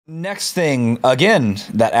Next thing, again,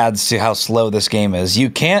 that adds to how slow this game is. You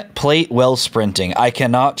can't plate while sprinting. I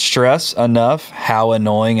cannot stress enough how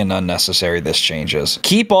annoying and unnecessary this change is.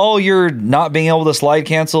 Keep all your not being able to slide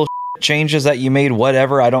cancel changes that you made,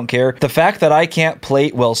 whatever, I don't care. The fact that I can't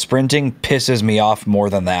plate while sprinting pisses me off more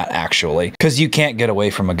than that, actually, because you can't get away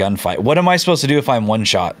from a gunfight. What am I supposed to do if I'm one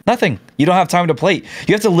shot? Nothing. You don't have time to plate.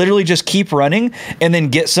 You have to literally just keep running and then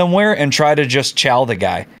get somewhere and try to just chow the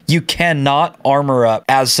guy. You cannot armor up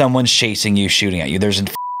as someone's chasing you, shooting at you. There's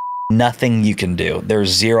nothing you can do. There's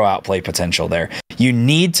zero outplay potential there. You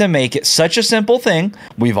need to make it such a simple thing.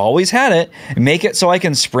 We've always had it. Make it so I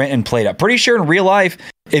can sprint and plate up. Pretty sure in real life,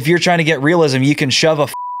 if you're trying to get realism, you can shove a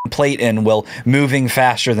plate in while moving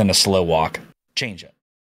faster than a slow walk. Change it.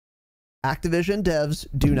 Activision devs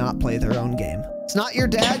do not play their own game. It's not your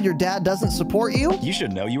dad doesn't support you. You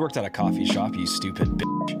should know. You worked at a coffee shop, you stupid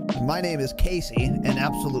bitch. My name is Casey, and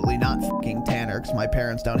absolutely not fucking Tanner, because my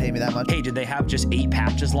parents don't hate me that much. Hey, did they have just 8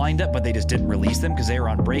 patches lined up, but they just didn't release them because they were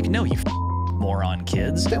on break? No, you moron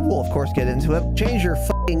kids. Then we'll, of course, get into it. Change your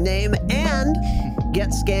fucking name and get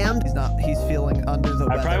scammed. He's feeling under the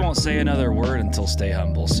weather. I probably won't say another word until Stay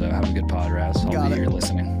Humble, so have a good pod, Raz. I'll be here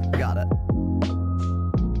listening. Got it.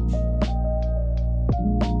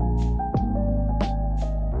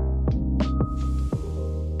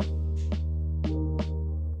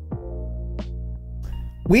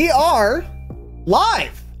 We are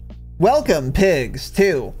live. Welcome, pigs,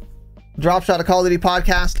 to Dropshot, a Call of Duty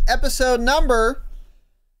podcast, episode number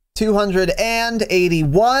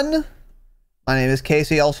 281. My name is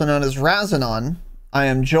Casey, also known as Razinon. I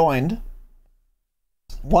am joined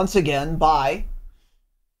once again by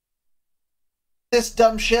this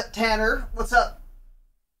dumb shit, Tanner. What's up?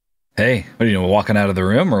 Hey, what are you doing, walking out of the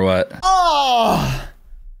room or what? Oh!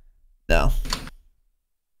 No.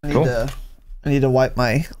 I need to wipe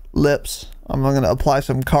my lips. I'm going to apply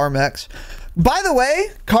some Carmex. By the way,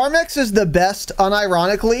 Carmex is the best,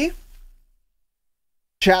 unironically,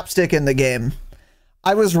 chapstick in the game.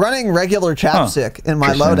 I was running regular chapstick in my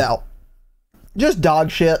loadout. Just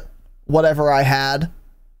dog shit, whatever I had.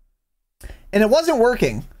 And it wasn't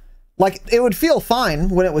working. Like, it would feel fine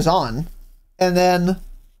when it was on. And then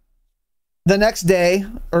the next day,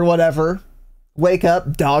 or whatever, wake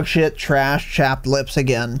up, dog shit, trash, chapped lips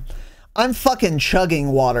again. I'm fucking chugging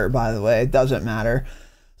water, by the way. It doesn't matter.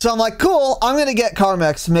 So I'm like, cool, I'm going to get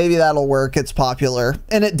Carmex. Maybe that'll work. It's popular.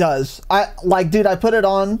 And it does. Dude, I put it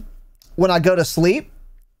on when I go to sleep.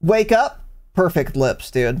 Wake up. Perfect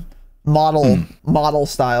lips, dude. Model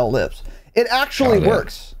style lips. It actually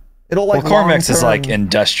works. It'll like. Well, Carmex is like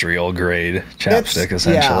industrial grade chapstick,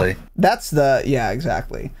 essentially. Yeah, that's the, yeah,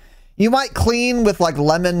 exactly. You might clean with like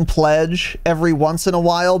lemon pledge every once in a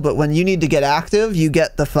while, but when you need to get active, you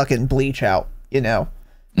get the fucking bleach out, you know.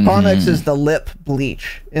 Carmex is the lip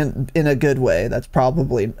bleach in a good way. That's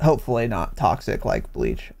probably, hopefully not toxic like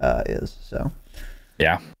bleach is. So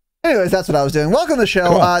yeah. Anyways, that's what I was doing. Welcome to the show.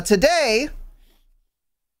 Cool. Today,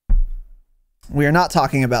 we are not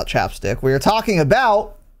talking about chapstick. We are talking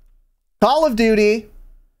about Call of Duty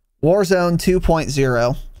Warzone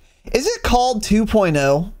 2.0. Is it called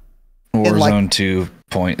 2.0? Warzone like,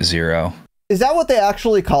 2.0. Is that what they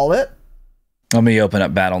actually call it? Let me open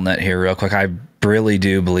up BattleNet here real quick. I really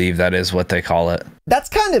do believe that is what they call it. That's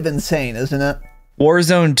kind of insane, isn't it?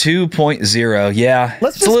 Warzone 2.0. Yeah.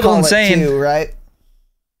 Let's just call it 2, right?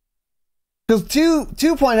 Because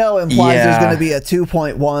 2.0 implies there's going to be a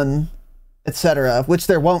 2.1, etc., which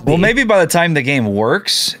there won't be. Well, maybe by the time the game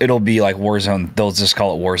works, it'll be like Warzone. They'll just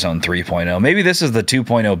call it Warzone 3.0. Maybe this is the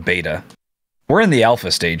 2.0 beta. We're in the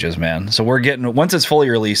alpha stages, man. So we're getting, once it's fully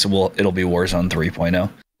released, it'll be Warzone 3.0.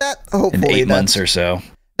 That hopefully in 8 months or so.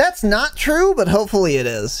 That's not true, but hopefully it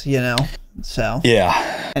is, you know. So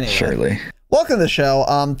yeah, anyway, surely. Welcome to the show.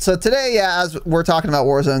 So today, yeah, as we're talking about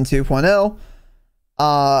Warzone 2.0,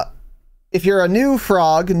 if you're a new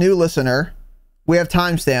listener, we have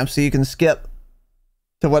timestamps so you can skip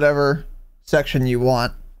to whatever section you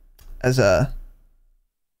want as a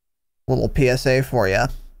little PSA for you.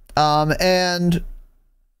 And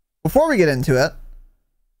before we get into it,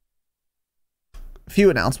 a few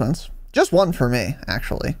announcements. Just one for me,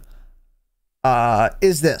 actually.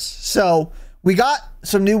 Is this. So we got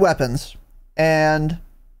some new weapons, and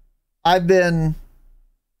I've been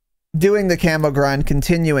doing the camo grind,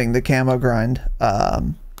 continuing the camo grind,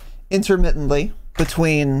 intermittently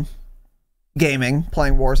between gaming,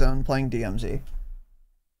 playing Warzone, playing DMZ.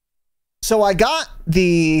 So I got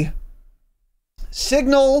the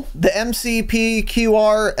Signal, the MCP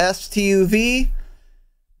QR STUV,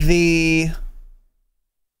 the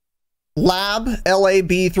Lab LAB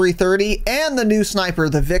 330, and the new sniper,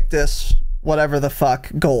 the Victus whatever the fuck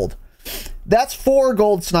gold. That's 4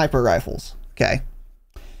 gold sniper rifles. Okay.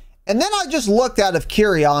 And then I just looked out of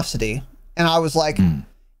curiosity and I was like,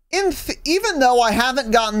 even though I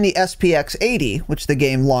haven't gotten the SPX 80, which the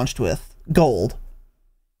game launched with gold,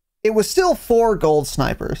 it was still 4 gold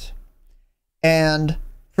snipers. And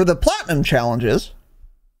for the platinum challenges,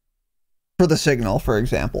 for the Signal, for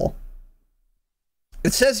example,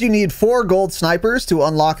 it says you need 4 gold snipers to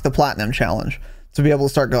unlock the platinum challenge to be able to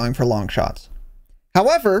start going for long shots.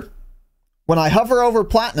 However, when I hover over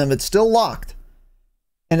platinum, it's still locked.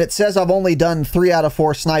 And it says I've only done 3 out of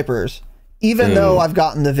 4 snipers, even though I've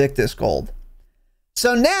gotten the Victus gold.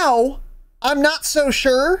 So now I'm not so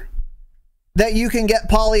sure that you can get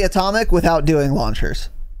polyatomic without doing launchers.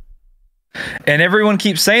 And everyone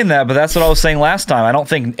keeps saying that, but that's what I was saying last time. I don't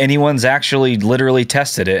think anyone's actually literally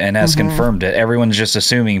tested it and has confirmed it. Everyone's just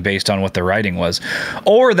assuming based on what the writing was.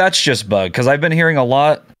 Or that's just bug, because I've been hearing a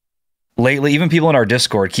lot lately, even people in our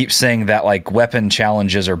Discord keep saying that like weapon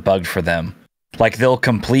challenges are bugged for them. Like they'll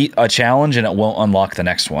complete a challenge and it won't unlock the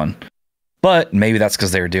next one. But maybe that's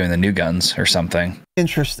because they were doing the new guns or something.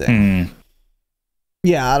 Interesting.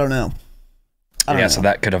 Yeah, I don't know. So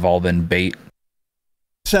that could have all been bait.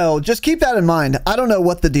 So just keep that in mind. I don't know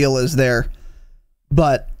what the deal is there,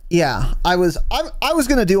 but yeah, I was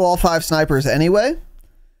going to do all 5 snipers anyway,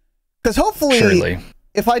 because hopefully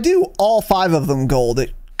if I do all 5 of them gold,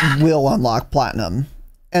 it will unlock platinum.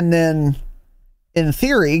 And then in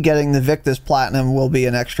theory, getting the Victus platinum will be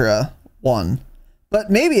an extra 1,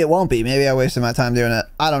 but maybe it won't be. Maybe I wasted my time doing it.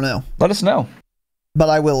 I don't know. Let us know. But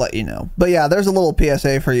I will let you know. But yeah, there's a little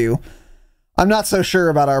PSA for you. I'm not so sure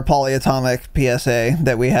about our polyatomic PSA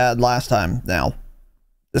that we had last time. Now,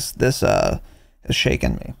 this has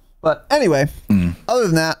shaken me. But anyway, other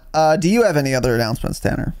than that, do you have any other announcements,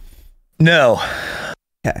 Tanner? No.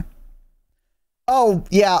 Okay. Oh,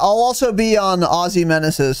 yeah, I'll also be on Aussie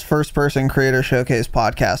Menace's First Person Creator Showcase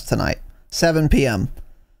podcast tonight, 7 p.m.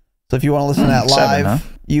 So if you want to listen to that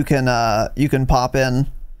live, you can pop in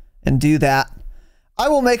and do that. I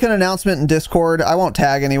will make an announcement in Discord. I won't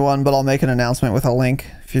tag anyone, but I'll make an announcement with a link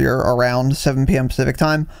if you're around 7 p.m. Pacific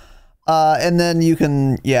time. And then you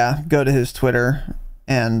can, go to his Twitter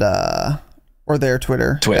and or their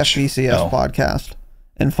Twitter, Twitch. FBCS podcast,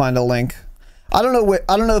 and find a link. I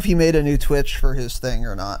don't know if he made a new Twitch for his thing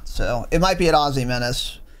or not. So it might be at Aussie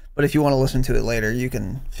Menace, but if you want to listen to it later, you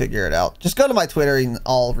can figure it out. Just go to my Twitter and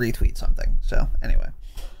I'll retweet something. So anyway,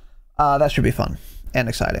 that should be fun and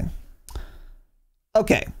exciting.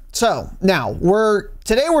 Okay, so now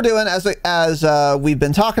today we're doing, as we've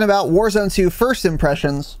been talking about, Warzone 2 first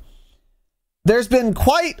impressions. There's been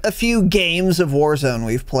quite a few games of Warzone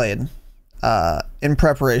we've played in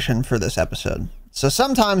preparation for this episode. So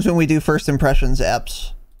sometimes when we do first impressions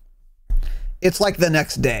eps, it's like the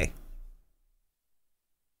next day.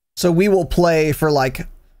 So we will play for like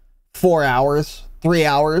 4 hours, 3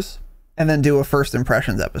 hours, and then do a first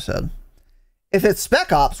impressions episode. If it's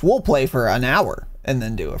Spec Ops, we'll play for an hour and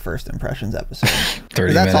then do a first impressions episode.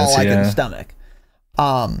 30 that's minutes, all I can stomach.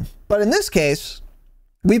 But in this case,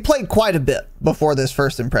 we played quite a bit before this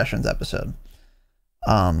first impressions episode.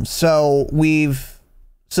 There's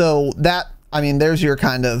your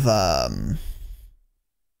kind of,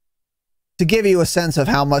 to give you a sense of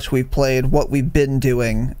how much we've played, what we've been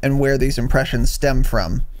doing, and where these impressions stem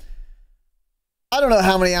from. I don't know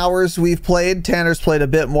how many hours we've played. Tanner's played a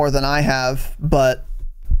bit more than I have, but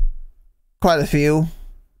quite a few,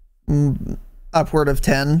 upward of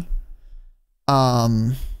 10.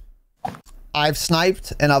 I've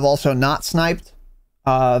sniped and I've also not sniped.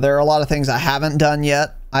 There are a lot of things I haven't done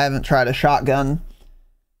yet. I haven't tried a shotgun.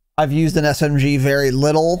 I've used an SMG very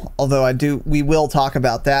little, although we will talk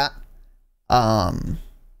about that.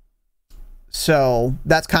 So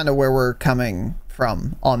that's kind of where we're coming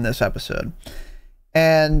from on this episode.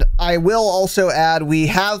 And I will also add, we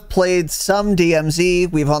have played some DMZ.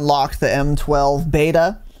 We've unlocked the M12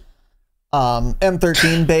 beta.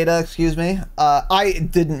 M13 beta, excuse me. I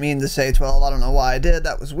didn't mean to say 12. I don't know why I did.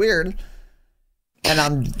 That was weird. And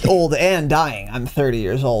I'm old and dying. I'm 30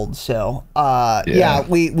 years old. So, we own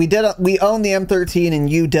the M13 and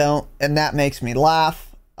you don't. And that makes me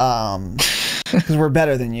laugh. Because we're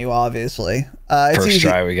better than you, obviously. It's first easy.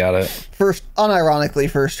 Try, we got it. Unironically,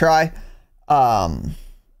 first try.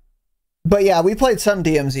 But yeah, we played some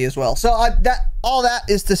DMZ as well. So all that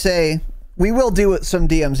is to say, we will do some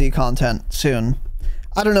DMZ content soon.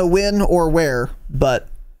 I don't know when or where, but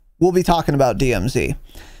we'll be talking about DMZ.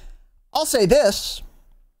 I'll say this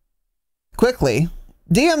quickly.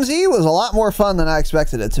 DMZ was a lot more fun than I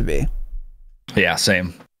expected it to be. Yeah,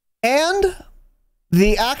 same. And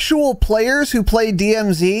the actual players who play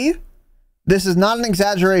DMZ this is not an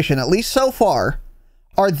exaggeration, at least so far,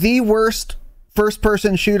 are the worst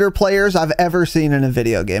first-person shooter players I've ever seen in a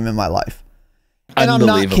video game in my life. And I'm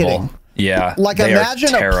not kidding. Yeah. Like,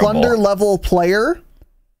 imagine a plunder level player,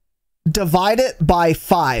 divide it by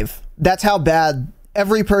 5. That's how bad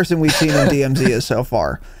every person we've seen in DMZ is so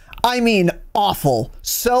far. I mean, awful.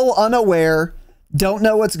 So unaware, don't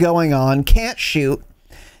know what's going on, can't shoot.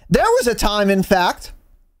 There was a time, in fact,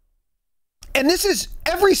 and this is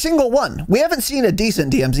every single one. We haven't seen a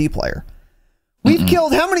decent DMZ player. We've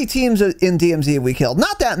killed, how many teams in DMZ have we killed?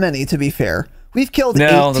 Not that many, to be fair. We've killed 8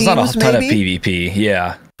 teams, maybe. No, there's not a ton of PvP,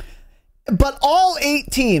 yeah. But all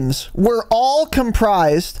 8 teams were all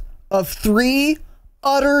comprised of 3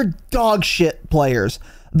 utter dog shit players,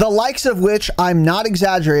 the likes of which, I'm not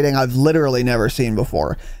exaggerating, I've literally never seen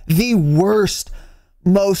before. The worst,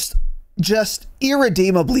 most just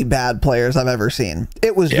irredeemably bad players I've ever seen.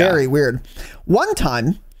 It was very weird. One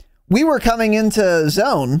time, we were coming into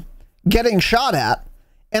zone, getting shot at,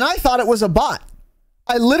 and I thought it was a bot.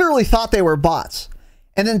 I literally thought they were bots.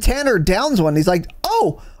 And then Tanner downs one. He's like,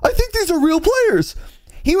 oh, I think these are real players.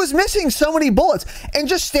 He was missing so many bullets and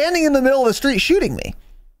just standing in the middle of the street shooting me.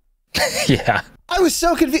 Yeah. I was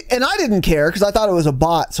so confused. And I didn't care because I thought it was a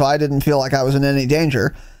bot, so I didn't feel like I was in any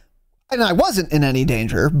danger. And I wasn't in any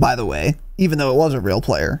danger, by the way, even though it was a real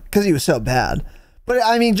player because he was so bad. But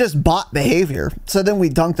I mean, just bot behavior. So then we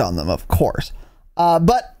dunked on them, of course.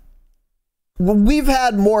 But we've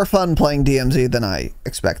had more fun playing DMZ than I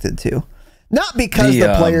expected to. Not because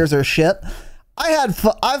the players are shit.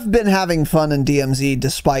 I've been having fun in DMZ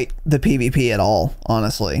despite the PvP at all,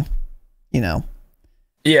 honestly. You know.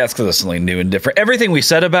 Yeah, it's because it's something new and different. Everything we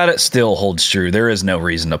said about it still holds true. There is no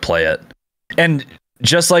reason to play it. And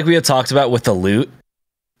just like we had talked about with the loot,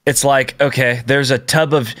 it's like, okay, there's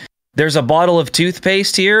a bottle of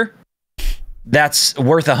toothpaste here that's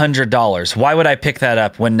worth $100. Why would I pick that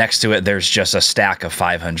up when next to it there's just a stack of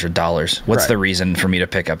 $500? What's the reason for me to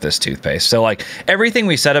pick up this toothpaste? So like everything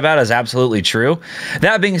we said about it is absolutely true.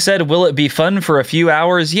 That being said, will it be fun for a few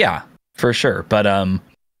hours? Yeah, for sure. But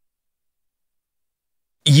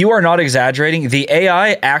you are not exaggerating. The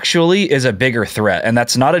AI actually is a bigger threat, and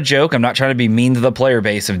that's not a joke. I'm not trying to be mean to the player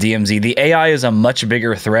base of DMZ. The AI is a much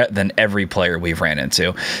bigger threat than every player we've ran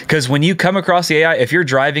into. Because when you come across the AI, if you're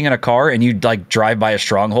driving in a car and you like drive by a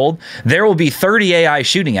stronghold, there will be 30 AI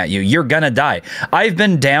shooting at you. You're gonna die. I've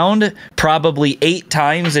been downed probably 8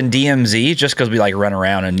 times in DMZ just because we like run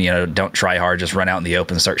around and, you know, don't try hard, just run out in the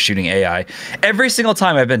open and start shooting AI. Every single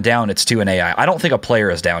time I've been down, it's to an AI. I don't think a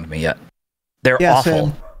player has downed me yet. They're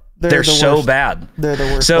awful. They're so bad. They're the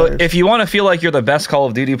worst. So if you want to feel like you're the best Call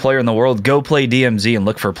of Duty player in the world, go play DMZ and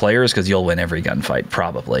look for players because you'll win every gunfight,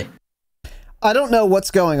 probably. I don't know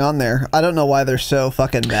what's going on there. I don't know why they're so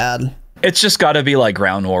fucking bad. It's just got to be like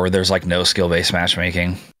Ground War where there's like no skill-based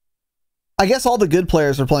matchmaking. I guess all the good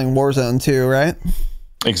players are playing Warzone too, right?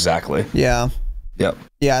 Exactly. Yeah. Yep.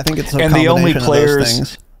 Yeah, I think it's a combination of those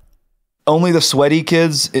things. Only the sweaty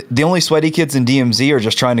kids in DMZ are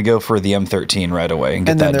just trying to go for the M13 right away and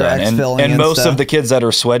get that done. And most of the kids that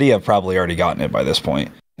are sweaty have probably already gotten it by this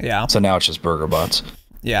point. Yeah. So now it's just burger bots.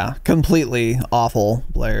 Yeah, completely awful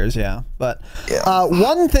players, yeah. But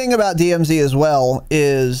one thing about DMZ as well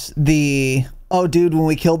is oh, dude, when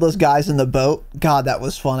we killed those guys in the boat, God, that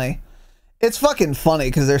was funny. It's fucking funny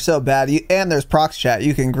because they're so bad. And there's prox chat.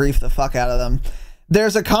 You can grief the fuck out of them.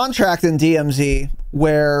 There's a contract in DMZ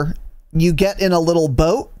where you get in a little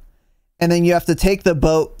boat and then you have to take the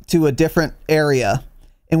boat to a different area.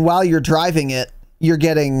 And while you're driving it, you're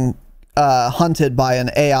getting hunted by an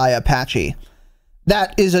AI Apache.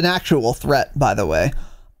 That is an actual threat, by the way.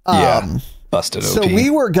 Yeah, busted OP. So we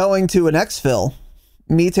were going to an exfil,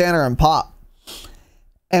 me, Tanner, and Pop,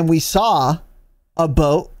 and we saw a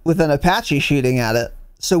boat with an Apache shooting at it.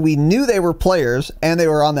 So we knew they were players and they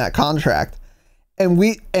were on that contract. And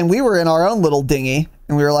we were in our own little dinghy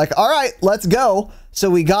and we were like, all right, let's go.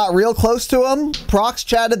 So we got real close to them, prox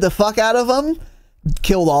chatted the fuck out of them,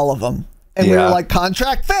 killed all of them. And we were like,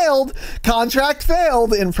 contract failed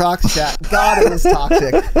in prox chat. God, it was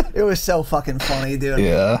toxic. It was so fucking funny, dude.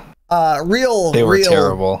 Yeah. They were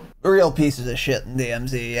terrible. Real pieces of shit in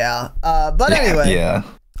DMZ, yeah. But anyway,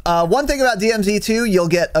 one thing about DMZ too, you'll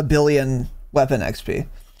get 1 billion weapon XP.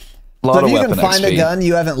 So if you can find a gun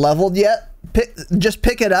you haven't leveled yet, just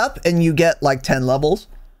pick it up and you get like 10 levels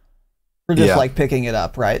for just like picking it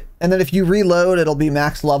up, right? And then if you reload, it'll be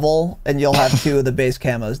max level and you'll have 2 of the base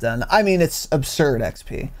camos done. I mean, it's absurd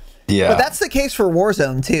XP. Yeah. But that's the case for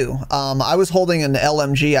Warzone too. I was holding an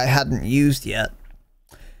LMG I hadn't used yet.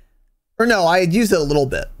 Or no, I had used it a little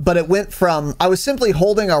bit, but it went from, I was simply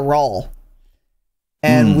holding a roll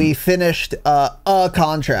and we finished a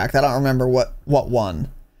contract. I don't remember what one,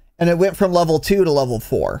 and it went from level 2 to level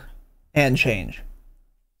 4 and change.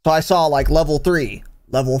 So I saw like level 3,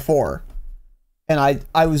 level 4, and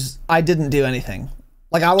I didn't do anything.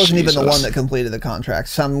 Like I wasn't even the one that completed the contract.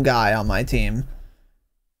 Some guy on my team,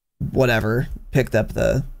 whatever, picked up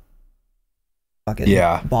the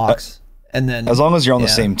fucking box. And then, as long as you're on the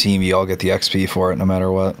same team, you all get the XP for it, no matter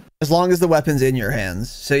what. As long as the weapon's in your hands.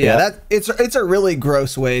 So that it's a really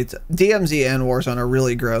gross way. DMZ and Warzone are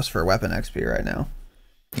really gross for weapon XP right now.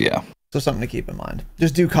 Yeah. So something to keep in mind.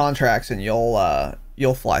 Just do contracts and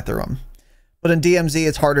you'll fly through them. But in DMZ,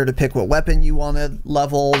 it's harder to pick what weapon you want to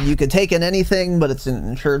level. You could take in anything, but it's an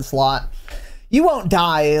insured slot. You won't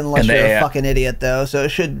die unless you're a fucking idiot, though, so it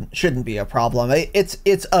shouldn't be a problem.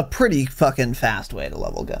 It's a pretty fucking fast way to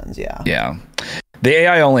level guns, yeah. Yeah. The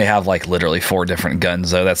AI only have, like, literally 4 different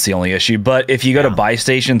guns, though. That's the only issue. But if you go to buy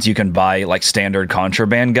stations, you can buy, like, standard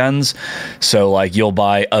contraband guns. So, like, you'll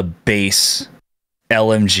buy a base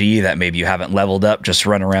LMG that maybe you haven't leveled up. Just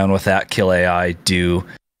run around with that, kill AI, do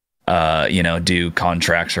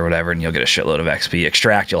contracts or whatever, and you'll get a shitload of XP.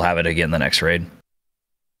 Extract, you'll have it again the next raid.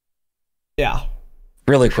 Yeah.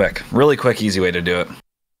 Really quick, easy way to do it.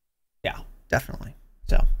 Yeah, definitely.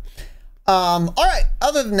 So, all right.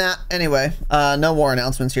 Other than that, anyway, no more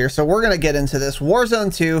announcements here. So we're going to get into this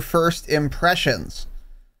Warzone 2 first impressions.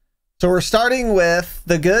 So we're starting with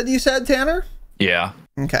the good, you said, Tanner? Yeah.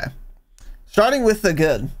 Okay. Starting with the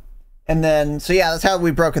good. And then, so yeah, that's how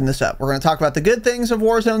we've broken this up. We're going to talk about the good things of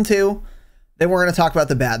Warzone 2. Then we're going to talk about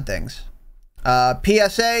the bad things.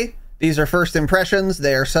 PSA. These are first impressions.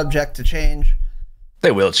 They are subject to change. They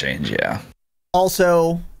will change, yeah.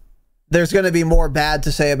 Also, there's going to be more bad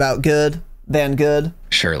to say about good than good.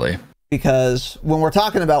 Surely. Because when we're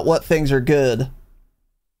talking about what things are good,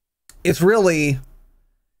 it's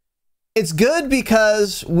good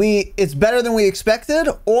because it's better than we expected,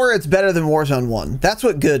 or it's better than Warzone 1. That's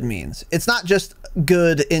what good means. It's not just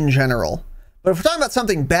good in general. But if we're talking about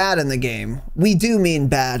something bad in the game, we do mean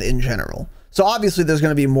bad in general. So obviously there's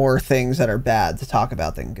going to be more things that are bad to talk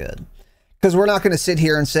about than good. Because we're not going to sit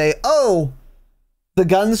here and say, oh, the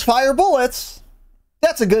guns fire bullets.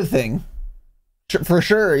 That's a good thing. For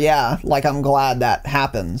sure, yeah. Like, I'm glad that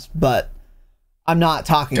happens. But I'm not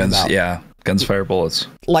talking about... Yeah, guns fire bullets.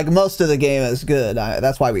 Like, most of the game is good.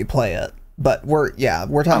 That's why we play it. But we're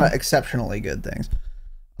talking about exceptionally good things.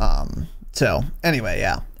 So, anyway,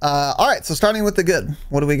 yeah. All right, so starting with the good.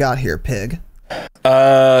 What do we got here, Pig?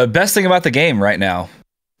 Best thing about the game right now,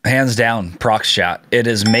 hands down, Dropshot. It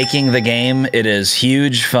is making the game. It is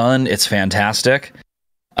huge fun. It's fantastic.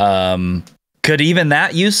 Could even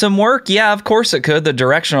that use some work? Yeah, of course it could. The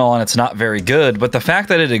directional on it's not very good, but the fact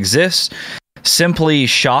that it exists simply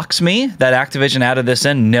shocks me that Activision added this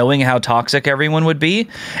in, knowing how toxic everyone would be.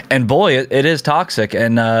 And boy, it is toxic,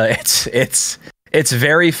 and it's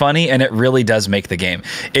very funny, and it really does make the game.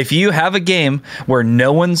 If you have a game where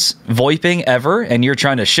no one's VoIPing ever, and you're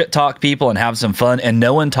trying to shit talk people and have some fun, and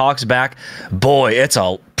no one talks back, boy, it's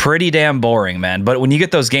a pretty damn boring, man. But when you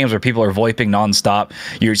get those games where people are VoIPing nonstop,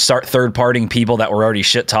 you start third-partying people that were already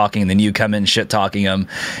shit talking, and then you come in shit talking them.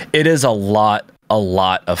 It is a lot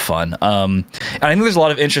of fun. And I think there's a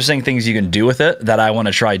lot of interesting things you can do with it that I want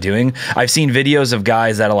to try doing. I've seen videos of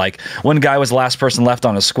guys that are like, one guy was the last person left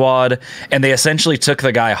on a squad, and they essentially took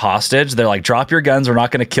the guy hostage. They're like, drop your guns, we're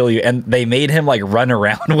not going to kill you. And they made him like run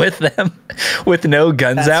around with them with no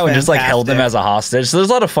guns out, fantastic. And just like held him as a hostage. So there's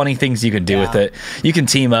a lot of funny things you can do with it. You can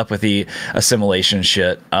team up with the assimilation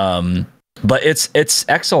shit. But it's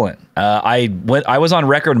excellent. I was on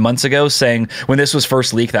record months ago saying, when this was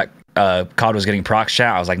first leaked, that COD was getting proc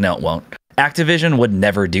chat, I was like, no, it won't. Activision would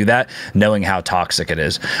never do that, knowing how toxic it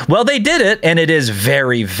is. Well, they did it, and it is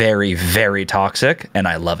very, very, very toxic, and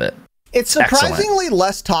I love it. It's surprisingly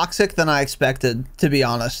less toxic than I expected, to be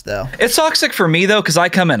honest, though. It's toxic for me, though, because I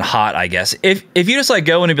come in hot, I guess. If you just like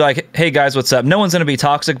go in and be like, hey, guys, what's up? No one's going to be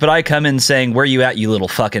toxic, but I come in saying, where you at, you little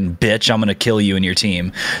fucking bitch? I'm going to kill you and your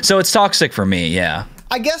team. So it's toxic for me, yeah.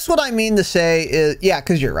 I guess what I mean to say is, yeah,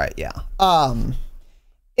 because you're right, yeah.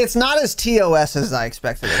 It's not as TOS as I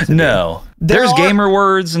expected it to No. be. There's gamer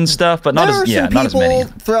words and stuff, but not as many.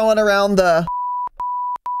 Throwing around the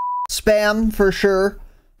spam for sure.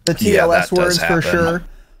 The TOS words for sure.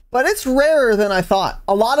 But it's rarer than I thought.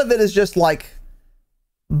 A lot of it is just like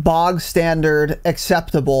bog standard,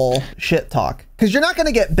 acceptable shit talk. Because you're not going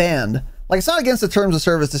to get banned. Like, it's not against the terms of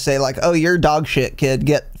service to say like, oh, you're dog shit, kid,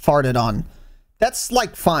 get farted on. That's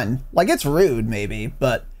like fine. Like, it's rude maybe,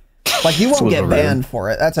 but like, you won't get banned for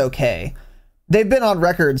it. That's okay. They've been on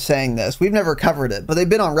record saying this. We've never covered it, but they've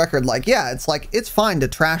been on record like, yeah, it's like, it's fine to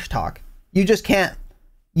trash talk. You just can't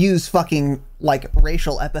use fucking like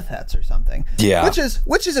racial epithets or something. Yeah.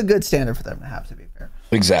 Which is a good standard for them to have, to be fair.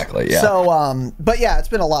 Exactly. Yeah. So, but yeah, it's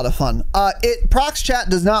been a lot of fun. Prox chat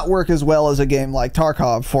does not work as well as a game like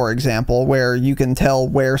Tarkov, for example, where you can tell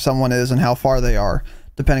where someone is and how far they are,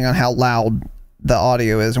 depending on how loud the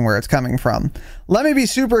audio is and where it's coming from. Let me be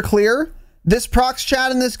super clear. This prox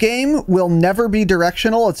chat in this game will never be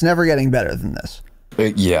directional. It's never getting better than this.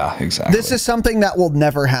 Yeah, exactly. This is something that will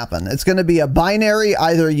never happen. It's going to be a binary.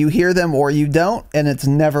 Either you hear them or you don't, and it's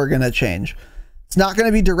never going to change. It's not going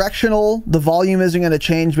to be directional. The volume isn't going to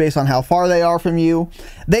change based on how far they are from you.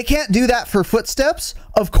 They can't do that for footsteps.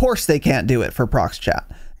 Of course they can't do it for prox chat.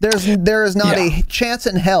 There is not a chance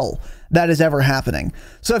in hell that is ever happening.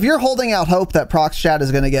 So if you're holding out hope that prox chat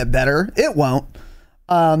is going to get better, it won't.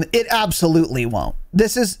 It absolutely won't.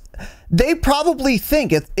 They probably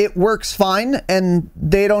think it works fine, and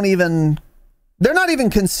they're not even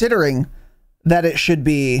considering that it should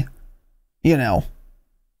be,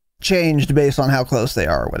 changed based on how close they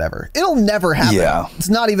are or whatever. It'll never happen. Yeah. It's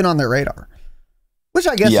not even on their radar, which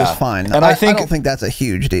I guess is fine. And I don't think that's a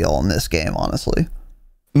huge deal in this game, honestly.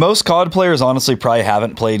 Most COD players honestly probably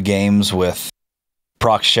haven't played games with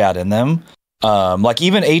prox chat in them. Like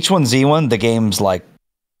even H1Z1, the game's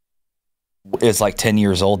is like 10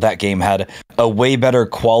 years old. That game had a way better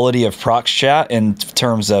quality of prox chat in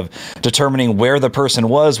terms of determining where the person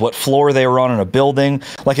was, what floor they were on in a building,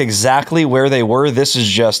 like exactly where they were. This is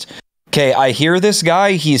just, okay, I hear this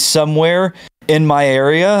guy, he's somewhere in my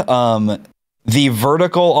area. The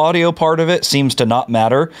vertical audio part of it seems to not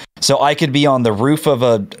matter. So I could be on the roof of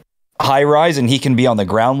a high rise and he can be on the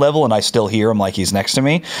ground level and I still hear him like he's next to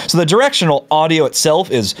me. So the directional audio itself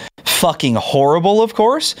is fucking horrible, of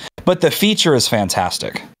course, but the feature is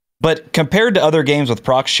fantastic. But compared to other games with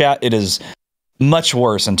prox chat, it is much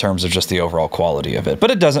worse in terms of just the overall quality of it.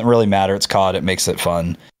 But it doesn't really matter. It's COD. It makes it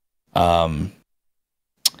fun. And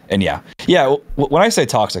yeah. When I say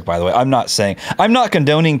toxic, by the way, I'm not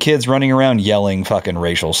condoning kids running around yelling fucking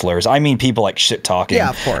racial slurs. I mean people like shit talking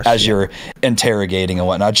of course, as you're interrogating and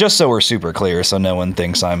whatnot, just so we're super clear. So no one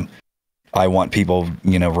thinks I want people,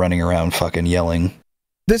 running around fucking yelling.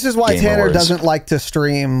 This is why Tanner doesn't like to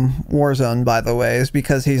stream Warzone, by the way, is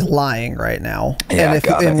because he's lying right now. Yeah,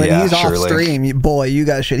 and when he's off stream, you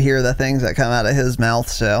guys should hear the things that come out of his mouth.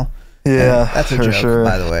 So yeah, that's a joke,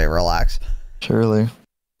 by the way. Relax. Surely.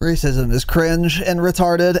 Racism is cringe and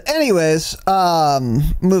retarded. Anyways,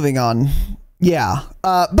 moving on. Yeah.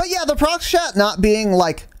 But yeah, the prox chat not being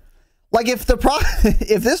like if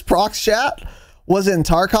this prox chat was in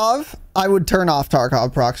Tarkov, I would turn off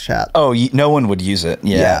Tarkov prox chat. Oh, no one would use it.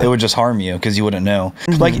 Yeah. It would just harm you because you wouldn't know.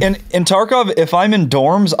 Mm-hmm. Like in Tarkov, if I'm in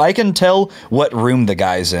dorms, I can tell what room the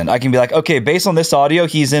guy's in. I can be like, okay, based on this audio,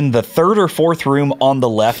 he's in the 3rd or 4th room on the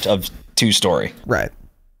left of 2-story. Right.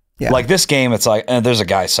 Yeah. Like this game, it's like there's a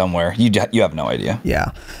guy somewhere. You have no idea.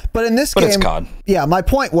 Yeah, but in this game, it's COD. Yeah, my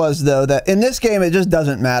point was though that in this game it just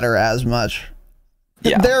doesn't matter as much.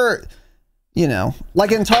 Yeah,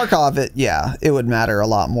 like in Tarkov, it would matter a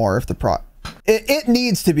lot more if it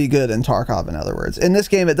needs to be good in Tarkov. In other words, in this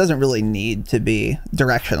game, it doesn't really need to be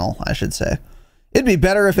directional. I should say it'd be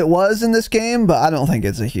better if it was in this game, but I don't think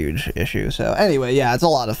it's a huge issue. So anyway, yeah, it's a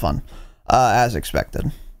lot of fun as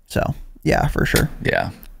expected. So yeah, for sure.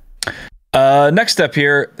 Yeah. Next up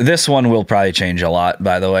here, this one will probably change a lot,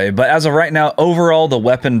 by the way, but as of right now, overall, the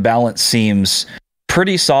weapon balance seems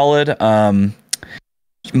pretty solid.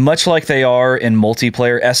 Much like they are in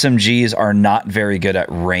multiplayer, SMGs are not very good at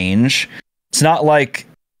range. It's not like,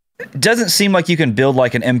 it doesn't seem like you can build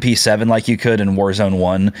like an MP7 like you could in Warzone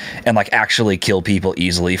 1 and like actually kill people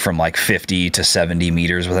easily from like 50 to 70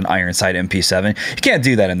 meters with an iron sight MP7. You can't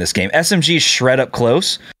do that in this game. SMGs shred up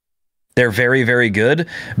close. They're very, very good,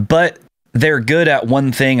 but they're good at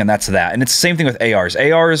one thing, and that's that. And it's the same thing with ARs.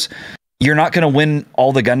 ARs, you're not going to win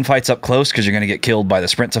all the gunfights up close because you're going to get killed by the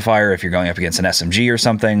sprint to fire if you're going up against an SMG or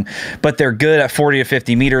something, but they're good at 40 to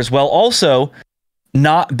 50 meters, while also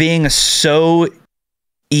not being so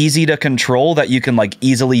easy to control that you can like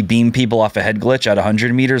easily beam people off a head glitch at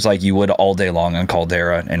 100 meters like you would all day long on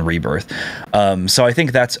Caldera and Rebirth. So I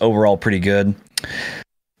think that's overall pretty good.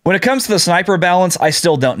 When it comes to the sniper balance, I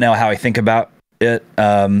still don't know how I think about it.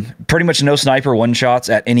 Pretty much no sniper one-shots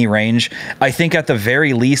at any range. I think at the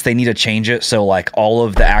very least they need to change it so like all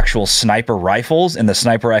of the actual sniper rifles in the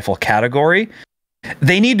sniper rifle category,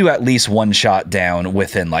 they need to at least one-shot down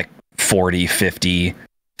within like 40, 50,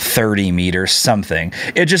 30 meters, something.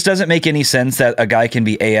 It just doesn't make any sense that a guy can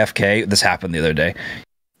be AFK. This happened the other day.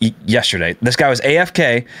 Yesterday. This guy was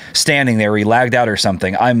AFK, standing there, he lagged out or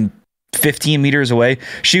something. I'm 15 meters away,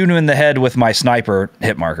 shooting him in the head with my sniper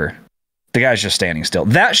hit marker. The guy's just standing still.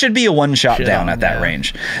 That should be a one shot down at that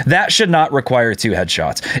range. That should not require 2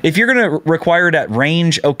 headshots. If you're going to require it at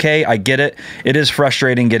range, okay, I get it. It is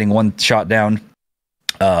frustrating getting one shot down,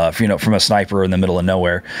 from a sniper in the middle of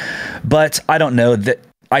nowhere. But I don't know that.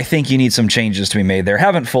 I think you need some changes to be made there.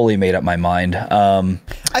 Haven't fully made up my mind.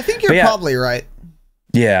 I think you're probably right.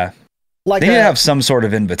 Yeah. Like they need to have some sort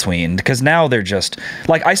of in between, because now they're just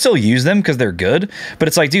like, I still use them because they're good, but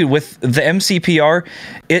it's like, dude, with the MCPR,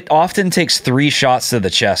 it often takes 3 shots to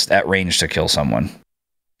the chest at range to kill someone.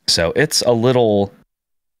 So it's a little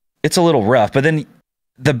rough, but then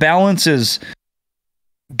the balance is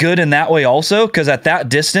good in that way also, because at that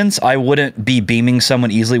distance I wouldn't be beaming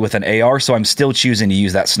someone easily with an AR, so I'm still choosing to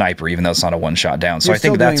use that sniper even though it's not a one shot down. So You're I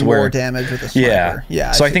think that's where more damage with a sniper.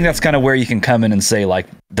 Yeah. So I think that's kind of where you can come in and say like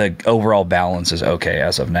the overall balance is okay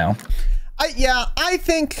as of now. I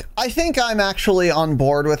think I'm actually on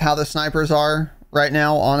board with how the snipers are right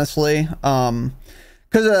now, honestly.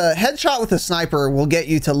 Because a headshot with a sniper will get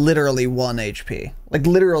you to literally 1 HP, like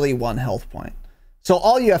literally 1 health point. So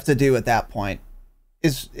all you have to do at that point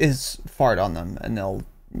is fart on them and they'll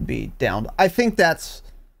be downed. I think that's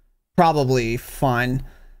probably fine.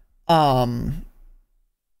 Because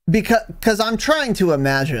I'm trying to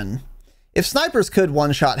imagine if snipers could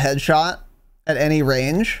one-shot headshot at any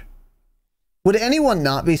range, would anyone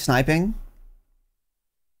not be sniping?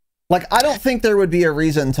 Like, I don't think there would be a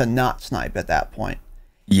reason to not snipe at that point.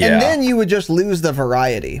 Yeah. And then you would just lose the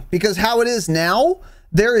variety, because how it is now,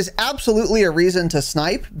 there is absolutely a reason to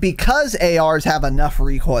snipe because ARs have enough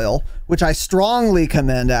recoil, which I strongly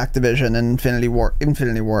commend Activision and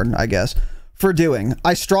Infinity Ward, I guess, for doing.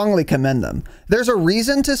 I strongly commend them. There's a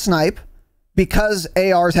reason to snipe because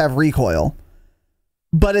ARs have recoil,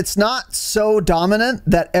 but it's not so dominant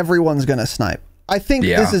that everyone's going to snipe. I think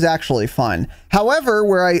this is actually fine. However,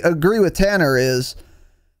 where I agree with Tanner is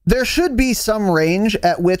there should be some range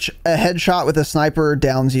at which a headshot with a sniper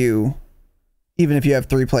downs you even if you have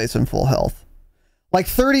 3 plates and full health. Like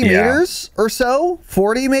 30 meters or so,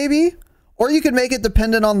 40 maybe? Or you could make it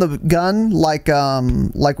dependent on the gun, like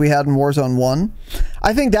we had in Warzone 1.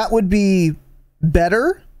 I think that would be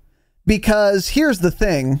better, because here's the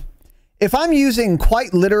thing. If I'm using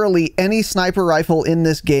quite literally any sniper rifle in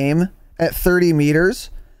this game at 30 meters,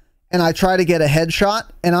 and I try to get a headshot,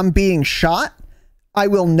 and I'm being shot, I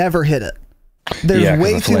will never hit it. There's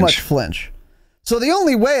way too much flinch. So the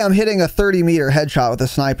only way I'm hitting a 30-meter headshot with a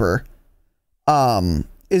sniper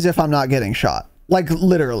is if I'm not getting shot. Like,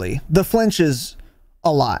 literally. The flinch is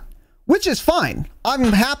a lot, which is fine.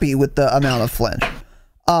 I'm happy with the amount of flinch.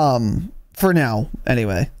 For now,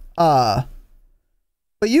 anyway. But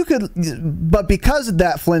because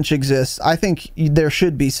that flinch exists, I think there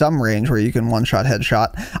should be some range where you can one-shot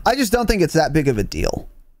headshot. I just don't think it's that big of a deal.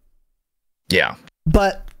 Yeah.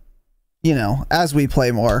 But, you know, as we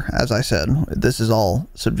play more, as I said, this is all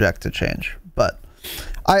subject to change. But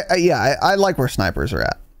I like where snipers are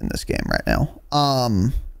at in this game right now.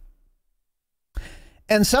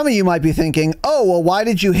 And some of you might be thinking, oh, well, why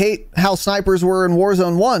did you hate how snipers were in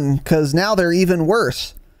Warzone 1? Because now they're even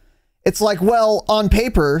worse. It's like, well, on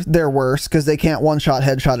paper, they're worse because they can't one-shot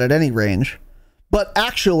headshot at any range. But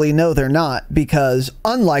actually, no, they're not, because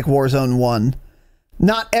unlike Warzone 1,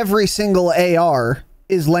 not every single AR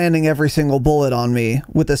is landing every single bullet on me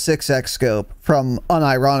with a 6x scope from,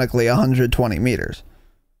 unironically, 120 meters.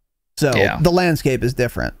 So the landscape is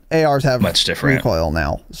different. ARs have much different recoil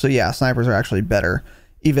now. So yeah, snipers are actually better,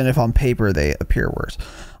 even if on paper they appear worse.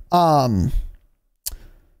 And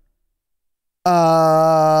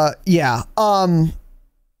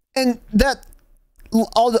that,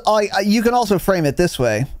 you can also frame it this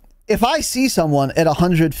way. If I see someone at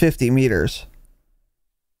 150 meters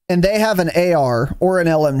and they have an AR or an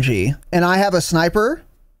LMG and I have a sniper,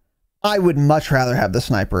 I would much rather have the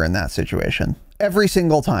sniper in that situation. Every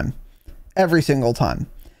single time. Every single time.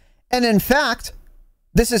 And in fact,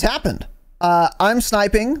 this has happened. I'm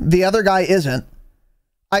sniping. The other guy isn't.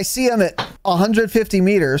 I see him at 150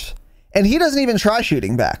 meters and he doesn't even try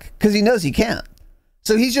shooting back because he knows he can't.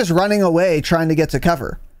 So he's just running away trying to get to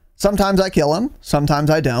cover. Sometimes I kill him. Sometimes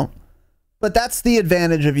I don't. But that's the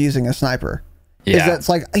advantage of using a sniper. Yeah. Is that it's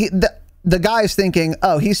like the guy's thinking,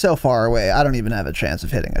 oh, he's so far away, I don't even have a chance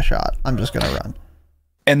of hitting a shot. I'm just going to run.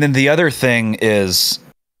 And then the other thing is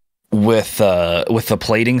with the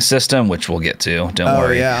plating system, which we'll get to, don't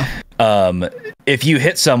worry. Yeah. If you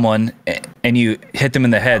hit someone and you hit them in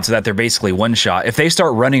the head so that they're basically one shot, if they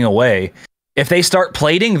start running away, If they start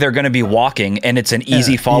plating, they're going to be walking, and it's an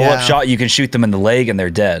easy follow-up shot. You can shoot them in the leg, and they're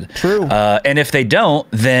dead. True. And if they don't,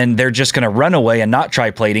 then they're just going to run away and not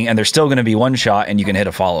try plating, and they're still going to be one shot, and you can hit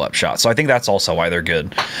a follow-up shot. So I think that's also why they're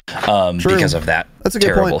good, because of that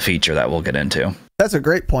terrible feature that we'll get into. That's a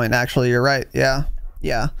great point, actually. You're right. Yeah.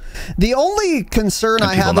 Yeah. The only concern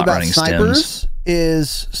I have about snipers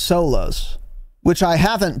is solos, which I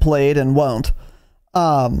haven't played and won't.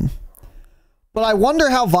 But I wonder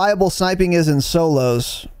how viable sniping is in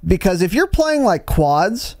solos, because if you're playing like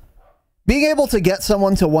quads, being able to get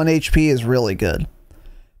someone to 1 HP is really good.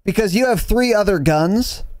 Because you have 3 other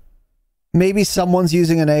guns, maybe someone's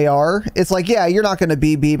using an AR. It's like, yeah, you're not going to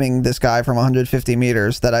be beaming this guy from 150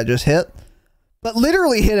 meters that I just hit, but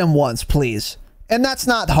literally hit him once, please. And that's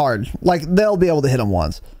not hard. Like, they'll be able to hit him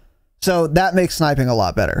once. So that makes sniping a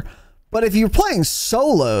lot better. But if you're playing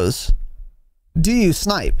solos, do you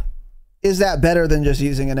snipe? Is that better than just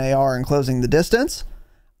using an AR and closing the distance?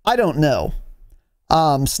 I don't know.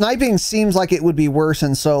 Sniping seems like it would be worse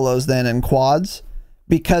in solos than in quads,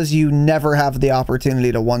 because you never have the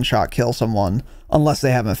opportunity to one-shot kill someone unless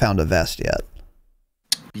they haven't found a vest yet.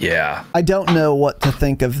 Yeah. I don't know what to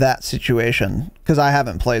think of that situation, because I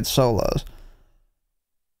haven't played solos.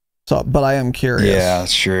 So, but I am curious. Yeah,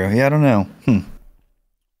 that's true. Yeah, I don't know.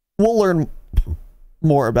 We'll learn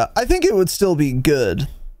more about. I think it would still be good.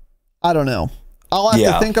 I don't know. I'll have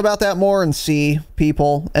to think about that more and see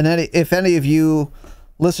people. And if any of you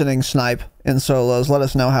listening snipe in solos, let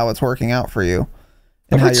us know how it's working out for you.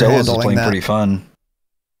 And how you're handling playing that. Pretty fun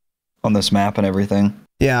on this map and everything.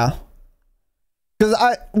 Yeah. Because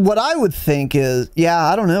what I would think is,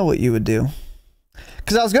 I don't know what you would do.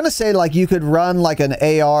 Because I was going to say, like, you could run like an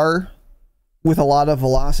AR with a lot of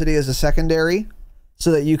velocity as a secondary, so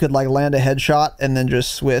that you could like land a headshot and then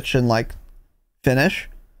just switch and like finish.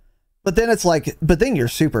 But then it's like, but then you're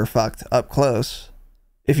super fucked up close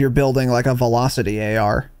if you're building like a velocity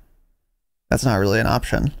AR. That's not really an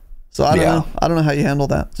option. So I don't know. I don't know how you handle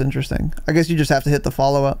that. It's interesting. I guess you just have to hit the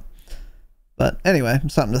follow-up. But anyway,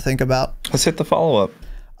 something to think about. Let's hit the follow-up.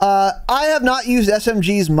 I have not used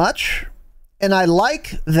SMGs much, and I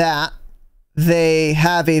like that they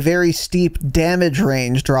have a very steep damage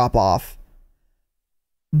range drop-off.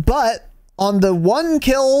 But on the one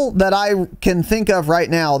kill that I can think of right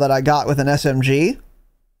now that I got with an SMG,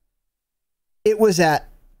 it was at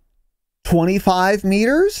 25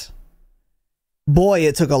 meters. Boy,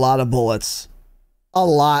 it took a lot of bullets. A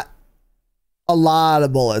lot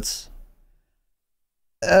of bullets.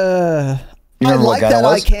 I like that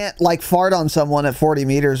I can't like fart on someone at 40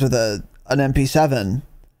 meters with an MP7,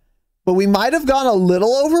 but we might have gone a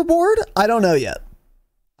little overboard. I don't know yet.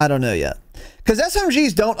 Because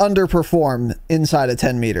SMGs don't underperform inside of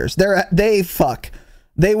 10 meters. They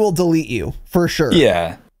will delete you for sure.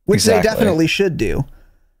 Yeah, which they definitely should do.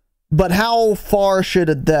 But how far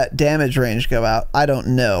should that damage range go out? I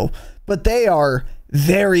don't know. But they are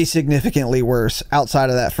very significantly worse outside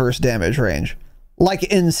of that first damage range. Like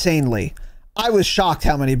insanely. I was shocked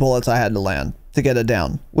how many bullets I had to land to get it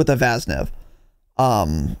down with a Vaznev.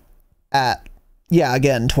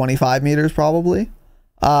 Again, 25 meters probably.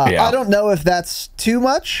 I don't know if that's too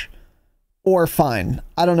much or fine.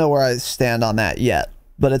 I don't know where I stand on that yet,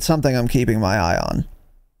 but it's something I'm keeping my eye on.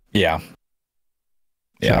 Yeah.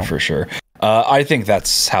 Yeah, for sure. I think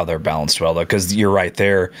that's how they're balanced well, though, because you're right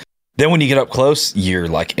there. Then when you get up close, you're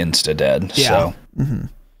like insta dead. Yeah. So.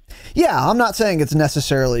 Yeah, I'm not saying it's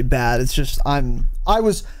necessarily bad. It's just I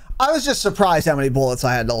was just surprised how many bullets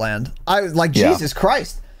I had to land. I was like, Jesus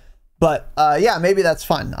Christ. But yeah, maybe that's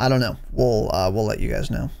fine. I don't know. We'll let you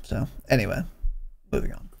guys know. So anyway,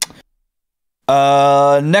 moving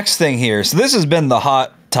on. Next thing here. So this has been the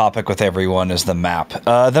hot topic with everyone is the map.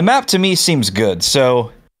 The map to me seems good.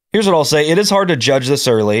 So here's what I'll say. It is hard to judge this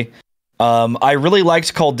early. I really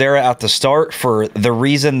liked Caldera at the start for the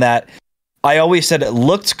reason that I always said it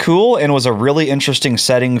looked cool and was a really interesting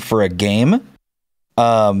setting for a game.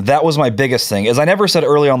 That was my biggest thing. Is I never said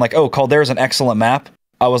early on like, oh, Caldera's an excellent map.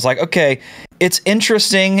 I was like, okay, it's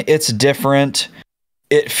interesting, it's different,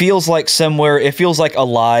 it feels like somewhere, it feels like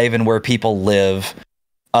alive and where people live.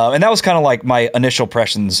 And that was kind of like my initial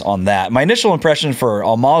impressions on that. My initial impression for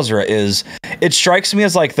Al Mazrah is, it strikes me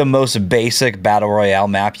as like the most basic battle royale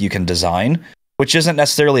map you can design, which isn't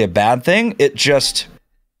necessarily a bad thing. It just,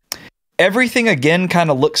 everything again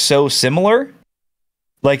kind of looks so similar.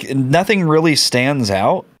 Like nothing really stands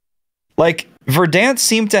out. Like Verdansk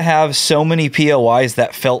seemed to have so many POIs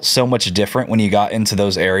that felt so much different when you got into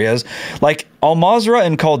those areas. Like Al Mazrah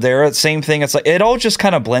and Caldera, same thing. It's like it all just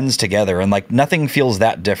kind of blends together and like nothing feels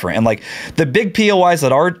that different. And like the big POIs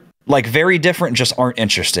that are like very different, just aren't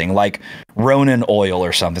interesting. Like Ronin oil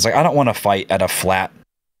or something. It's like I don't want to fight at a flat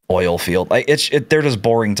oil field. Like they're just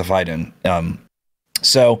boring to fight in.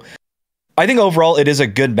 So I think overall it is a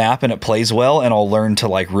good map and it plays well, and I'll learn to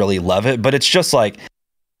like really love it. But it's just like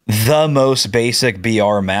the most basic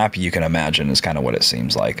BR map you can imagine is kind of what it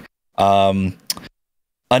seems like.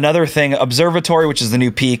 Another thing, Observatory, which is the new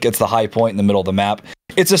Peak. It's the high point in the middle of the map.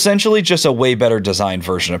 It's essentially just a way better designed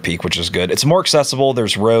version of Peak, which is good. It's more accessible.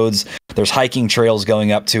 There's roads. There's hiking trails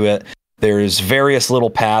going up to it. There's various little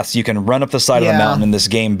paths. You can run up the side of the mountain in this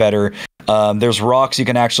game better. There's rocks you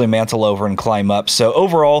can actually mantle over and climb up. So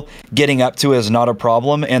overall, getting up to it is not a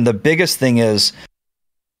problem. And the biggest thing is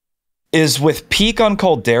with Peak on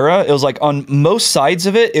Caldera, it was like on most sides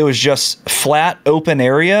of it, it was just flat, open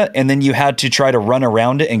area, and then you had to try to run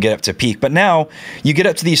around it and get up to Peak. But now you get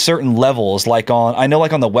up to these certain levels, like I know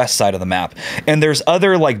like on the west side of the map, and there's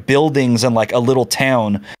other like buildings and like a little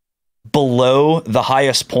town below the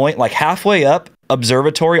highest point, like halfway up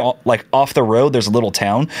Observatory, like off the road, there's a little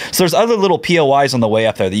town. So there's other little POIs on the way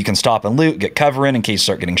up there that you can stop and loot, get cover in case you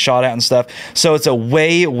start getting shot at and stuff. So it's a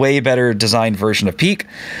way, way better designed version of Peak.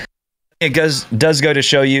 It does go to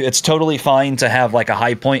show you it's totally fine to have like a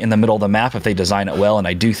high point in the middle of the map if they design it well, and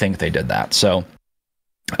I do think they did that. So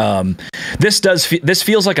this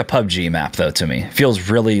feels like a PUBG map though to me. It feels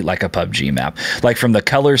really like a PUBG map. Like from the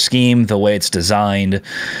color scheme, the way it's designed,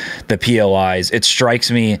 the POIs, it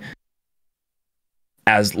strikes me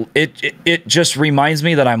as it just reminds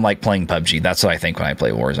me that I'm like playing PUBG. That's what I think when I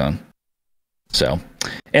play Warzone. So,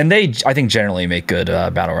 and they, I think, generally make good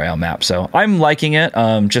battle royale maps. So I'm liking it.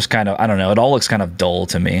 Just kind of, I don't know. It all looks kind of dull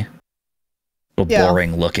to me.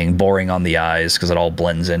 Boring looking, boring on the eyes because it all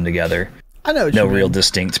blends in together. I know. No real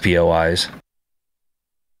distinct POIs.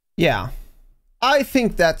 Yeah, I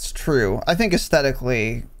think that's true. I think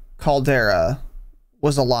aesthetically, Caldera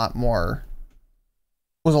was a lot better.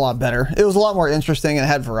 It was a lot more interesting and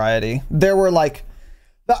had variety. There were like.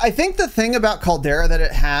 I think the thing about Caldera that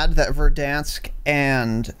it had that Verdansk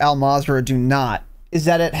and Al Mazrah do not is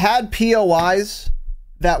that it had POIs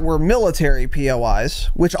that were military POIs,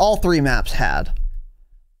 which all three maps had.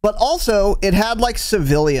 But also it had like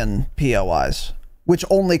civilian POIs, which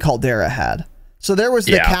only Caldera had. So there was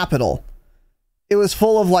the capital. It was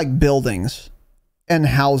full of like buildings and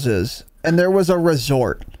houses, and there was a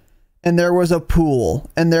resort, and there was a pool,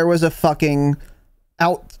 and there was a fucking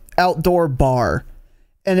outdoor bar.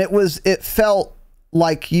 And it felt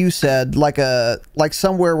like you said, like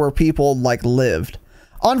somewhere where people like lived.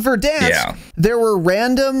 On Verdansk, there were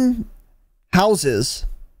random houses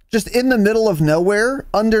just in the middle of nowhere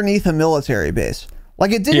underneath a military base.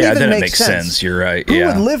 Like it didn't even make sense. You're right. Who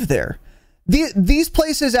would live there? These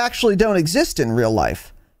places actually don't exist in real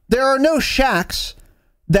life. There are no shacks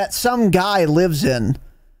that some guy lives in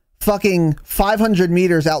fucking 500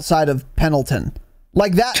 meters outside of Pendleton.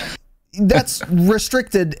 Like that. That's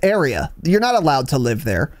restricted area. You're not allowed to live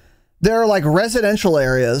there. There are like residential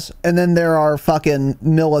areas, and then there are fucking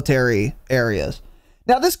military areas.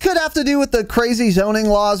 Now, this could have to do with the crazy zoning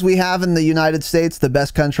laws we have in the United States, the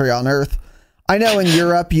best country on earth. I know in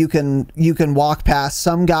Europe you can walk past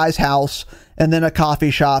some guy's house and then a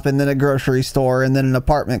coffee shop and then a grocery store and then an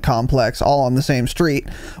apartment complex all on the same street,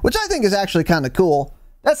 which I think is actually kind of cool.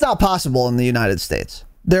 That's not possible in the United States.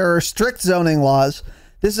 There are strict zoning laws.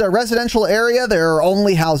 This is a residential area. There are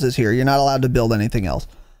only houses here. You're not allowed to build anything else.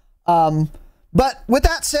 But with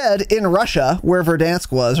that said, in Russia, where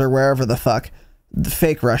Verdansk was, or wherever the fuck, the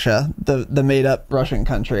fake Russia, the made-up Russian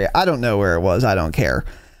country, I don't know where it was. I don't care.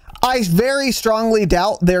 I very strongly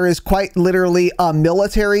doubt there is quite literally a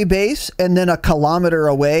military base, and then a kilometer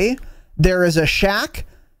away, there is a shack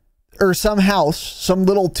or some house, some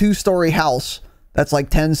little 2-story house that's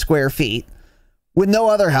like 10 square feet with no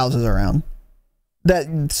other houses around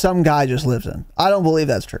that some guy just lives in. I don't believe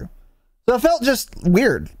that's true. So it felt just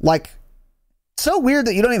weird. Like, so weird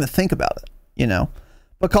that you don't even think about it, you know?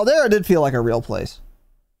 But Caldera did feel like a real place.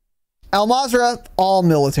 Al Mazrah, all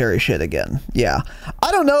military shit again. Yeah.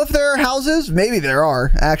 I don't know if there are houses. Maybe there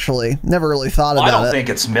are, actually. Never really thought about it. I don't think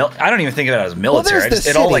it's I don't even think of it as military. Well,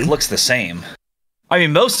 it all like looks the same. I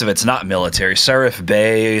mean, most of it's not military. Sarif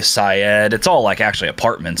Bay, Syed, it's all like actually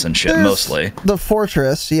apartments and shit, mostly. The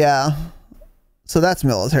fortress, yeah. So that's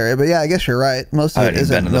military, but yeah, I guess you're right. Most of it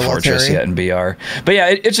isn't military. I haven't been to the fortress yet in BR. But yeah,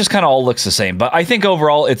 it just kind of all looks the same. But I think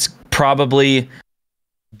overall, it's probably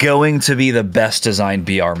going to be the best designed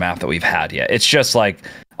BR map that we've had yet. It's just like,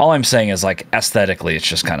 all I'm saying is like aesthetically, it's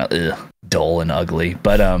just kind of dull and ugly.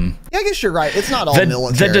 But yeah, I guess you're right. It's not all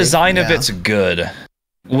military. The design of it's good.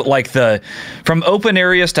 Like from open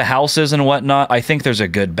areas to houses and whatnot, I think there's a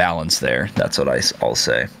good balance there. That's what I'll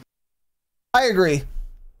say. I agree.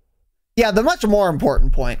 Yeah, the much more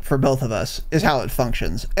important point for both of us is how it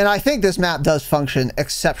functions. And I think this map does function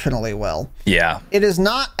exceptionally well. Yeah. It is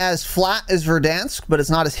not as flat as Verdansk, but it's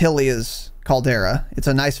not as hilly as Caldera. It's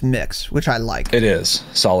a nice mix, which I like. It is.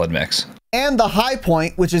 Solid mix. And the high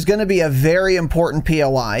point, which is going to be a very important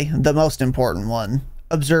POI, the most important one,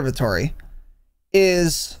 Observatory,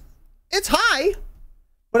 it's high,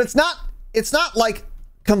 but it's not like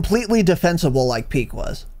completely defensible like Peak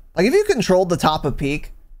was. Like if you controlled the top of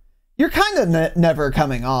Peak, you're kind of never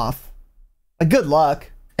coming off. Like, good luck.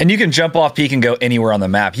 And you can jump off Peak and go anywhere on the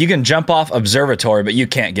map. You can jump off Observatory, but you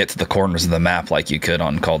can't get to the corners of the map like you could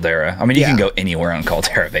on Caldera. I mean, you can go anywhere on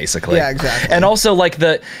Caldera, basically. Yeah, exactly. And also, like,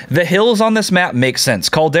 the hills on this map make sense.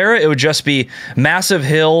 Caldera, it would just be massive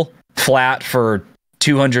hill, flat for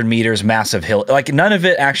 200 meters, massive hill. Like, none of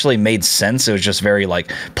it actually made sense. It was just very,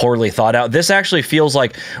 like, poorly thought out. This actually feels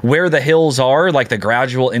like where the hills are, like the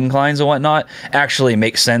gradual inclines and whatnot, actually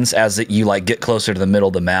makes sense as that you, like, get closer to the middle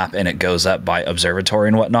of the map and it goes up by Observatory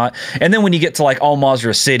and whatnot. And then when you get to, like, Al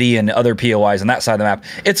Mazrah City and other POIs on that side of the map,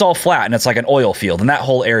 it's all flat and it's like an oil field. And that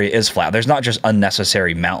whole area is flat. There's not just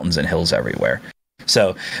unnecessary mountains and hills everywhere.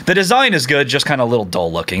 So the design is good, just kind of a little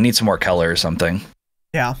dull looking. Needs some more color or something.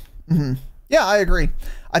 Yeah. Mm-hmm. Yeah, I agree.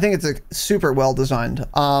 I think it's a super well designed.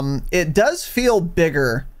 It does feel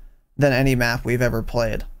bigger than any map we've ever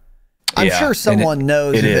played. I'm sure someone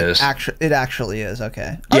knows it if is. it actually is.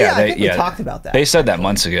 Okay. Oh, yeah, I think we talked about that. They said that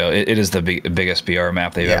months ago. It is the biggest BR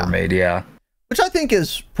map they've ever made. Yeah. Which I think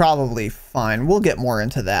is probably fine. We'll get more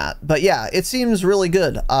into that. But yeah, it seems really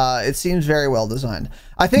good. It seems very well designed.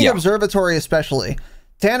 I think Observatory especially.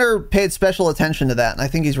 Tanner paid special attention to that, and I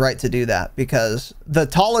think he's right to do that, because the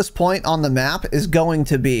tallest point on the map is going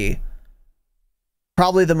to be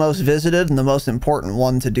probably the most visited and the most important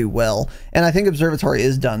one to do well. And I think Observatory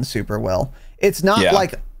is done super well. It's not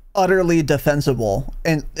like utterly defensible,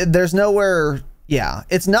 and there's nowhere,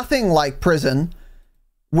 it's nothing like Prison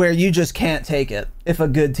where you just can't take it if a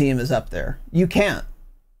good team is up there. You can't.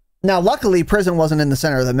 Now, luckily, Prison wasn't in the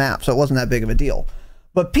center of the map, so it wasn't that big of a deal.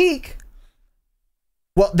 But Peak,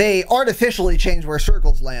 well, they artificially changed where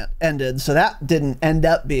circles ended, so that didn't end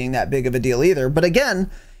up being that big of a deal either. But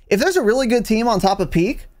again, if there's a really good team on top of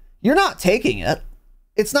Peak, you're not taking it.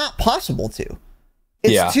 It's not possible to.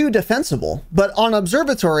 It's too defensible. But on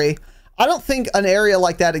Observatory, I don't think an area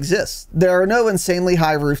like that exists. There are no insanely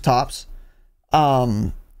high rooftops.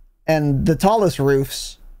 And the tallest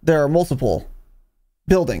roofs, there are multiple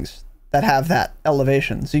buildings that have that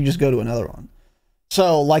elevation, so you just go to another one.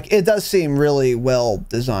 So, like, it does seem really well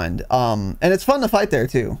designed. And it's fun to fight there,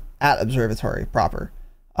 too, at Observatory proper.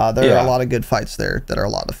 There are a lot of good fights there that are a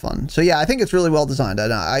lot of fun. So, yeah, I think it's really well designed.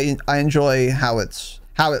 And I enjoy how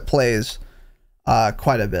it plays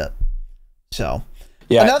quite a bit. So,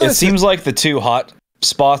 yeah, it seems like the two hot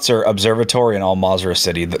spots are Observatory and Al Mazrah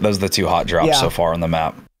City. Those are the two hot drops so far on the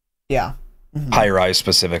map. Yeah. Mm-hmm. High rise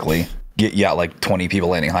specifically. Yeah, like 20 people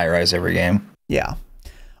landing high rise every game. Yeah.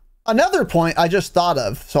 Another point I just thought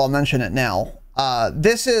of, so I'll mention it now.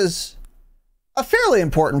 This is a fairly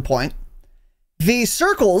important point. The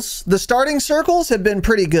circles, the starting circles, have been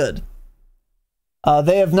pretty good.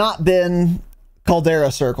 They have not been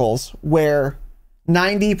Caldera circles, where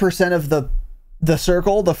 90% of the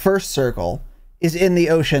circle, the first circle, is in the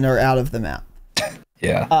ocean or out of the map.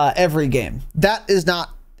 Every game. That is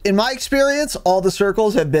not, in my experience, all the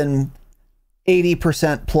circles have been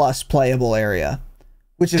 80% plus playable area.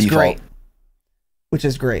 Which is great. Which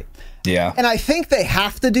is great. Yeah. And I think they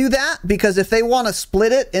have to do that, because if they want to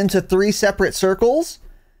split it into 3 separate circles,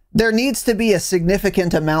 there needs to be a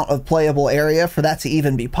significant amount of playable area for that to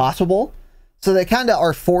even be possible. So they kind of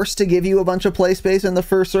are forced to give you a bunch of play space in the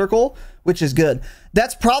first circle, which is good.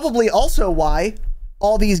 That's probably also why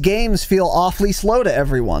all these games feel awfully slow to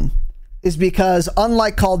everyone, is because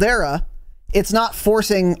unlike Caldera, it's not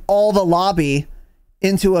forcing all the lobby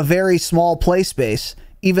into a very small play space,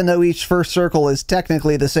 even though each first circle is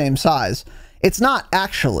technically the same size. It's not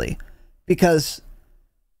actually, because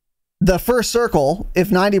the first circle, if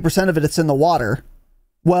 90% of it's in the water,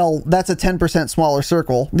 well, that's a 10% smaller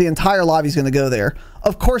circle. The entire lobby's going to go there.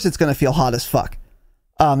 Of course it's going to feel hot as fuck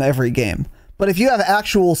every game. But if you have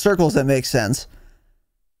actual circles that make sense,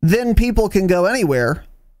 then people can go anywhere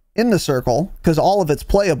in the circle, because all of it's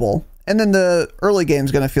playable, and then the early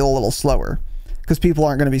game's going to feel a little slower, because people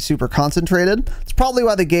aren't going to be super concentrated. It's probably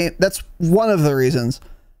why the game, that's one of the reasons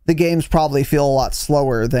the games probably feel a lot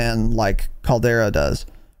slower than like Caldera does,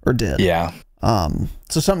 or did. Yeah.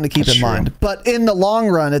 So something to keep in mind. But in the long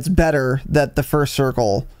run, it's better that the first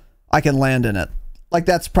circle, I can land in it. Like,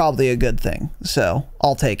 that's probably a good thing. So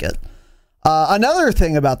I'll take it. Another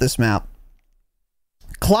thing about this map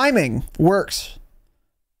climbing works.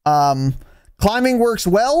 Climbing works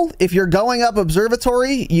well. If you're going up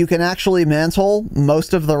observatory, you can actually mantle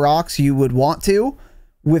most of the rocks you would want to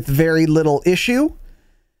with very little issue.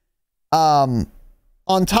 On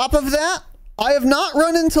top of that, I have not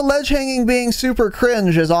run into ledge hanging being super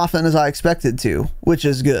cringe as often as I expected to, which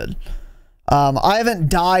is good. I haven't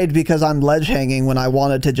died because I'm ledge hanging when I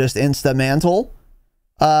wanted to just insta mantle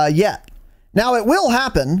yet. Now it will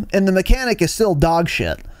happen, and the mechanic is still dog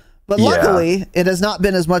shit. But luckily, it has not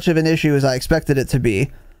been as much of an issue as I expected it to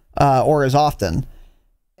be, or as often.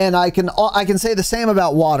 And I can say the same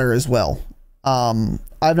about water as well.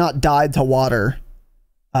 I've not died to water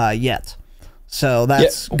yet, so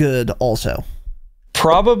that's good also.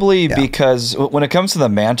 Probably because when it comes to the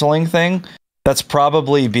mantling thing, that's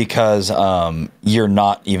probably because you're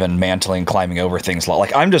not even mantling, climbing over things.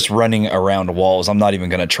 Like I'm just running around walls. I'm not even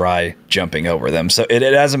going to try jumping over them. So it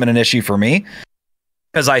hasn't been an issue for me.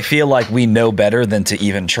 Because I feel like we know better than to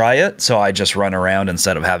even try it, so I just run around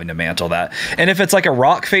instead of having to mantle that. And if it's like a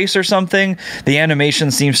rock face or something, the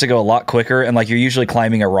animation seems to go a lot quicker, and like you're usually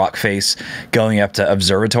climbing a rock face going up to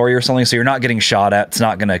observatory or something, so you're not getting shot at. It's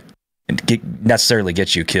not going to necessarily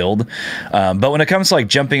get you killed. But when it comes to like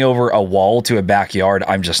jumping over a wall to a backyard,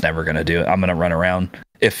 I'm just never going to do it. I'm going to run around.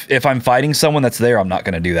 If I'm fighting someone that's there, I'm not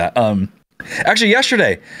going to do that. Actually,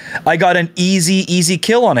 yesterday, I got an easy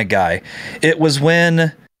kill on a guy. It was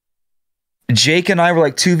when Jake and I were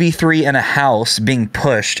like 2v3 in a house being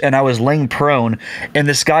pushed, and I was laying prone, and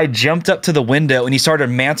this guy jumped up to the window, and he started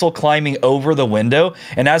mantle climbing over the window,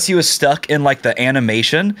 and as he was stuck in like the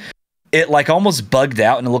animation, it like almost bugged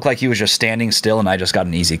out, and it looked like he was just standing still, and I just got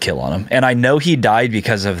an easy kill on him. And I know he died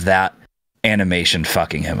because of that animation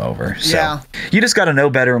fucking him over. So you just got to know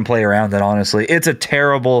better and play around that, honestly. It's a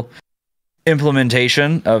terrible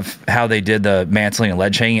implementation of how they did the mantling and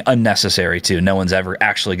ledge hanging. Unnecessary too. No one's ever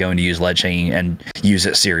actually going to use ledge hanging and use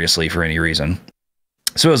it seriously for any reason.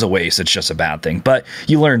 So it was a waste. It's just a bad thing. But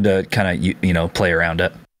you learn to kind of you know play around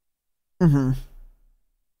it. Mm-hmm.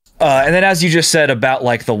 And then as you just said about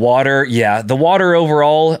like the water, the water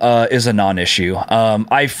overall is a non-issue.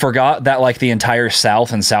 I forgot that like the entire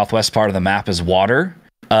south and southwest part of the map is water.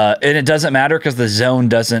 And it doesn't matter because the zone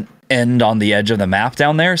doesn't end on the edge of the map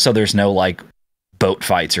down there, so there's no like boat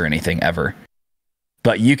fights or anything ever.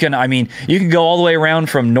 But you can go all the way around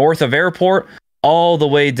from north of airport all the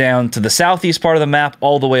way down to the southeast part of the map,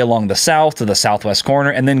 all the way along the south to the southwest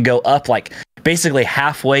corner, and then go up like basically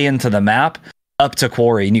halfway into the map up to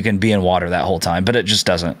quarry, and you can be in water that whole time. But it just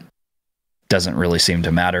doesn't really seem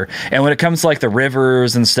to matter. And when it comes to like the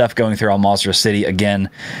rivers and stuff going through Al-Mazrah City, again,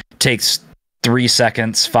 takes 3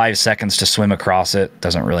 seconds, 5 seconds to swim across it.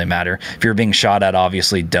 Doesn't really matter. If you're being shot at,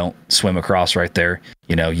 obviously don't swim across right there.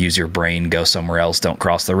 You know, use your brain, go somewhere else. Don't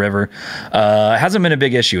cross the river. It hasn't been a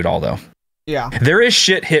big issue at all, though. Yeah. There is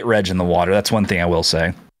shit hit reg in the water. That's one thing I will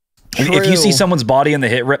say. True. If you see someone's body in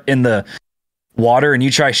the water and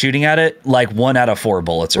you try shooting at it, like 1 out of 4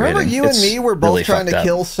 bullets are hitting. Remember you and me were both really trying to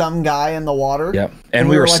kill some guy in the water? Yep. And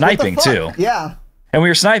we were like, sniping too. Yeah. And we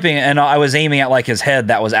were sniping, and I was aiming at like his head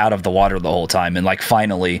that was out of the water the whole time. And like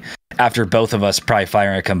finally, after both of us probably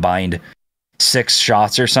firing a combined 6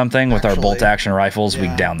 shots or something with our bolt action rifles, we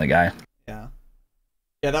downed the guy. Yeah.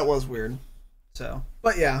 Yeah, that was weird. So,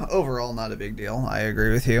 but yeah, overall not a big deal. I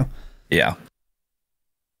agree with you. Yeah.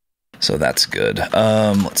 So that's good.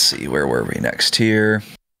 Let's see, where were we next here?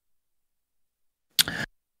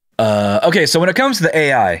 Okay, so when it comes to the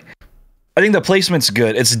AI, I think the placement's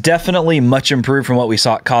good. It's definitely much improved from what we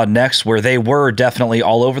saw at COD Next, where they were definitely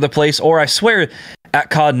all over the place. Or I swear at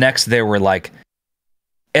COD Next, there were like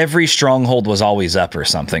every stronghold was always up or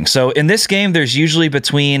something. So in this game, there's usually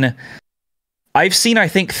between, I've seen, I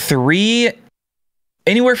think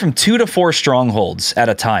anywhere from 2 to 4 strongholds at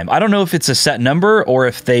a time. I don't know if it's a set number or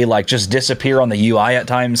if they like just disappear on the UI at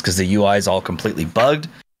times because the UI is all completely bugged.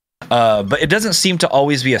 But it doesn't seem to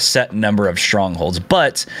always be a set number of strongholds.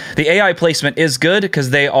 But the AI placement is good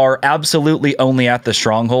because they are absolutely only at the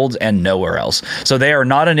strongholds and nowhere else. So they are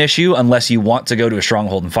not an issue unless you want to go to a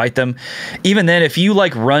stronghold and fight them. Even then, if you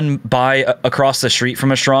like run by across the street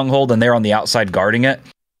from a stronghold and they're on the outside guarding it,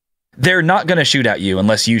 they're not going to shoot at you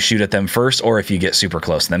unless you shoot at them first or if you get super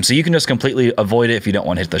close to them. So you can just completely avoid it if you don't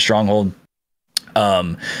want to hit the stronghold.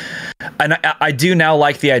 And I do now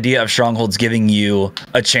like the idea of strongholds giving you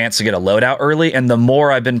a chance to get a loadout early. And the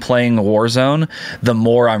more I've been playing Warzone, the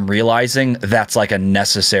more I'm realizing that's like a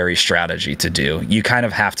necessary strategy to do. You kind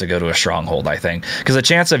of have to go to a stronghold, I think, because the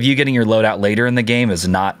chance of you getting your loadout later in the game is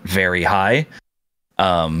not very high.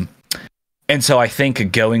 And so I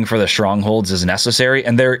think going for the strongholds is necessary,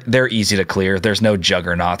 and they're easy to clear. There's no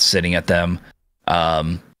juggernauts sitting at them.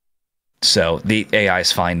 So the AI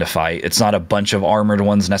is fine to fight. It's not a bunch of armored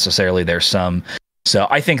ones necessarily. There's some. So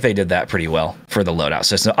I think they did that pretty well for the loadout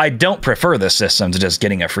system. I don't prefer this system to just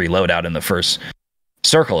getting a free loadout in the first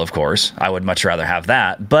circle, of course. I would much rather have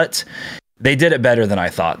that, but they did it better than I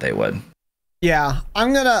thought they would. Yeah,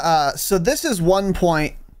 I'm gonna, so this is one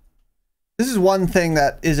point. This is one thing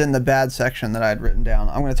that is in the bad section that I'd written down.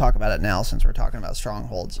 I'm gonna talk about it now since we're talking about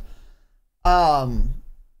strongholds.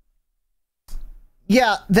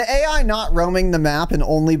 Yeah, the AI not roaming the map and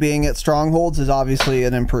only being at strongholds is obviously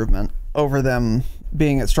an improvement over them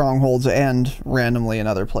being at strongholds and randomly in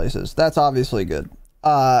other places. That's obviously good.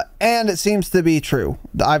 And it seems to be true.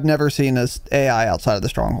 I've never seen an AI outside of the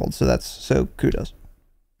stronghold, so kudos.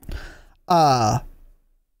 However,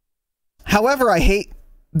 I hate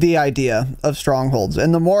the idea of strongholds,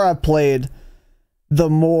 and the more I've played, the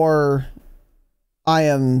more I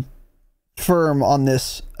am firm on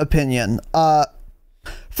this opinion.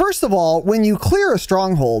 First of all, when you clear a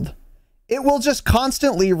stronghold, it will just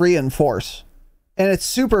constantly reinforce, and it's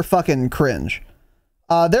super fucking cringe.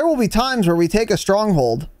 There will be times where we take a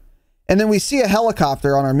stronghold and then we see a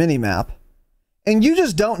helicopter on our mini-map, and you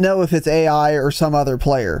just don't know if it's AI or some other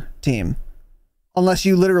player team unless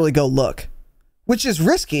you literally go look, which is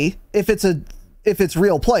risky if it's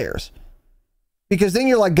real players, because then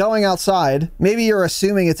you're like going outside, maybe you're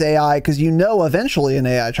assuming it's AI because you know eventually an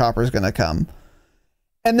AI chopper is going to come.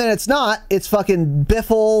 And then it's not. It's fucking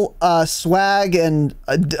Biffle, Swag, and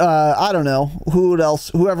I don't know who else,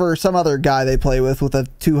 whoever, some other guy they play with a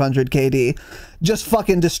 200 KD, just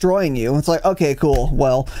fucking destroying you. It's like, okay, cool.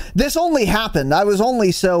 Well, this only happened. I was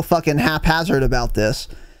only so fucking haphazard about this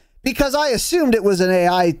because I assumed it was an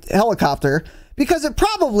AI helicopter, because it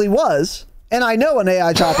probably was, and I know an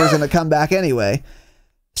AI chopper is going to come back anyway.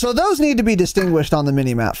 So those need to be distinguished on the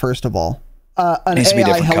minimap first of all. An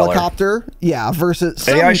AI helicopter, color. Yeah, versus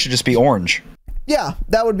AI should just be orange. Yeah,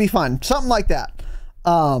 that would be fine. Something like that.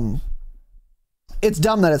 It's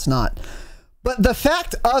dumb that it's not. But the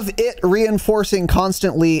fact of it reinforcing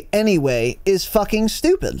constantly anyway is fucking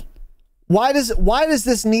stupid. Why does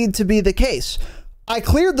this need to be the case? I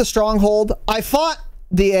cleared the stronghold. I fought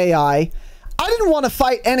the AI. I didn't want to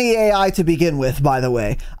fight any AI to begin with, by the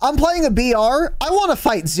way. I'm playing a BR. I want to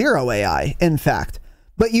fight zero AI, in fact.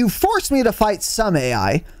 But you forced me to fight some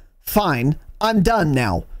AI. Fine. I'm done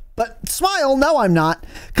now. But smile, no I'm not,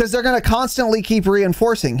 because they're going to constantly keep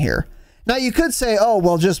reinforcing here. Now you could say, oh,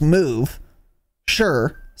 well, just move.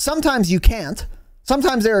 Sure. Sometimes you can't.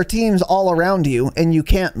 Sometimes there are teams all around you and you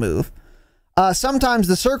can't move. Sometimes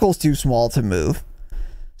the circle's too small to move.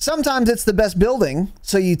 Sometimes it's the best building,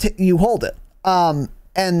 so you hold it.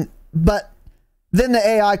 But then the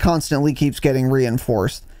AI constantly keeps getting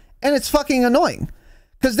reinforced, and it's fucking annoying.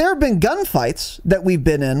 Because there have been gunfights that we've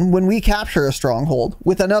been in when we capture a stronghold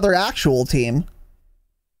with another actual team.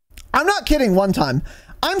 I'm not kidding. One time,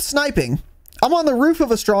 I'm sniping. I'm on the roof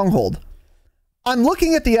of a stronghold. I'm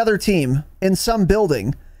looking at the other team in some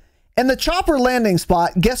building, and the chopper landing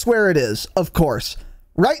spot, guess where it is? Of course,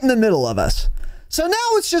 right in the middle of us. So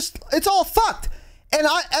now it's all fucked. And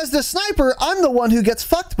as the sniper, I'm the one who gets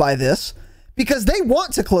fucked by this because they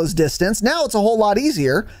want to close distance. Now it's a whole lot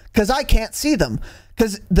easier because I can't see them.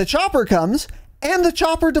 Because the chopper comes and the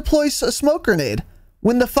chopper deploys a smoke grenade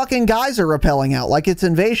when the fucking guys are rappelling out like it's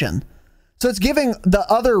invasion. So it's giving the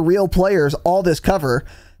other real players all this cover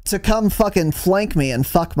to come fucking flank me and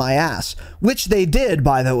fuck my ass, which they did,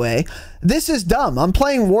 by the way. This is dumb. I'm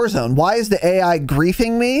playing Warzone. Why is the AI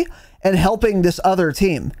griefing me and helping this other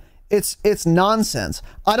team? It's nonsense.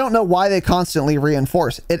 I don't know why they constantly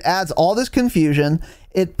reinforce. It adds all this confusion.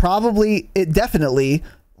 It definitely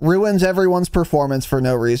ruins everyone's performance for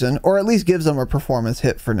no reason, or at least gives them a performance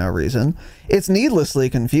hit for no reason. It's needlessly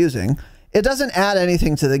confusing. It doesn't add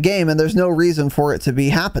anything to the game, and there's no reason for it to be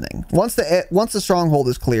happening. Once the stronghold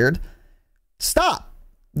is cleared, stop.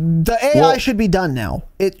 The AI should be done now.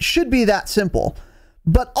 It should be that simple.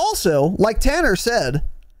 But also, like Tanner said,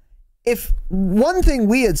 if one thing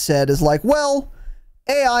we had said is like, well,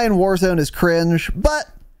 AI in Warzone is cringe, but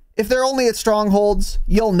if they're only at strongholds,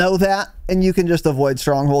 you'll know that, and you can just avoid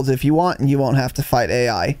strongholds if you want, and you won't have to fight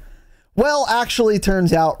AI. Well, actually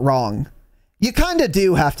turns out wrong. You kind of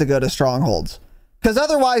do have to go to strongholds, because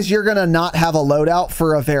otherwise you're going to not have a loadout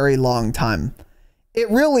for a very long time. It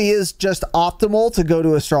really is just optimal to go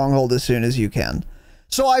to a stronghold as soon as you can.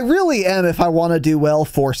 So I really am, if I want to do well,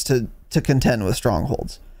 forced to contend with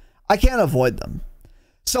strongholds. I can't avoid them.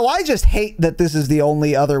 So I just hate that this is the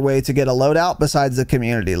only other way to get a loadout besides the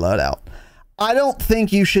community loadout. I don't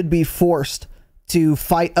think you should be forced to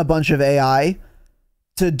fight a bunch of AI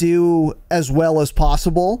to do as well as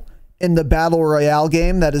possible in the battle royale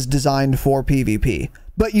game that is designed for PvP,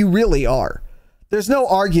 but you really are. There's no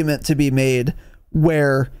argument to be made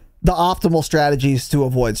where the optimal strategy is to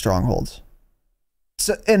avoid strongholds.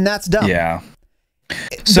 So, and that's dumb. Yeah.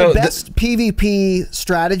 So the best PvP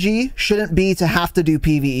strategy shouldn't be to have to do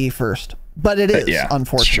PvE first, but it is,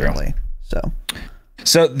 unfortunately.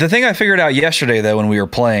 So the thing I figured out yesterday, though, when we were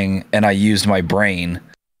playing and I used my brain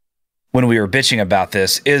when we were bitching about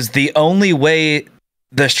this, is the only way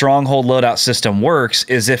the stronghold loadout system works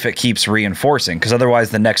is if it keeps reinforcing, because otherwise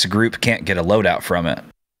the next group can't get a loadout from it.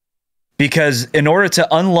 Because in order to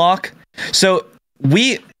unlock, so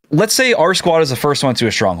let's say our squad is the first one to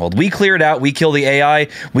a stronghold. We clear it out, we kill the AI,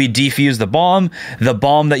 we defuse the bomb. The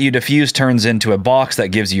bomb that you defuse turns into a box that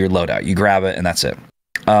gives you your loadout. You grab it and that's it.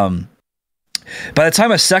 By the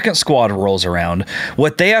time a second squad rolls around,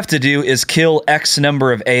 what they have to do is kill X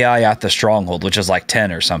number of AI at the stronghold, which is like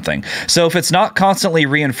 10 or something. So if it's not constantly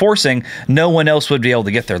reinforcing, no one else would be able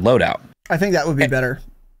to get their loadout. I think that would be better.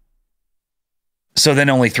 So then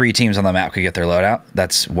only 3 teams on the map could get their loadout?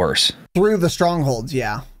 That's worse. Through the strongholds,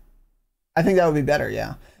 yeah. I think that would be better,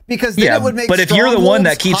 yeah. Because then it would make but if you're the one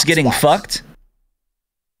that keeps getting fucked,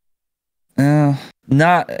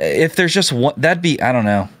 not if there's just one, that'd be, I don't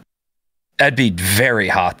know. That'd be very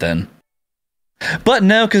hot then. But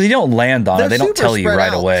no, because you don't land on it. They don't tell you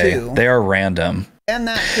right away. Too. They are random. And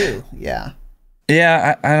that too, yeah.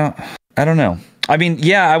 Yeah, I don't know. I mean,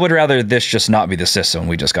 yeah, I would rather this just not be the system.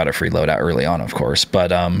 We just got a free loadout early on, of course. But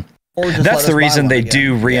that's the reason they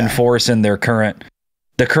do reinforce in their current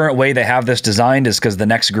way they have this designed is because the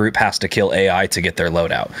next group has to kill AI to get their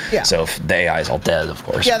loadout. Yeah. So if the AI is all dead, of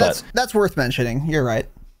course. Yeah, that's worth mentioning. You're right.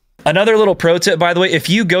 Another little pro tip, by the way, if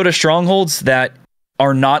you go to strongholds that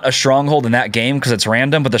are not a stronghold in that game because it's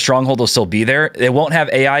random, but the stronghold will still be there, it won't have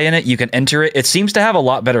AI in it. You can enter it. It seems to have a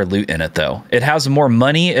lot better loot in it, though. It has more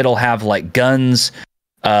money. It'll have like guns,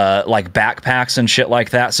 like backpacks and shit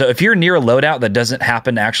like that. So if you're near a loadout that doesn't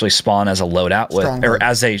happen to actually spawn as a loadout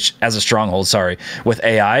as a stronghold, sorry, with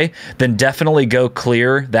AI, then definitely go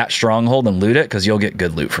clear that stronghold and loot it because you'll get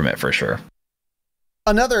good loot from it for sure.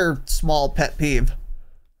 Another small pet peeve.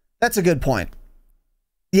 That's a good point.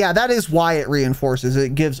 Yeah, that is why it reinforces.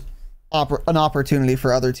 It gives an opportunity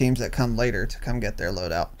for other teams that come later to come get their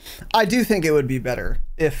loadout. I do think it would be better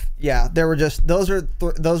if, there were just those are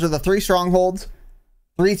the 3 strongholds.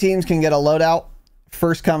 3 teams can get a loadout.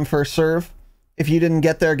 First come, first serve. If you didn't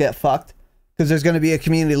get there, get fucked. Because there's going to be a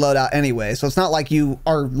community loadout anyway. So it's not like you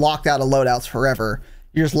are locked out of loadouts forever.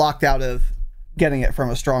 You're just locked out of getting it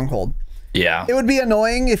from a stronghold. Yeah. It would be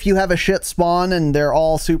annoying if you have a shit spawn and they're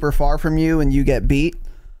all super far from you and you get beat.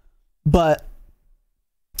 But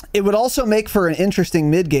it would also make for an interesting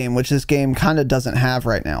mid-game, which this game kind of doesn't have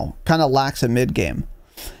right now. Kind of lacks a mid-game.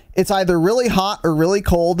 It's either really hot or really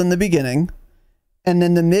cold in the beginning. And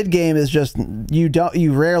then the mid-game is just,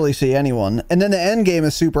 you rarely see anyone. And then the end game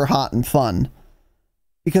is super hot and fun.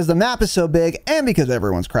 Because the map is so big and because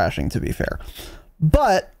everyone's crashing, to be fair.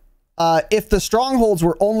 But if the strongholds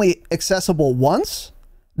were only accessible once,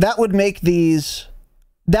 that would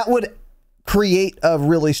create a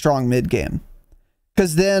really strong mid-game.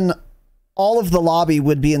 Because then all of the lobby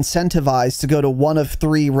would be incentivized to go to one of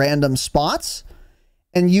 3 random spots.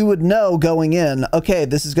 And you would know going in, okay,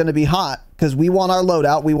 this is going to be hot because we want our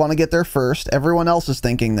loadout. We want to get there first. Everyone else is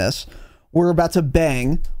thinking this. We're about to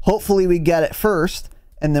bang. Hopefully we get it first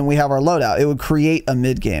and then we have our loadout. It would create a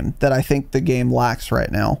mid-game that I think the game lacks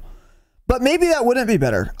right now. But maybe that wouldn't be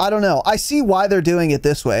better. I don't know. I see why they're doing it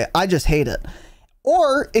this way. I just hate it.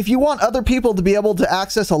 Or if you want other people to be able to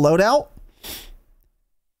access a loadout,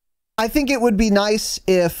 I think it would be nice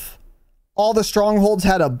if all the strongholds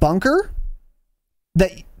had a bunker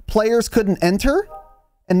that players couldn't enter,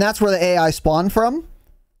 and that's where the AI spawned from.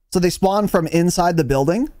 So they spawned from inside the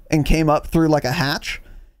building and came up through like a hatch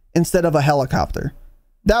instead of a helicopter.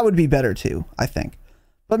 That would be better too, I think.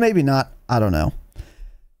 But maybe not. I don't know.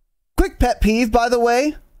 Quick pet peeve, by the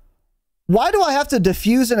way. Why do I have to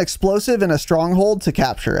defuse an explosive in a stronghold to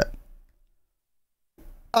capture it?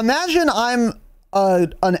 Imagine I'm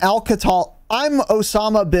I'm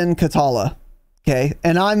Osama bin Katala, okay?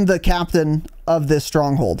 And I'm the captain of this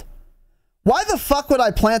stronghold. Why the fuck would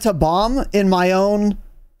I plant a bomb in my own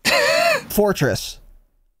fortress?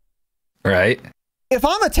 Right. If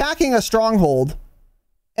I'm attacking a stronghold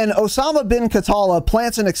and Osama bin Katala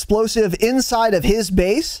plants an explosive inside of his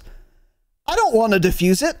base, I don't want to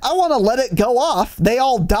defuse it. I want to let it go off. They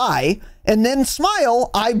all die and then smile.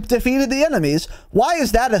 I defeated the enemies. Why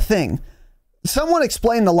is that a thing? Someone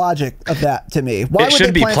explain the logic of that to me. Why it would should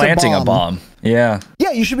they be plant planting a bomb. Yeah.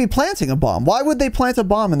 Yeah, you should be planting a bomb. Why would they plant a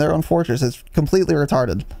bomb in their own fortress? It's completely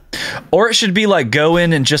retarded. Or it should be like go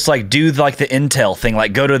in and just like do like the intel thing,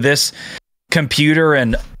 like go to this computer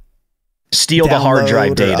and steal the hard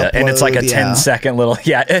drive data, and it's like a 10-second little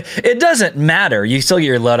it doesn't matter, you still get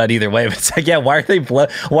your loadout either way, but it's like, yeah, why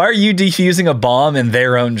are you defusing a bomb in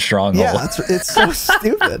their own stronghold? Yeah, it's so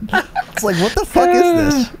stupid. It's like, what the fuck is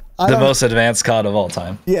this? The most advanced COD of all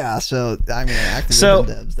time. Yeah, so I mean, Activision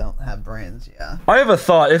devs don't have brains. Yeah, I have a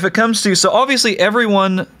thought. If it comes to, so obviously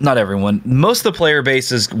not everyone, most of the player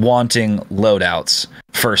base is wanting loadouts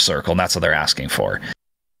first circle, and that's what they're asking for.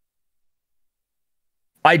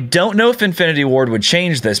 I don't know if Infinity Ward would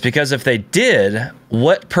change this, because if they did,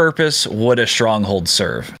 what purpose would a stronghold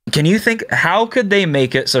serve? Can you think, how could they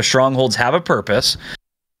make it so strongholds have a purpose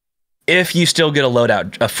if you still get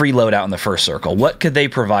a free loadout in the first circle? What could they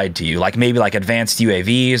provide to you? Like maybe like advanced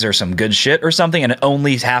UAVs or some good shit or something, and it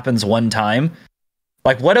only happens one time?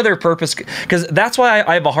 Like what other purpose? Because that's why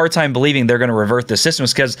I have a hard time believing they're going to revert the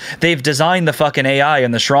systems, because they've designed the fucking AI in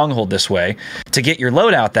the stronghold this way to get your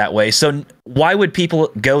loadout that way. So why would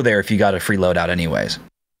people go there if you got a free loadout anyways?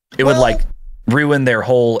 It would like ruin their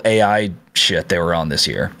whole AI shit they were on this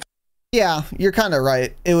year. Yeah, you're kind of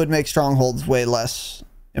right. It would make strongholds way less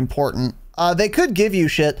important. They could give you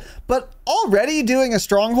shit, but already doing a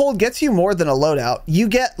stronghold gets you more than a loadout. You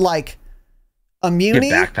get like a muni,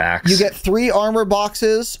 backpacks. You get 3 armor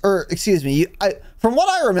boxes, or excuse me, from what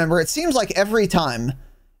I remember, it seems like every time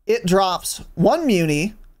it drops 1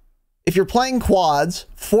 muni. If you're playing quads,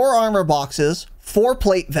 4 armor boxes, 4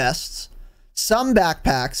 plate vests, some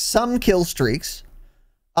backpacks, some kill streaks.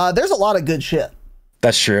 There's a lot of good shit.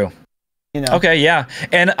 That's true. You know? Okay, yeah.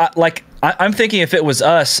 And I'm thinking if it was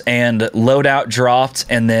us and loadout dropped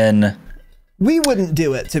and then... We wouldn't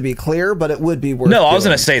do it, to be clear, but it would be worth No, I was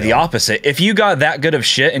going to say the opposite. If you got that good of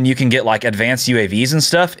shit and you can get like advanced UAVs and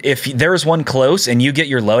stuff, if there's one close and you get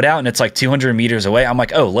your loadout and it's like 200 meters away, I'm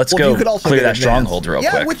like, oh, let's go clear that stronghold real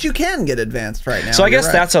quick. Yeah, which you can get advanced right now. So I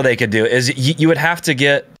guess that's how they could do it, is you would have to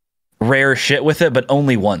get rare shit with it, but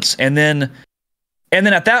only once. And then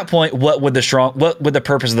at that point, what would the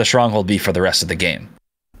purpose of the stronghold be for the rest of the game?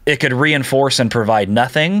 It could reinforce and provide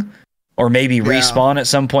nothing, or maybe respawn at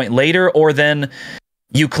some point later, or then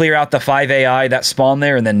you clear out the 5 AI that spawn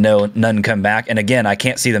there and then none come back. And again, I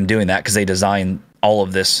can't see them doing that because they designed all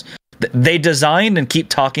of this. They designed and keep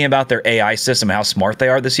talking about their AI system, how smart they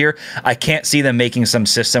are this year. I can't see them making some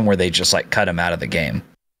system where they just like cut them out of the game.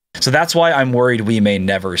 So that's why I'm worried we may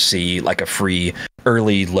never see like a free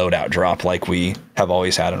early loadout drop like we have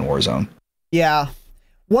always had in Warzone. Yeah.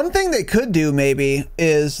 One thing they could do maybe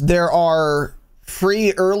is there are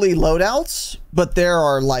free early loadouts, but there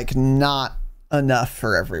are like not enough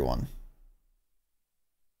for everyone.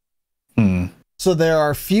 So there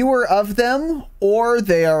are fewer of them, or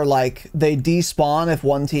they are like they despawn if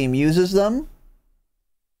one team uses them.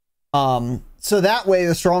 So that way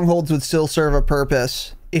the strongholds would still serve a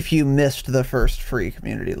purpose if you missed the first free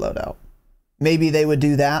community loadout. Maybe they would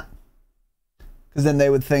do that, because then they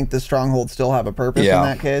would think the strongholds still have a purpose in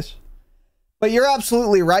that case. But you're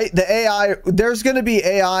absolutely right. The AI, there's going to be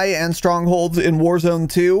AI and strongholds in Warzone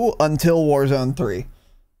 2 until Warzone 3.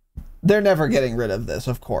 They're never getting rid of this,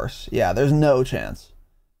 of course. Yeah, there's no chance.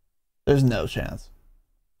 There's no chance.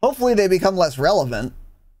 Hopefully they become less relevant,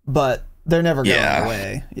 but they're never going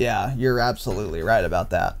away. Yeah, you're absolutely right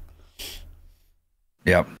about that.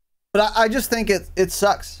 Yep. But I just think it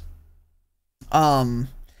sucks.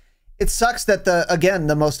 It sucks that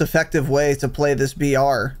the most effective way to play this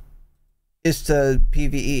BR is to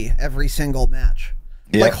PvE every single match.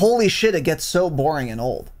 Yep. Like, holy shit, it gets so boring and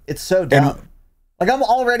old. It's so dumb. Like, I'm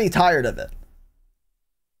already tired of it.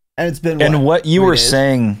 And it's been what you were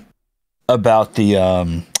saying about the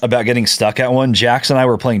about getting stuck at one, Jax and I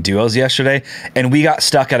were playing duos yesterday, and we got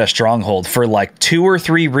stuck at a stronghold for like 2 or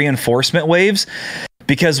 3 reinforcement waves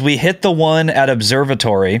because we hit the one at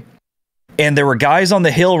Observatory, and there were guys on the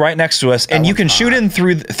hill right next to us, and you can shoot in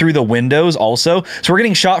through the windows also. So we're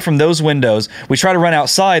getting shot from those windows. We try to run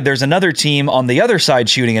outside. There's another team on the other side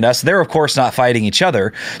shooting at us. They're, of course, not fighting each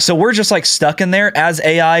other. So we're just like stuck in there as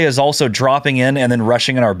AI is also dropping in and then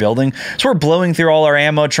rushing in our building. So we're blowing through all our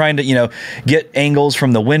ammo, trying to, get angles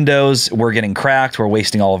from the windows. We're getting cracked. We're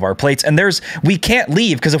wasting all of our plates. And we can't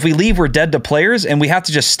leave, because if we leave, we're dead to players, and we have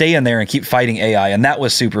to just stay in there and keep fighting AI. And that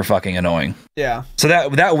was super fucking annoying. Yeah. So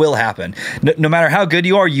that will happen. No matter how good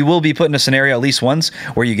you are, you will be put in a scenario at least once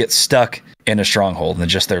where you get stuck in a stronghold and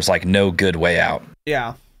just there's like no good way out.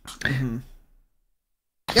 Yeah. Mm-hmm.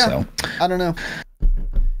 Yeah. So, I don't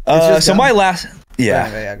know. So my last... Yeah.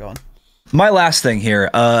 Yeah, go on. My last thing here,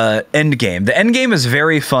 end game. The end game is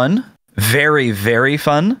very fun, very, very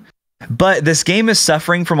fun. But this game is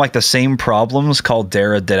suffering from like the same problems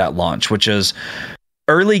Caldera did at launch, which is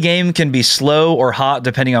early game can be slow or hot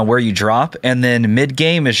depending on where you drop, and then mid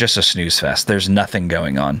game is just a snooze fest. There's nothing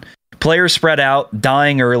going on. Players spread out,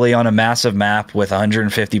 dying early on a massive map with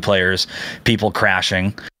 150 players, people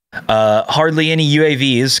crashing. Hardly any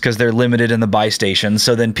UAVs because they're limited in the buy stations,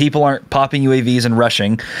 so then people aren't popping UAVs and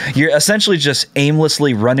rushing. You're essentially just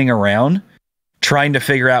aimlessly running around trying to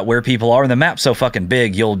figure out where people are, and the map's so fucking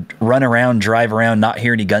big, you'll run around, drive around, not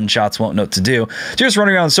hear any gunshots, won't know what to do. So you're just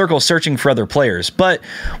running around in circles searching for other players. But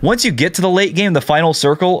once you get to the late game, the final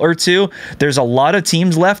circle or two, there's a lot of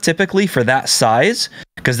teams left typically for that size,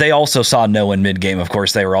 because they also saw no one mid-game. Of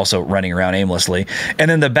course, they were also running around aimlessly. And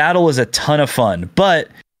then the battle is a ton of fun. But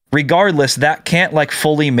regardless, that can't like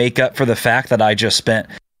fully make up for the fact that I just spent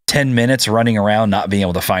 10 minutes running around not being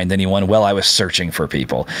able to find anyone while I was searching for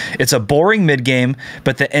people. It's a boring mid game,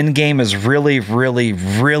 but the end game is really, really,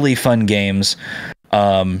 really fun games.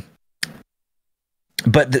 But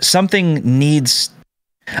something needs...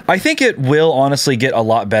 I think it will honestly get a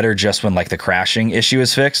lot better just when like the crashing issue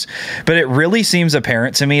is fixed, but it really seems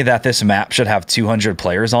apparent to me that this map should have 200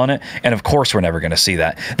 players on it, and of course we're never going to see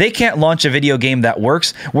that. They can't launch a video game that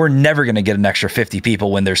works. We're never going to get an extra 50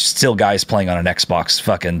 people when there's still guys playing on an Xbox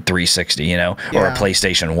fucking 360, you know, or a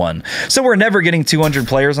PlayStation 1. So we're never getting 200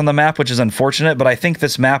 players on the map, which is unfortunate, but I think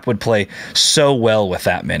this map would play so well with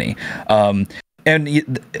that many.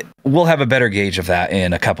 And we'll have a better gauge of that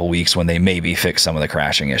in a couple weeks when they maybe fix some of the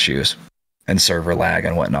crashing issues and server lag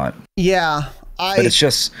and whatnot. Yeah. But it's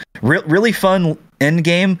just really fun end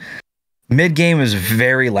game. Mid game is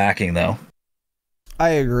very lacking, though. I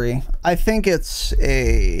agree. I think it's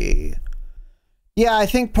a... Yeah, I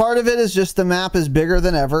think part of it is just the map is bigger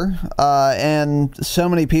than ever, and so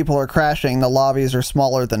many people are crashing. The lobbies are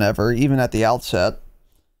smaller than ever, even at the outset.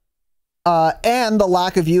 And the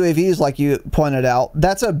lack of UAVs, like you pointed out,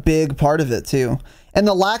 that's a big part of it too. And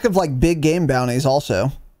the lack of like big game bounties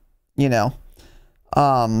also, you know,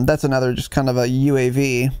 that's another just kind of a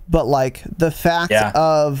UAV, but like the fact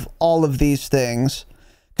of all of these things,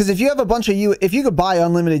 because if you have a bunch of if you could buy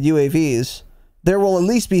unlimited UAVs, there will at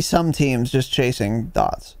least be some teams just chasing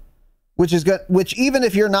dots, which is good, which even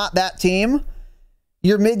if you're not that team,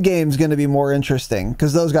 your mid game is going to be more interesting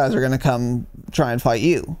because those guys are going to come try and fight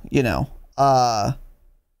you, you know.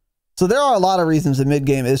 So there are a lot of reasons the mid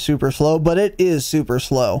game is super slow, but it is super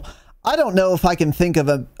slow. I don't know if I can think of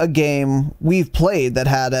a game we've played that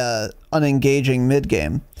had an engaging mid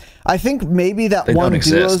game. I think maybe that one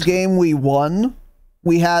duos game we won,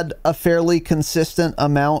 we had a fairly consistent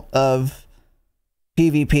amount of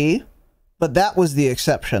PvP, but that was the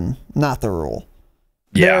exception, not the rule.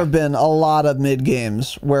 Yeah. There have been a lot of mid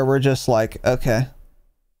games where we're just like, okay.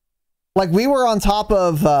 Like we were on top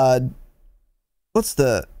of, what's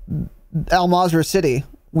the, Al Mazrah City.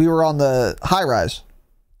 We were on the high rise.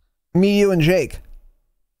 Me, you, and Jake.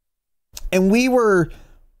 And we were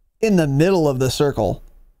in the middle of the circle.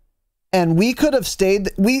 And we could have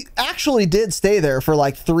stayed, we actually did stay there for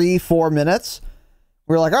like 3-4 minutes.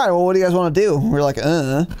 We were like, all right, well, what do you guys want to do? We were like,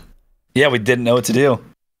 Yeah, we didn't know what to do.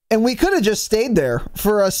 And we could have just stayed there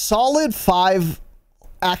for a solid 5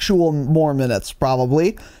 actual more minutes,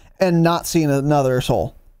 probably, and not seen another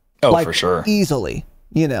soul. Oh, like, for sure. Easily,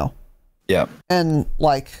 you know. Yeah. And,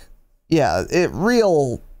 like, yeah, it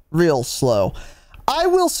real slow. I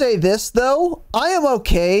will say this, though. I am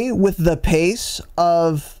okay with the pace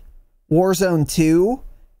of Warzone 2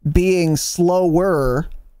 being slower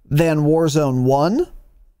than Warzone 1.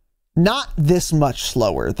 Not this much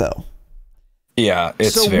slower, though. Yeah,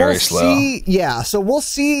 it's very slow. Yeah, so we'll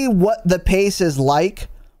see what the pace is like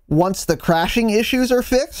once the crashing issues are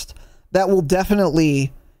fixed. That will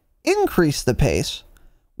definitely increase the pace.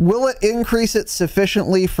 Will it increase it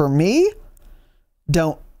sufficiently for me?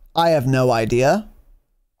 I have no idea.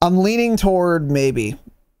 I'm leaning toward maybe,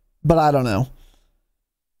 but I don't know.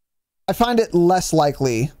 I find it less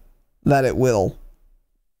likely that it will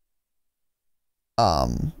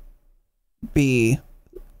be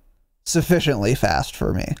sufficiently fast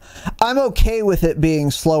for me. I'm okay with it being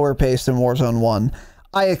slower paced than Warzone 1.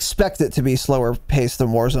 I expect it to be slower paced than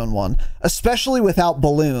Warzone 1, especially without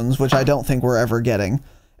balloons, which I don't think we're ever getting,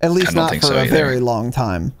 at least not for a very long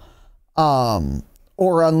time,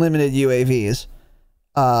 or unlimited UAVs.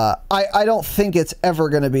 I don't think it's ever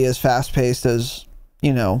going to be as fast paced as,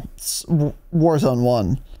 you know, Warzone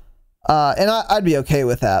 1. And I'd be okay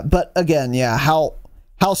with that. But again, yeah, how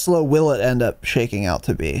slow will it end up shaking out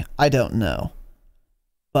to be? I don't know.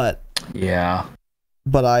 But yeah.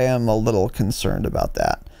 But I am a little concerned about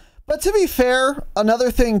that. But to be fair,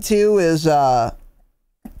 another thing too is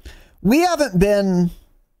we haven't been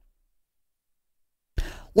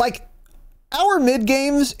like our mid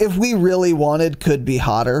games, if we really wanted, could be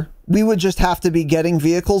hotter. We would just have to be getting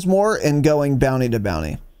vehicles more and going bounty to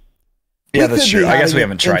bounty. Yeah, that's true. I guess we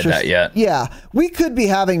haven't tried that yet. Yeah, we could be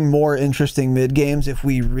having more interesting mid games if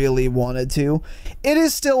we really wanted to. It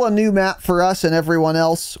is still a new map for us and everyone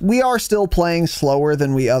else. We are still playing slower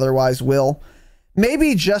than we otherwise will.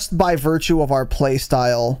 Maybe just by virtue of our play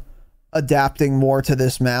style adapting more to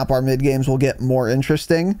this map, our mid games will get more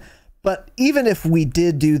interesting. But even if we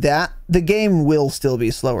did do that, the game will still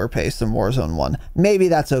be slower paced than Warzone 1. Maybe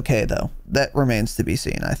that's okay, though. That remains to be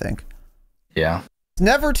seen, I think. Yeah. It's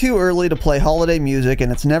never too early to play holiday music,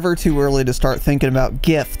 and it's never too early to start thinking about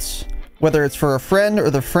gifts. Whether it's for a friend or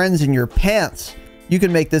the friends in your pants, you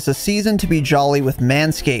can make this a season to be jolly with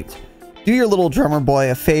Manscaped. Do your little drummer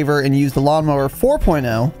boy a favor and use the Lawnmower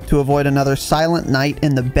 4.0 to avoid another silent night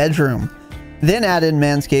in the bedroom. Then add in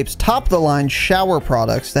Manscaped's top-of-the-line shower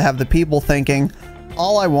products to have the people thinking,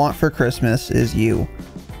 all I want for Christmas is you.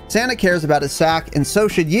 Santa cares about his sack, and so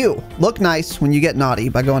should you. Look nice when you get naughty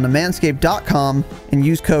by going to manscaped.com and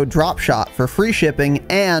use code DROPSHOT for free shipping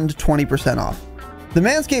and 20% off. The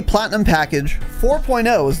Manscaped Platinum Package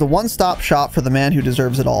 4.0 is the one-stop shop for the man who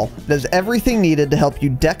deserves it all. It has everything needed to help you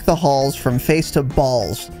deck the halls from face to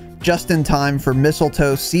balls, just in time for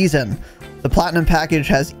mistletoe season. The Platinum Package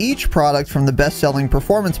has each product from the best-selling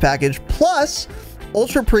Performance Package, plus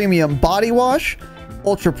Ultra Premium Body Wash,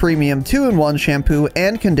 Ultra Premium 2-in-1 Shampoo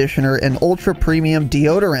and Conditioner, and Ultra Premium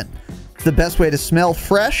Deodorant. It's the best way to smell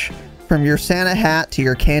fresh, from your Santa hat to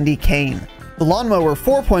your candy cane. The Lawnmower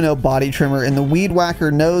 4.0 Body Trimmer and the Weed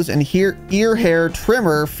Whacker Nose and Ear Hair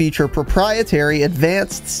Trimmer feature proprietary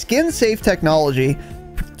advanced skin-safe technology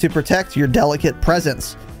to protect your delicate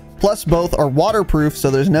presence. Plus, both are waterproof,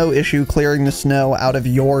 so there's no issue clearing the snow out of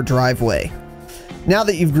your driveway. Now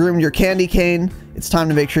that you've groomed your candy cane, it's time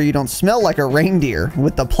to make sure you don't smell like a reindeer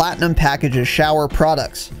with the Platinum Package's shower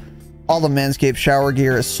products. All the Manscaped shower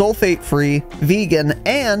gear is sulfate-free, vegan,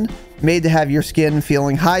 and made to have your skin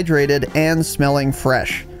feeling hydrated and smelling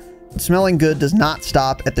fresh. But smelling good does not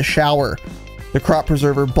stop at the shower. The Crop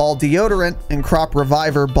Preserver Ball Deodorant and Crop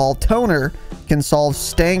Reviver Ball Toner can solve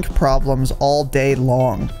stank problems all day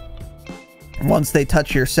long. Once they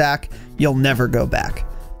touch your sack, you'll never go back.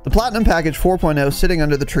 The Platinum Package 4.0 sitting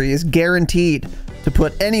under the tree is guaranteed to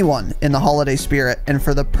put anyone in the holiday spirit, and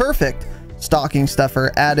for the perfect stocking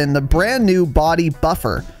stuffer, add in the brand new Body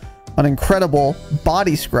Buffer, an incredible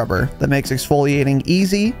body scrubber that makes exfoliating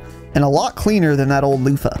easy and a lot cleaner than that old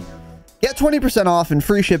loofah. Get 20% off and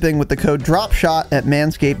free shipping with the code DROPSHOT at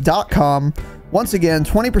manscaped.com. Once again,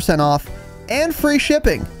 20% off and free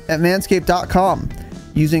shipping at manscaped.com.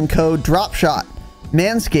 Using code DROPSHOT.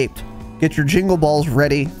 Manscaped. Get your jingle balls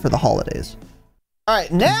ready for the holidays. All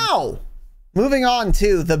right, now moving on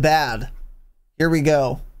to the bad. Here we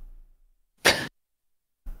go.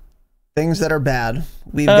 Things that are bad.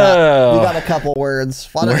 We got a couple words.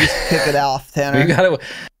 Why don't you kick it off, Tanner?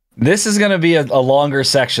 This is going to be a longer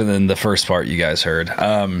section than the first part you guys heard.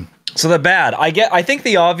 So the bad. I think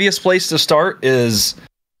the obvious place to start is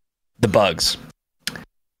the bugs.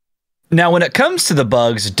 Now, when it comes to the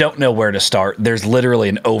bugs, don't know where to start. There's literally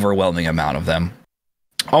an overwhelming amount of them.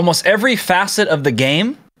 Almost every facet of the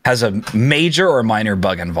game has a major or minor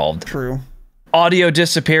bug involved. True. Audio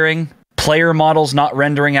disappearing, player models not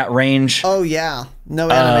rendering at range. Oh, yeah.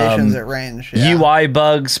 No animations at range. Yeah. UI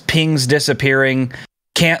bugs, pings disappearing,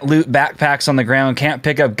 can't loot backpacks on the ground, can't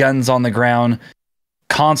pick up guns on the ground,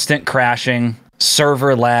 constant crashing,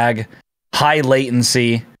 server lag, high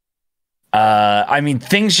latency. I mean,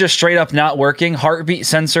 things just straight up not working. Heartbeat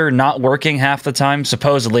sensor not working half the time.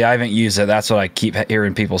 Supposedly, I haven't used it. That's what I keep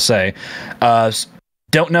hearing people say.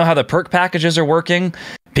 Don't know how the perk packages are working.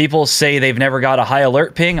 People say they've never got a high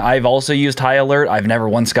alert ping. I've also used high alert. I've never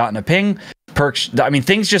once gotten a ping. Perks, I mean,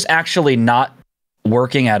 things just actually not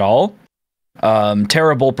working at all.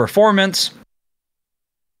 Terrible performance.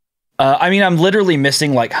 I mean, I'm literally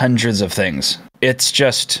missing like hundreds of things. It's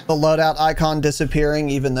just the loadout icon disappearing,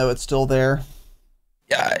 even though it's still there.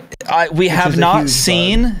 We have not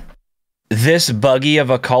seen this buggy of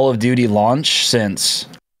a Call of Duty launch since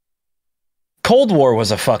Cold War was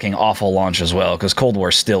a fucking awful launch as well, because Cold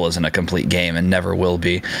War still isn't a complete game and never will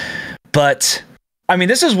be. But I mean,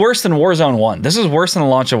 this is worse than Warzone 1. This is worse than the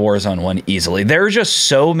launch of Warzone 1 easily. There are just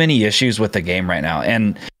so many issues with the game right now,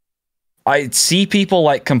 and I see people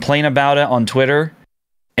like complain about it on Twitter.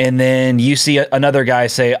 And then you see another guy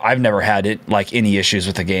say, I've never had it like any issues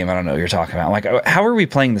with the game. I don't know what you're talking about. Like, how are we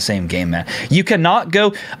playing the same game, man? You cannot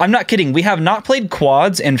go. I'm not kidding. We have not played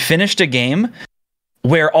quads and finished a game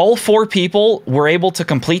where all 4 people were able to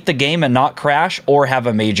complete the game and not crash or have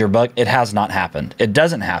a major bug. It has not happened. It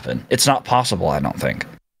doesn't happen. It's not possible, I don't think.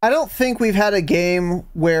 I don't think we've had a game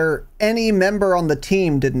where any member on the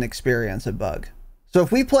team didn't experience a bug. So if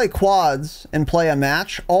we play quads and play a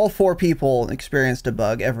match, all 4 people experienced a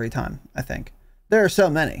bug every time, I think. There are so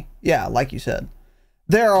many. Yeah, like you said.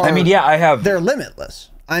 There are. I mean, yeah, I have. They're limitless.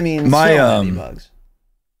 I mean, so many bugs.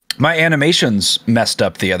 My animations messed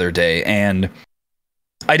up the other day, and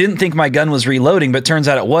I didn't think my gun was reloading, but turns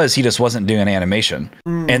out it was. He just wasn't doing animation.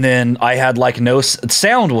 And then I had like no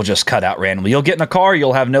sound will just cut out randomly. You'll get in a car,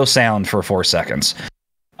 you'll have no sound for 4 seconds.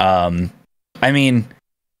 I mean,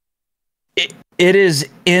 it is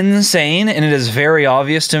insane, and it is very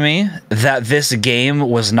obvious to me that this game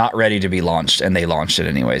was not ready to be launched, and they launched it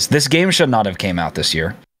anyways. This game should not have came out this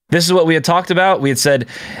year. This is what we had talked about. We had said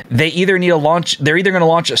they either need to launch, they're either going to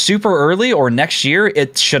launch it super early or next year.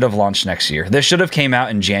 It should have launched next year. This should have came out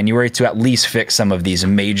in January to at least fix some of these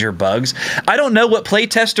major bugs. I don't know what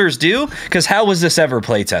playtesters do, because how was this ever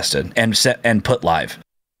playtested and put live?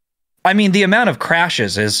 I mean, the amount of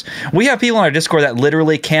crashes is, we have people on our Discord that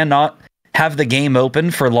literally cannot have the game open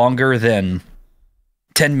for longer than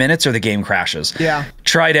 10 minutes or the game crashes. Yeah.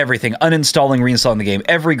 Tried everything, uninstalling, reinstalling the game,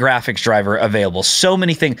 every graphics driver available, so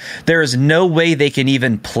many things. There is no way they can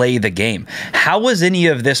even play the game. How was any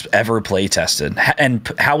of this ever play tested? And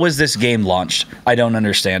how was this game launched? I don't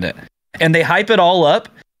understand it. And they hype it all up,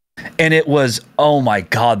 and it was, oh my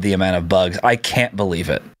God, the amount of bugs. I can't believe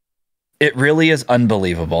it. It really is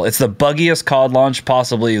unbelievable. It's the buggiest COD launch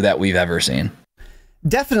possibly that we've ever seen.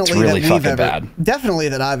 Definitely, it's really that we've fucking bad. Definitely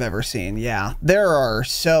that I've ever seen. Yeah, there are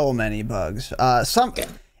so many bugs.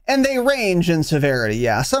 And they range in severity.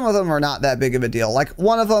 Yeah, some of them are not that big of a deal. Like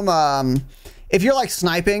one of them, if you're like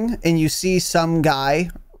sniping and you see some guy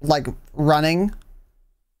like running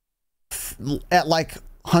at like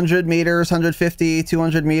 100 meters, 150,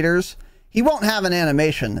 200 meters, he won't have an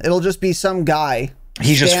animation. It'll just be some guy.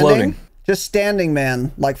 He's just floating. Just standing,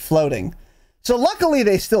 man, like floating. So luckily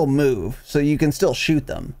they still move, so you can still shoot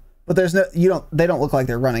them. But there's no, they don't look like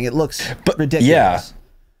they're running. It looks ridiculous. Yeah.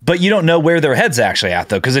 But you don't know where their head's actually at,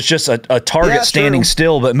 though, because it's just a target standing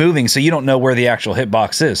still but moving, so you don't know where the actual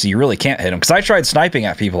hitbox is, so you really can't hit them. Because I tried sniping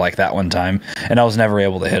at people like that one time, and I was never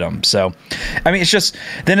able to hit them. So, I mean, it's just,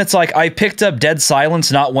 then it's like, I picked up Dead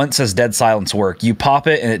Silence, not once does Dead Silence work. You pop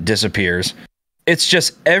it, and it disappears. It's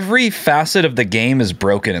just, every facet of the game is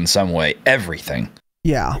broken in some way. Everything.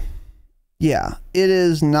 Yeah. Yeah, it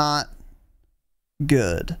is not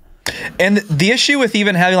good. And the issue with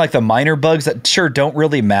even having like the minor bugs that sure don't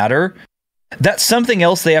really matter, that's something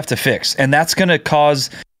else they have to fix. And that's going to cause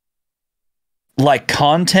like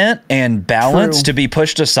content and balance to be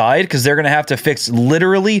pushed aside, because they're going to have to fix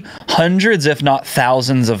literally hundreds, if not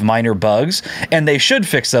thousands of minor bugs. And they should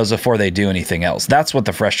fix those before they do anything else. That's what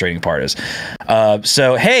the frustrating part is.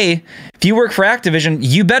 So, hey, if you work for Activision,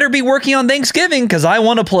 you better be working on Thanksgiving, because I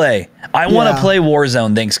want to play. I want to play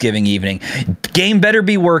Warzone Thanksgiving evening. Game better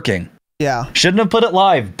be working. Yeah. Shouldn't have put it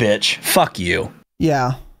live, bitch. Fuck you.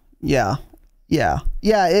 Yeah. Yeah. Yeah.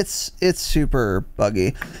 Yeah, it's super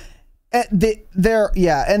buggy.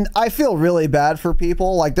 And I feel really bad for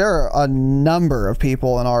people. Like, there are a number of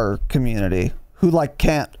people in our community who like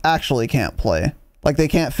can't play. Like, they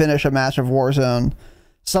can't finish a match of Warzone.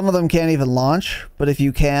 Some of them can't even launch, but if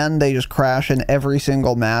you can, they just crash in every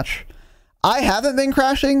single match. I haven't been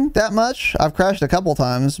crashing that much. I've crashed a couple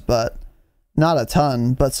times, but not a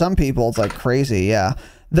ton. But some people, it's like crazy. Yeah,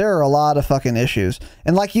 there are a lot of fucking issues.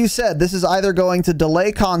 And like you said, this is either going to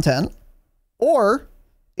delay content or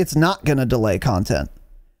it's not going to delay content.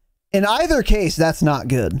 In either case, that's not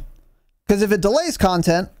good. Because if it delays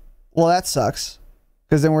content, well, that sucks.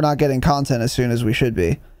 Because then we're not getting content as soon as we should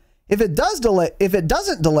be. If it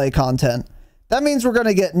doesn't delay content, that means we're going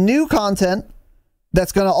to get new content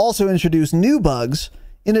that's going to also introduce new bugs,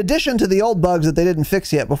 in addition to the old bugs that they didn't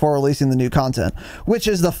fix yet before releasing the new content, which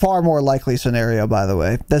is the far more likely scenario, by the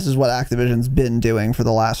way. This is what Activision's been doing for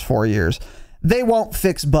the last 4 years. They won't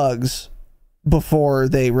fix bugs before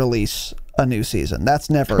they release a new season. That's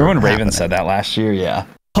never Remember when Raven said that last year? Yeah.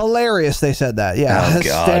 Hilarious they said that. Yeah, oh,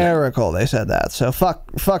 hysterical God. They said that. So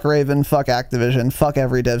fuck Raven, fuck Activision, fuck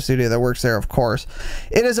every dev studio that works there, of course.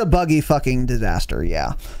 It is a buggy fucking disaster,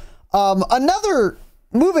 yeah.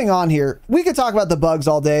 Moving on here, we could talk about the bugs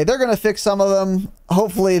all day. They're going to fix some of them.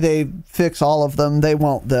 Hopefully they fix all of them. They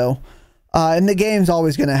won't, though. And the game's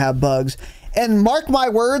always going to have bugs. And mark my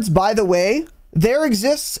words, by the way, There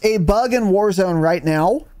exists a bug in Warzone right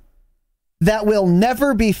now that will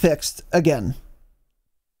never be fixed again.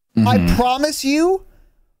 I promise you,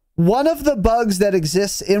 one of the bugs that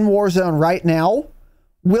exists in Warzone right now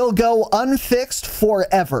will go unfixed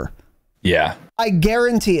forever. Yeah. I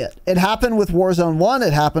guarantee it. It happened with Warzone 1.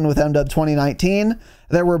 It happened with MW 2019.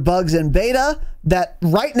 There were bugs in beta that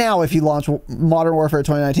right now, if you launch Modern Warfare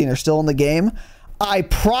 2019, are still in the game. I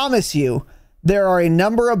promise you, there are a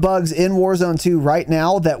number of bugs in Warzone 2 right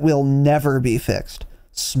now that will never be fixed.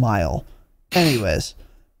 Smile. Anyways,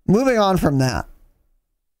 moving on from that.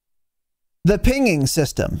 The pinging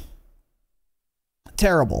system.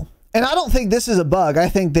 Terrible. And I don't think this is a bug. I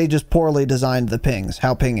think they just poorly designed the pings,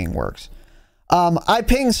 how pinging works. I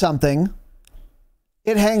ping something.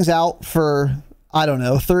 It hangs out for, I don't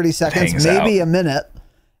know, 30 seconds, maybe a minute,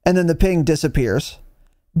 and then the ping disappears.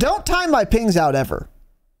 Don't time my pings out ever.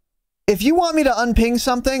 If you want me to unping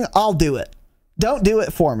something, I'll do it. Don't do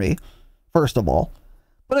it for me, first of all.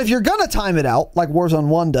 But if you're going to time it out, like Warzone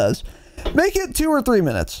 1 does, make it 2 or 3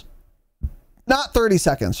 minutes. Not 30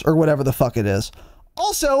 seconds or whatever the fuck it is.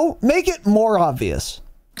 Also, make it more obvious.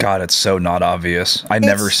 God, it's so not obvious. I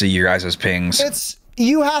never see your guys' pings.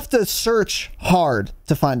 You have to search hard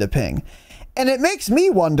to find a ping. And it makes me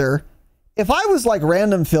wonder, if I was like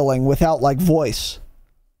random filling without like voice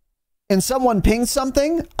and someone pinged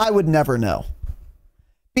something, I would never know.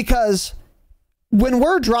 Because when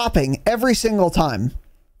we're dropping every single time,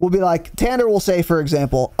 we'll be like, Tanner will say, for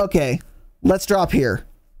example, okay, let's drop here.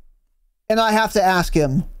 And I have to ask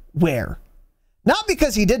him where. Not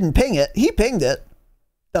because he didn't ping it. He pinged it.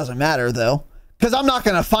 Doesn't matter though, because I'm not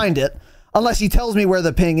going to find it unless he tells me where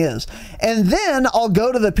the ping is. And then I'll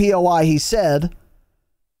go to the POI he said,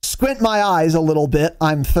 squint my eyes a little bit,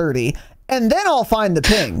 I'm 30, and then I'll find the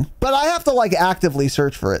ping. But I have to like actively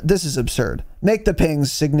search for it. This is absurd. Make the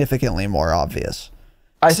pings significantly more obvious.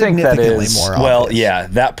 I think that is, well, yeah,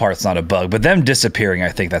 that part's not a bug, but them disappearing, I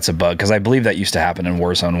think that's a bug, because I believe that used to happen in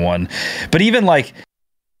Warzone 1. But even like,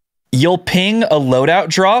 you'll ping a loadout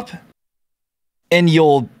drop, and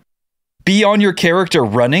you'll be on your character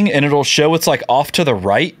running, and it'll show it's like off to the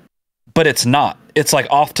right, but it's not. It's like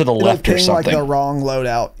off to the left or something. Like the wrong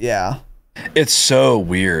loadout, yeah. It's so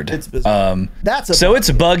weird. It's bizarre.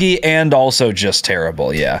 It's buggy and also just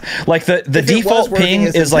terrible, yeah. Like the default ping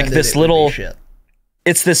is like this little...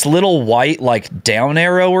 It's this little white like down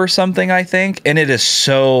arrow or something, I think, and it is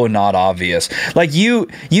so not obvious. Like you've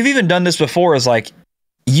even done this before. Is like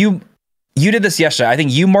you did this yesterday. I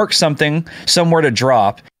think you marked something somewhere to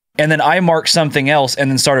drop, and then I marked something else and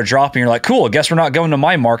then started dropping. You're like, cool, I guess we're not going to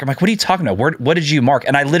my mark. I'm like, what are you talking about? What did you mark?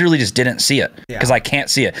 And I literally just didn't see it because I can't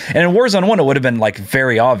see it. And in Warzone 1, it would have been like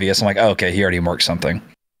very obvious. I'm like, oh, okay, he already marked something.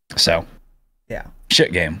 So yeah,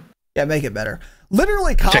 shit game. Yeah, make it better.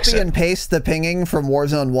 Literally copy and paste the pinging from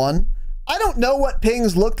Warzone 1. I don't know what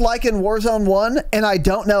pings looked like in Warzone 1, and I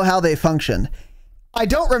don't know how they function. I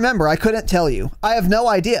don't remember. I couldn't tell you. I have no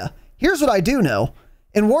idea. Here's what I do know.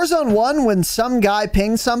 In Warzone 1, when some guy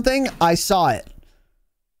pinged something, I saw it.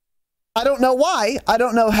 I don't know why. I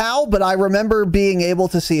don't know how, but I remember being able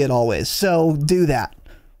to see it always. So do that.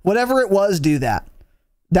 Whatever it was, do that.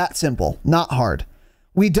 That simple. Not hard.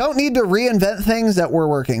 We don't need to reinvent things that were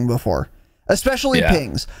working before. Especially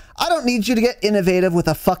pings. I don't need you to get innovative with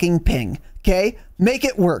a fucking ping, okay? Make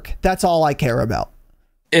it work. That's all I care about.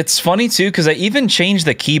 It's funny, too, because I even changed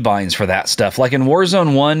the keybinds for that stuff. Like in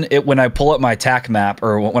Warzone 1, when I pull up my attack map,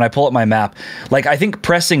 or when I pull up my map, like I think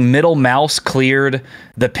pressing middle mouse cleared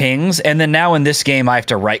the pings, and then now in this game, I have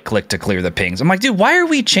to right-click to clear the pings. I'm like, dude, why are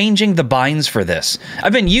we changing the binds for this?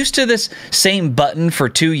 I've been used to this same button for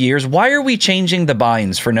 2 years. Why are we changing the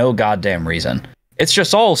binds for no goddamn reason? It's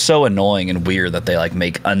just all so annoying and weird that they like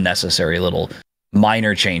make unnecessary little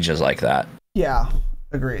minor changes like that. Yeah,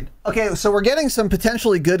 agreed. Okay, so we're getting some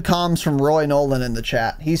potentially good comms from Roy Nolan in the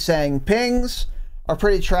chat. He's saying pings are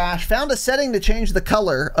pretty trash. Found a setting to change the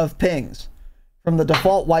color of pings from the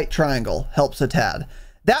default white triangle. Helps a tad.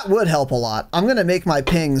 That would help a lot. I'm going to make my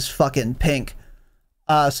pings fucking pink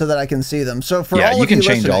so that I can see them. So for all of you can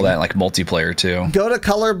change all that in like multiplayer too. Go to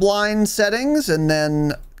colorblind settings and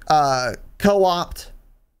then co-opt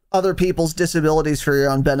other people's disabilities for your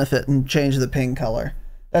own benefit and change the ping color.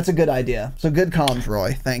 That's a good idea. So good comms,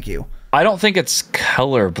 Roy. Thank you. I don't think it's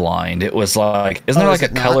colorblind. It was like, isn't there like a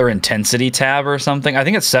color intensity tab or something? I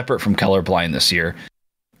think it's separate from colorblind this year.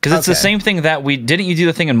 Because it's the same thing that didn't you do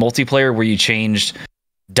the thing in multiplayer where you changed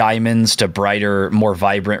diamonds to brighter, more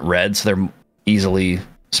vibrant red so they're easily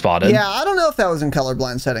spotted? Yeah, I don't know if that was in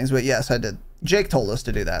colorblind settings, but yes, I did. Jake told us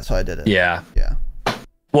to do that, so I did it. Yeah. Yeah.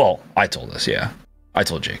 Well, I told us, yeah. I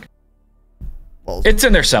told Jake. Well, it's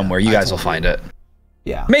in there somewhere. You guys will find it.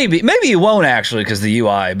 Yeah. Maybe you won't actually because the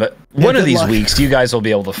UI, but one of these weeks you guys will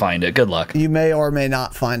be able to find it. Good luck. You may or may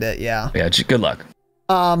not find it. Yeah. Yeah. Good luck.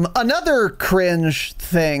 Another cringe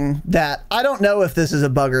thing that I don't know if this is a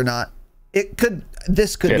bug or not.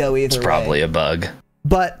 This could go either way. It's probably a bug.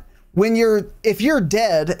 But if you're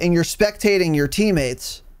dead and you're spectating your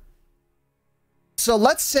teammates, so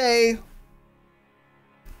let's say,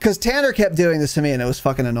 because Tanner kept doing this to me and it was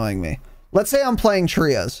fucking annoying me. Let's say I'm playing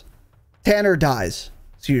trios. Tanner dies,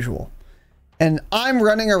 as usual. And I'm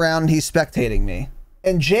running around and he's spectating me.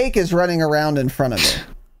 And Jake is running around in front of me.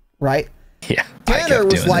 Right? Yeah. Tanner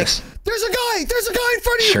was like, there's a guy in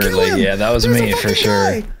front of you, kill him. Yeah, that was me for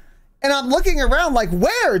sure. Guy. And I'm looking around like,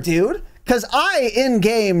 where, dude? Because I, in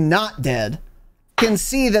game, not dead, can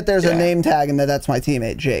see that there's a name tag and that's my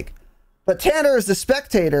teammate, Jake. But Tanner is the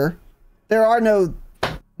spectator.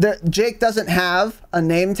 Jake doesn't have a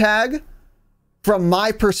name tag from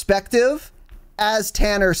my perspective as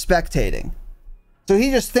Tanner spectating. So he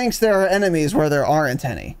just thinks there are enemies where there aren't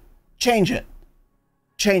any. Change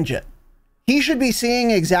it. He should be seeing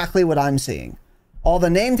exactly what I'm seeing. All the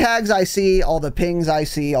name tags I see, all the pings I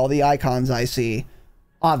see, all the icons I see,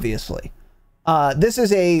 obviously. This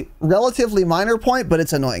is a relatively minor point, but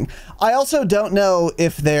it's annoying. I also don't know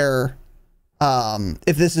if this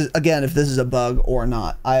is a bug or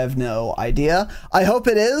not. I have no idea. I hope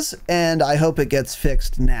it is, and I hope it gets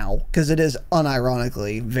fixed now, because it is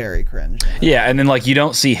unironically very cringe. Yeah, and then like you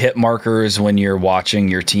don't see hit markers when you're watching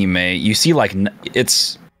your teammate. You see like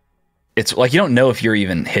it's like you don't know if you're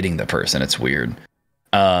even hitting the person. It's weird.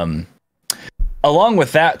 Along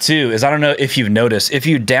with that too is, I don't know if you've noticed, if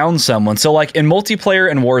you down someone, so like in multiplayer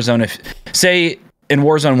and Warzone, if say in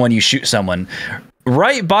Warzone 1 you shoot someone,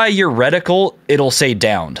 right by your reticle it'll say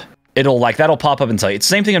downed. That'll pop up and tell you. It's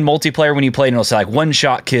the same thing in multiplayer when you play, and it'll say like one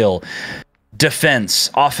shot kill, defense,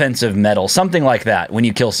 offensive medal, something like that when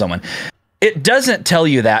you kill someone. It doesn't tell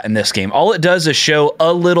you that in this game. All it does is show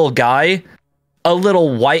a little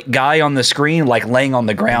white guy on the screen, like laying on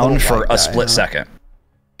the ground for a split second.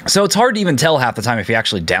 So it's hard to even tell half the time if you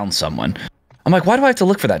actually down someone. I'm like, why do I have to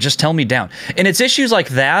look for that? Just tell me down. And it's issues like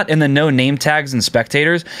that and the no name tags and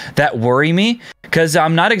spectators that worry me, because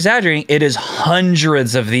I'm not exaggerating. It is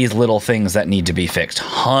hundreds of these little things that need to be fixed.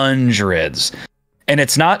 Hundreds. And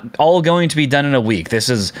it's not all going to be done in a week. This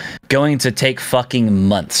is going to take fucking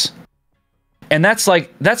months. And that's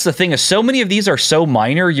the thing, is so many of these are so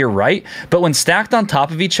minor, you're right. But when stacked on top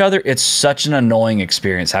of each other, it's such an annoying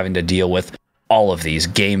experience having to deal with all of these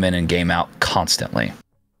game in and game out constantly.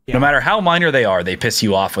 Yeah. No matter how minor they are, they piss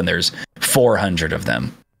you off when there's 400 of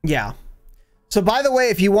them. Yeah. So by the way,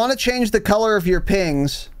 if you want to change the color of your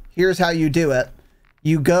pings, here's how you do it.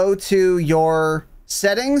 You go to your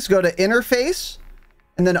settings, go to interface,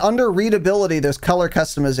 and then under readability, there's color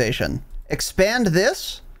customization. Expand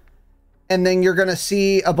this, and then you're going to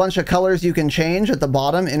see a bunch of colors you can change at the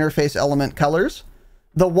bottom, interface element colors.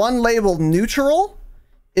 The one labeled neutral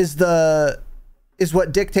is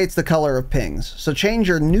what dictates the color of pings. So change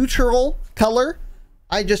your neutral color.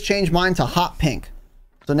 I just changed mine to hot pink.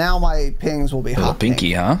 So now my pings will be hot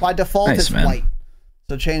pinky, pink. huh? By default, nice, it's white.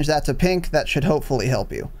 So change that to pink. That should hopefully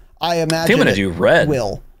help you. I imagine I think I'm going to do red.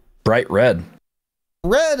 Will. Bright red.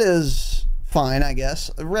 Red is fine, I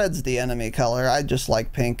guess. Red's the enemy color. I just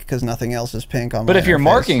like pink because nothing else is pink on my But if you're interface.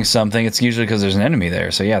 marking something, it's usually because there's an enemy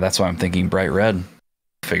there. So yeah, that's why I'm thinking bright red.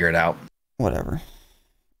 Figure it out. Whatever.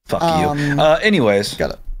 Fuck you. Anyways.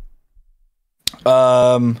 Got it.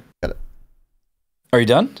 Got it. Are you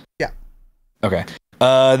done? Yeah. Okay.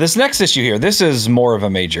 This next issue here, this is more of a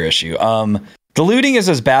major issue. The looting is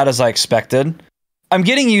as bad as I expected. I'm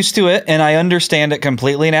getting used to it, and I understand it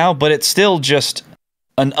completely now, but it's still just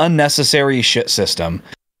an unnecessary shit system.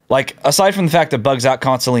 Like, aside from the fact that bugs out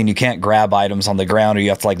constantly and you can't grab items on the ground, or you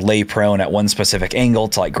have to like lay prone at one specific angle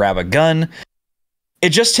to like grab a gun, it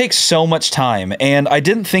just takes so much time. And I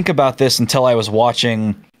didn't think about this until I was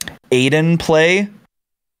watching Aiden play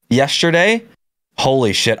yesterday.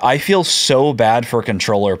 Holy shit, I feel so bad for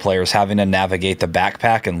controller players having to navigate the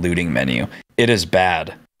backpack and looting menu. It is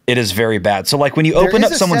bad. It is very bad. So like when you open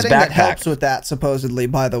up someone's backpack, that helps with that, supposedly,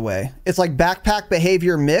 by the way. It's like backpack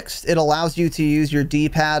behavior mixed. It allows you to use your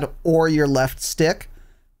D-pad or your left stick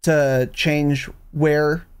to change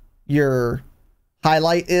where your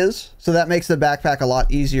highlight is. So that makes the backpack a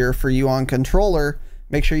lot easier for you on controller.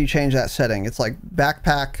 Make sure you change that setting. It's like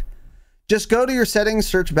backpack. Just go to your settings,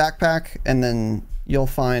 search backpack, and then you'll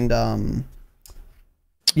find the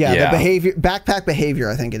behavior, backpack behavior,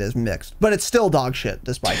 I think it is mixed, but it's still dog shit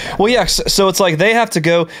despite that. Well, yeah, so it's like they have to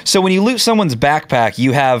go. So when you loot someone's backpack,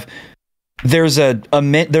 you have there's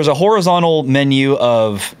a horizontal menu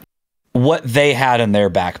of what they had in their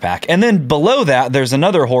backpack. And then below that, there's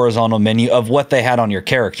another horizontal menu of what they had on your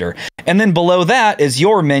character. And then below that is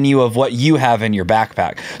your menu of what you have in your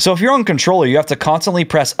backpack. So if you're on controller, you have to constantly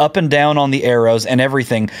press up and down on the arrows and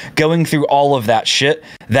everything, going through all of that shit.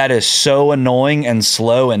 That is so annoying and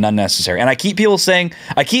slow and unnecessary. And I keep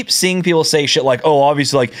seeing people say shit like, oh,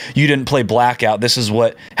 obviously, like, you didn't play Blackout. This is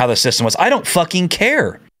how the system was. I don't fucking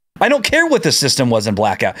care. I don't care what the system was in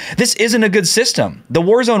Blackout. This isn't a good system. The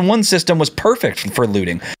Warzone 1 system was perfect for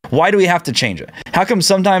looting. Why do we have to change it? How come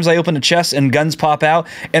sometimes I open a chest and guns pop out,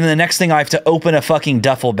 and then the next thing I have to open a fucking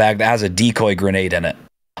duffel bag that has a decoy grenade in it?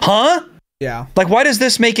 Huh? Yeah. Like, why does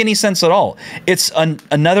this make any sense at all? It's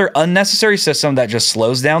another unnecessary system that just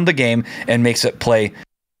slows down the game and makes it play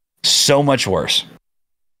so much worse.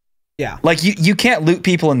 Yeah. Like, you can't loot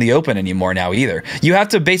people in the open anymore now either. You have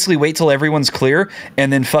to basically wait till everyone's clear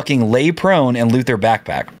and then fucking lay prone and loot their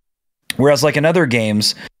backpack. Whereas, like, in other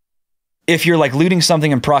games, if you're like looting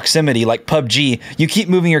something in proximity, like PUBG, you keep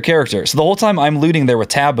moving your character. So the whole time I'm looting there with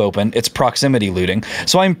tab open, it's proximity looting.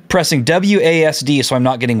 So I'm pressing WASD so I'm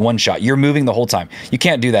not getting one shot. You're moving the whole time. You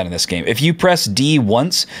can't do that in this game. If you press D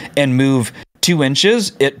once and move 2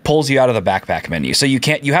 inches, it pulls you out of the backpack menu. So you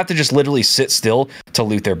have to just literally sit still to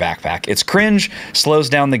loot their backpack. It's cringe, slows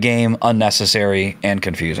down the game, unnecessary, and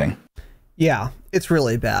confusing. Yeah, it's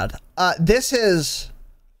really bad. This is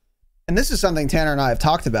something Tanner and I have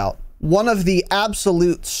talked about. One of the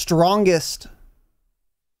absolute strongest,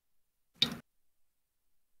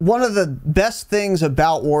 one of the best things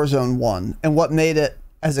about Warzone 1 and what made it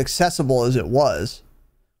as accessible as it was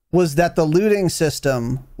that the looting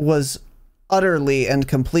system was utterly and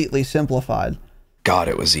completely simplified. God,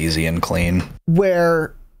 it was easy and clean.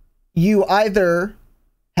 Where you either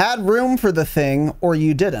had room for the thing or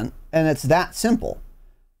you didn't, and it's that simple.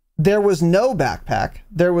 There was no backpack.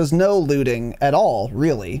 There was no looting at all,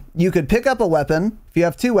 really. You could pick up a weapon. If you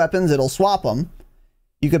have 2 weapons, it'll swap them.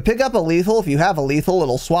 You could pick up a lethal. If you have a lethal,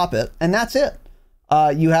 it'll swap it, and that's it.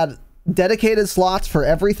 You had dedicated slots for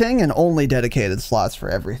everything and only dedicated slots for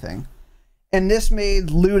everything. And this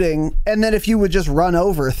made looting, and then if you would just run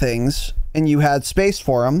over things and you had space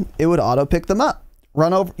for them, it would auto pick them up.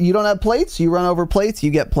 Run over, you don't have plates, you run over plates,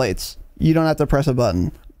 you get plates. You don't have to press a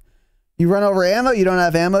button. You run over ammo, you don't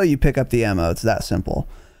have ammo, you pick up the ammo. It's that simple.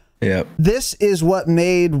 Yep. This is what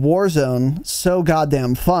made Warzone so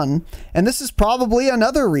goddamn fun. And this is probably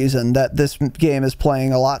another reason that this game is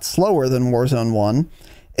playing a lot slower than Warzone 1,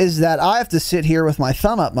 is that I have to sit here with my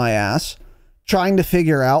thumb up my ass trying to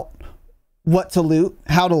figure out what to loot,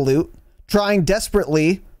 how to loot, trying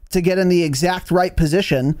desperately to get in the exact right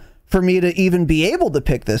position for me to even be able to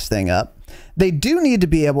pick this thing up. They do need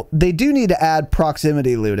to add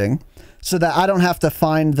proximity looting so that I don't have to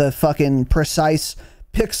find the fucking precise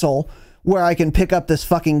pixel where I can pick up this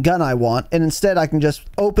fucking gun I want, and instead I can just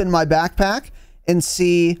open my backpack and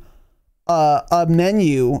see a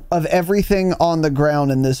menu of everything on the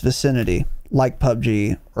ground in this vicinity, like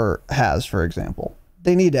PUBG has, for example.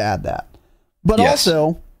 They need to add that. But yes,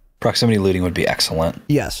 also, proximity looting would be excellent.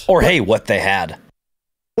 Yes. Or hey, what they had.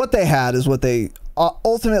 What they had is what they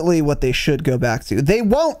ultimately what they should go back to. They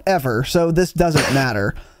won't ever, so this doesn't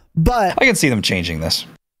matter. But I can see them changing this.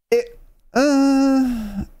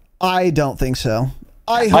 I don't think so.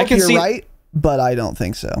 I hope you're right, but I don't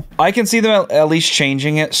think so. I can see them at least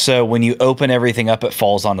changing it so when you open everything up, it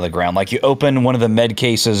falls onto the ground. Like you open one of the med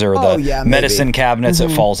cases or the medicine cabinets,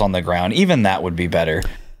 it falls on the ground. Even that would be better.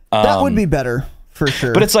 That would be better for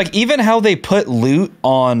sure. But it's like even how they put loot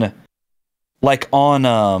on, like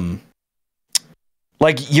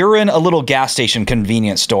you're in a little gas station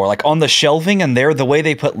convenience store, like on the shelving, and there the way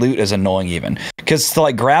they put loot is annoying even. Because to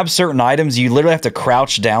like grab certain items, you literally have to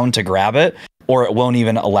crouch down to grab it, or it won't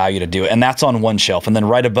even allow you to do it. And that's on one shelf, and then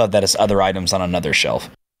right above that is other items on another shelf.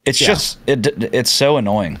 It's just it's so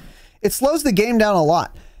annoying. It slows the game down a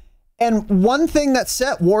lot. And one thing that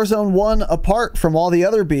set Warzone 1 apart from all the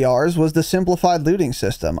other BRs was the simplified looting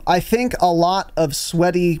system. I think a lot of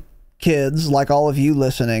sweaty kids, like all of you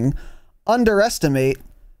listening, underestimate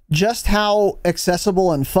just how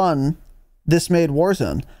accessible and fun this made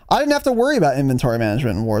Warzone. I didn't have to worry about inventory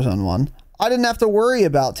management in Warzone 1. I didn't have to worry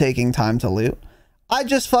about taking time to loot. I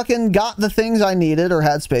just fucking got the things I needed or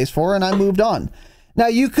had space for, and I moved on. Now,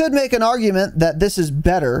 you could make an argument that this is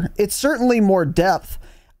better. It's certainly more depth.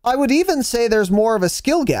 I would even say there's more of a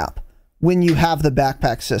skill gap when you have the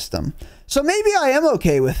backpack system. So maybe I am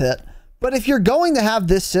okay with it, but if you're going to have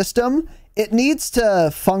this system, it needs to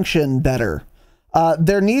function better.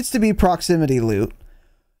 There needs to be proximity loot.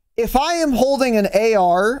 If I am holding an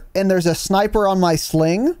AR and there's a sniper on my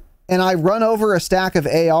sling and I run over a stack of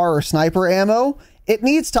AR or sniper ammo, it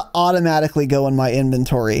needs to automatically go in my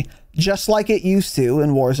inventory, just like it used to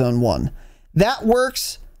in Warzone 1. That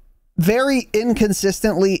works very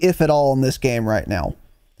inconsistently, if at all, in this game right now.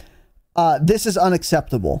 This is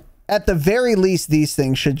unacceptable. At the very least, these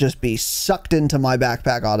things should just be sucked into my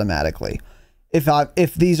backpack automatically.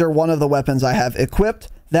 If these are one of the weapons I have equipped,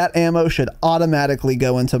 that ammo should automatically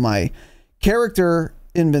go into my character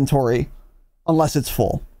inventory unless it's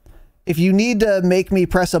full. If you need to make me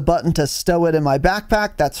press a button to stow it in my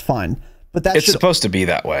backpack, that's fine. But it's supposed to be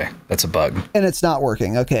that way. That's a bug. And it's not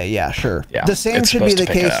working. Okay, yeah, sure. Yeah, the same should be the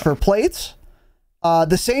case for plates.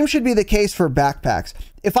 The same should be the case for backpacks.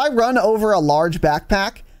 If I run over a large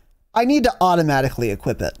backpack, I need to automatically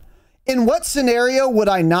equip it. In what scenario would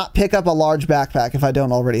I not pick up a large backpack if I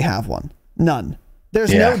don't already have one? None.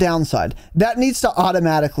 There's no downside. That needs to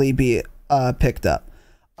automatically be picked up.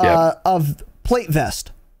 Of plate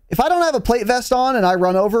vest. If I don't have a plate vest on and I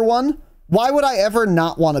run over one, why would I ever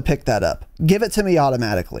not want to pick that up? Give it to me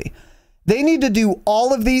automatically. They need to do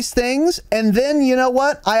all of these things, and then, you know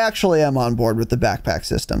what? I actually am on board with the backpack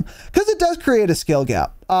system, because it does create a skill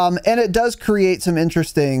gap, and it does create some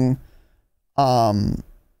interesting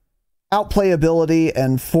outplayability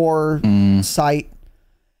and foresight.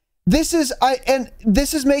 This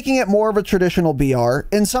is making it more of a traditional BR,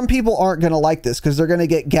 and some people aren't going to like this because they're going to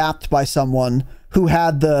get gapped by someone who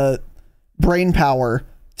had the brain power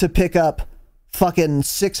to pick up fucking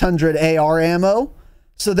 600 AR ammo.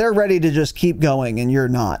 So they're ready to just keep going, and you're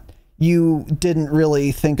not. You didn't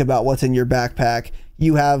really think about what's in your backpack.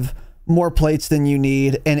 You have more plates than you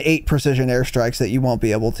need and 8 precision airstrikes that you won't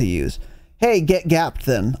be able to use. Hey, get gapped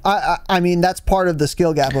then. I mean, that's part of the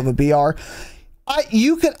skill gap of a BR.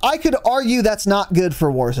 I could argue that's not good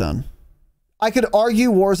for Warzone. I could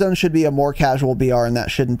argue Warzone should be a more casual BR, and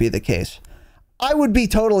that shouldn't be the case. I would be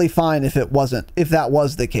totally fine if it wasn't, if that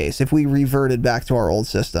was the case, if we reverted back to our old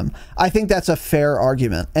system. I think that's a fair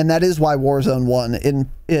argument, and that is why Warzone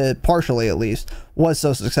 1, partially at least, was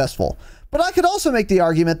so successful. But I could also make the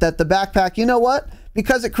argument that the backpack, you know what?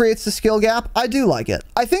 Because it creates the skill gap, I do like it.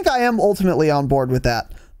 I think I am ultimately on board with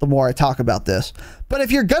that the more I talk about this. But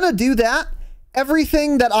if you're gonna do that,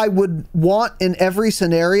 everything that I would want in every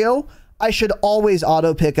scenario, I should always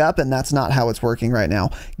auto pick up, and that's not how it's working right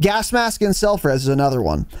now. Gas mask and self-res is another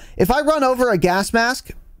one. If I run over a gas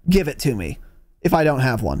mask, give it to me if I don't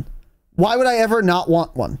have one. Why would I ever not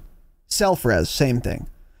want one? Self-res, same thing.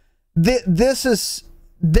 This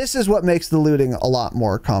is what makes the looting a lot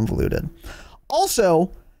more convoluted.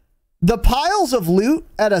 Also, the piles of loot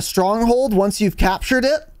at a stronghold, once you've captured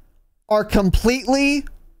it, are completely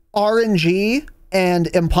RNG and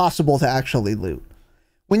impossible to actually loot.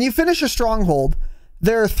 When you finish a stronghold,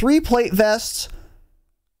 there are 3 plate vests,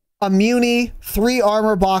 a muni, 3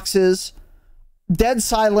 armor boxes, dead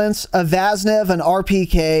silence, a Vaznev, an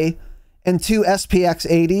RPK, and 2 SPX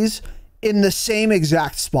 80s in the same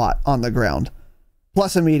exact spot on the ground,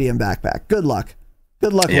 plus a medium backpack. Good luck.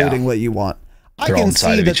 Good luck looting what you want. I can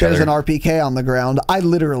see that there's an RPK on the ground. I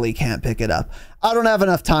literally can't pick it up. I don't have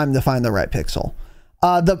enough time to find the right pixel.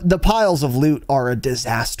 The piles of loot are a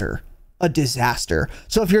disaster. A disaster.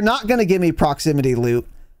 So if you're not going to give me proximity loot,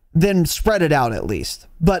 then spread it out at least.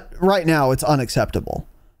 But right now it's unacceptable.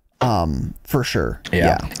 For sure.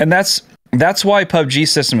 Yeah. And that's why PUBG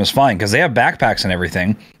system is fine, because they have backpacks and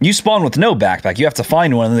everything. You spawn with no backpack. You have to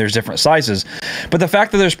find one, and there's different sizes. But the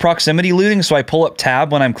fact that there's proximity looting, so I pull up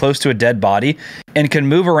tab when I'm close to a dead body and can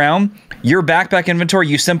move around your backpack inventory,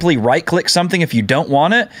 you simply right click something if you don't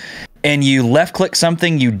want it, and you left click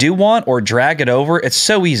something you do want, or drag it over. It's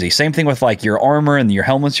so easy. Same thing with like your armor and your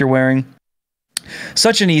helmets you're wearing.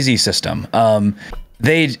 Such an easy system.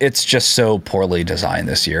 It's just so poorly designed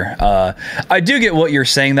this year. I do get what you're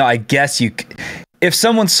saying though. I guess if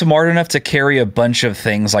someone's smart enough to carry a bunch of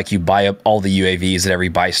things, like you buy up all the UAVs at every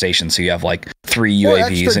buy station, so you have like 3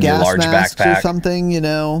 UAVs in your large backpack or something, you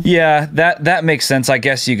know. Yeah, that makes sense. I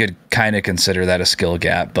guess you could kind of consider that a skill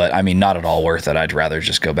gap, but I mean, not at all worth it. I'd rather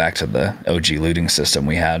just go back to the OG looting system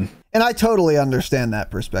we had. And I totally understand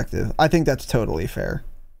that perspective. I think that's totally fair,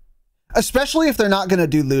 especially if they're not going to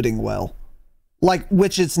do looting well, like,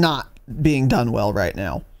 which it's not being done well right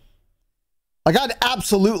now. Like, I'd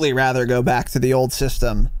absolutely rather go back to the old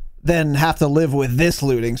system than have to live with this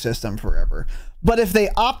looting system forever. But if they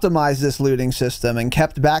optimize this looting system and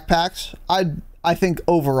kept backpacks, I think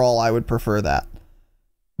overall I would prefer that.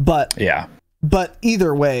 But yeah, But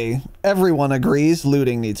either way, everyone agrees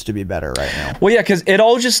looting needs to be better right now. Well, yeah, because it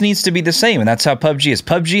all just needs to be the same, and that's how PUBG is.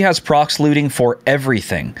 PUBG has prox looting for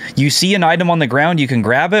everything. You see an item on the ground, you can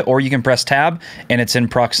grab it, or you can press tab, and it's in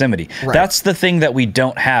proximity. Right. That's the thing that we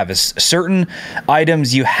don't have, is certain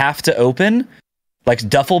items you have to open, like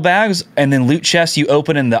duffel bags, and then loot chests you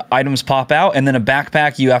open and the items pop out, and then a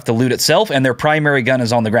backpack you have to loot itself, and their primary gun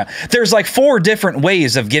is on the ground. There's like 4 different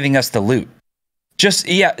ways of giving us the loot. Just,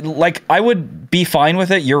 yeah, like, I would be fine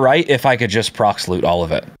with it, you're right, if I could just prox loot all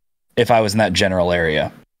of it. If I was in that general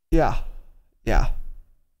area. Yeah. Yeah.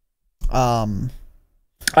 I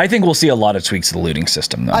think we'll see a lot of tweaks to the looting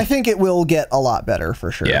system, though. I think it will get a lot better,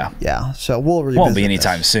 for sure. Yeah. Yeah, so we'll revisit won't be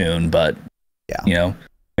anytime soon, but, yeah, you know,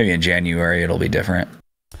 maybe in January it'll be different.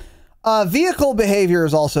 Vehicle behavior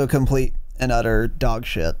is also complete and utter dog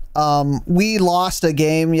shit. We lost a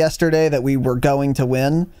game yesterday that we were going to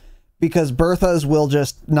win, because Berthas will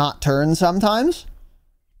just not turn sometimes.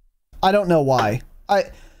 I don't know why.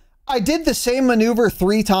 I did the same maneuver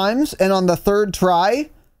 3 times, and on the 3rd try,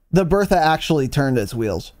 the Bertha actually turned its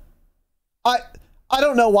wheels. I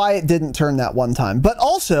don't know why it didn't turn that one time. But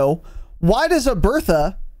also, why does a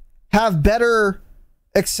Bertha have better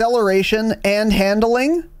acceleration and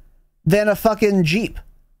handling than a fucking Jeep?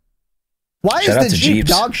 Why is the Jeep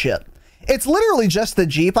dog shit? It's literally just the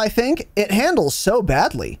Jeep, I think. It handles so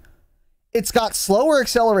badly. It's got slower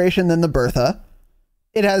acceleration than the Bertha.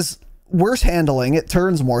 It has worse handling. It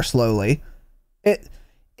turns more slowly.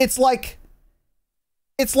 It's like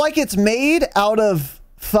it's made out of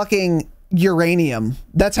fucking uranium.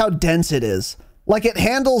 That's how dense it is. Like, it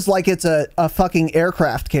handles like it's a fucking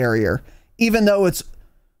aircraft carrier, even though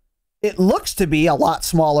it looks to be a lot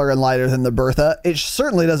smaller and lighter than the Bertha. It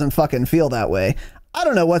certainly doesn't fucking feel that way. I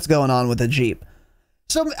don't know what's going on with the Jeep.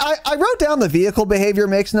 So I wrote down the vehicle behavior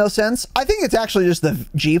makes no sense. I think it's actually just the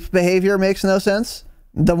Jeep behavior makes no sense.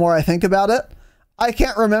 The more I think about it, I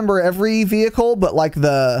can't remember every vehicle, but like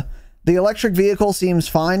the electric vehicle seems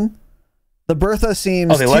fine. The Bertha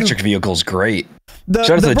seems... Oh, the electric vehicle's great. Shout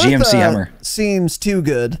out to the Bertha GMC Hummer. Seems too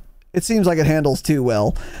good. It seems like it handles too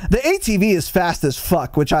well. The ATV is fast as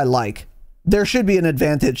fuck, which I like. There should be an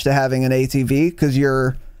advantage to having an ATV, because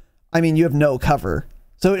you have no cover.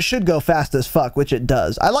 So it should go fast as fuck, which it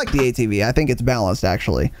does. I like the ATV. I think it's balanced,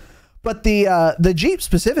 actually. But the Jeep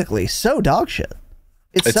specifically, so dog shit.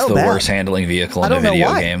 It's so the bad. Worst handling vehicle in a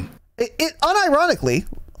video game. It unironically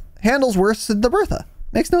handles worse than the Bertha.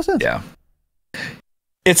 Makes no sense. Yeah.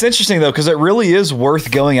 It's interesting, though, because it really is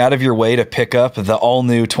worth going out of your way to pick up the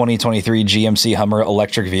all-new 2023 GMC Hummer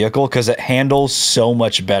electric vehicle, because it handles so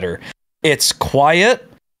much better. It's quiet.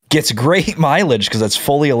 Gets great mileage because it's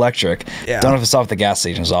fully electric. Yeah. Don't have to stop at the gas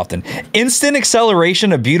stations often. Instant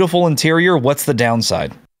acceleration, a beautiful interior. What's the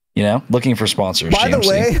downside? You know, looking for sponsors. By GMC. the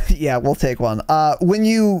way, yeah, we'll take one. When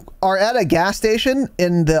you are at a gas station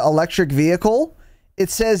in the electric vehicle, it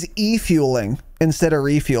says e-fueling instead of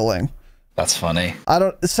refueling. That's funny.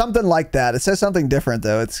 Something like that. It says something different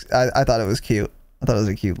though. I thought it was cute. I thought it was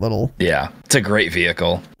a cute little... Yeah, it's a great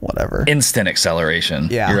vehicle. Whatever. Instant acceleration.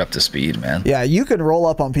 Yeah. You're up to speed, man. Yeah, you can roll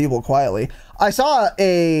up on people quietly. I saw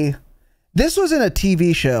this was in a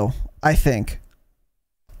TV show, I think.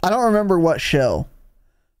 I don't remember what show.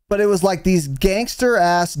 But it was like these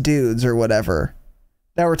gangster-ass dudes or whatever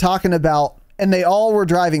that were talking about... And they all were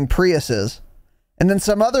driving Priuses. And then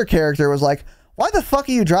some other character was like, why the fuck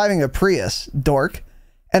are you driving a Prius, dork?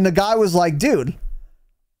 And the guy was like, dude...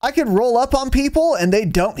 I could roll up on people and they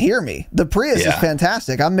don't hear me. The Prius is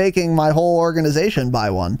fantastic. I'm making my whole organization buy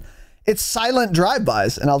one. It's silent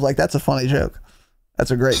drive-bys. And I was like, that's a funny joke. That's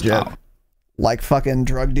a great joke. Like fucking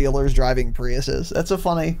drug dealers driving Priuses. It's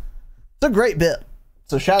a great bit.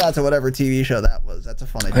 So shout out to whatever TV show that was. That's a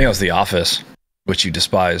funny I think it was The Office, which you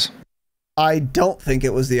despise. I don't think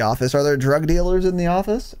it was The Office. Are there drug dealers in The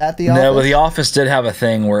Office? At The Office? No, but The Office did have a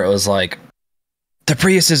thing where it was like, the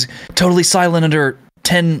Prius is totally silent under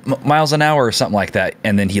 10 miles an hour or something like that,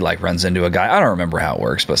 and then he like runs into a guy. I don't remember how it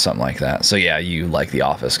works, but something like that. So yeah, you like The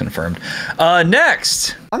Office, confirmed.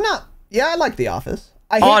 Next, I like The Office.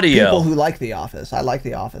 I hate audio. People who like The Office. I like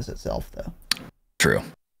The Office itself though. True.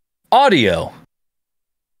 Audio,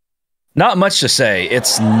 not much to say.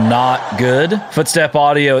 It's not good. Footstep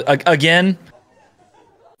audio, again,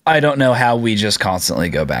 I don't know how we just constantly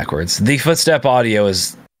go backwards. The footstep audio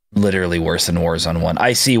is literally worse than Warzone 1.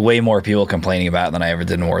 I see way more people complaining about it than I ever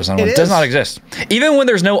did in Warzone 1. It does not exist. Even when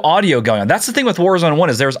there's no audio going on. That's the thing with Warzone 1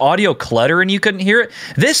 is there's audio clutter and you couldn't hear it.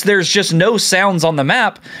 There's just no sounds on the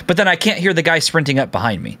map, but then I can't hear the guy sprinting up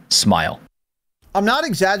behind me. Smile. I'm not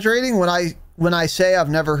exaggerating when I say I've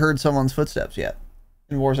never heard someone's footsteps yet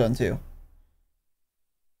in Warzone 2.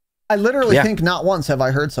 I literally think not once have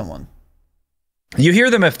I heard someone. You hear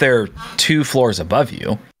them if they're 2 floors above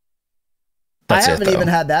you. That's I haven't even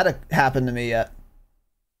had that happen to me yet.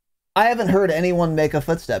 I haven't heard anyone make a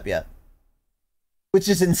footstep yet, which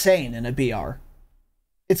is insane in a BR.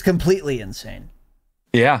 It's completely insane.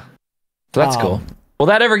 Yeah, that's cool. Will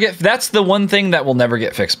that ever that's the one thing that will never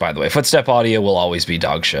get fixed, by the way. Footstep audio will always be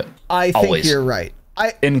dog shit. I think you're right.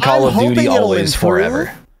 In Call of Duty, always,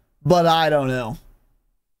 forever. But I don't know.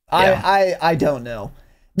 I don't know.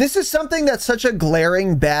 This is something that's such a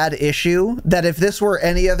glaring bad issue that if this were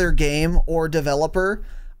any other game or developer,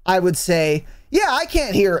 I would say, yeah, I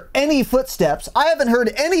can't hear any footsteps. I haven't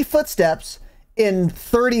heard any footsteps in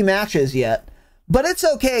 30 matches yet. But it's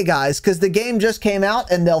okay, guys, because the game just came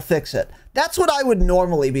out and they'll fix it. That's what I would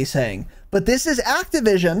normally be saying. But this is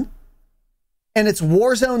Activision, and it's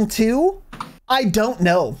Warzone 2. I don't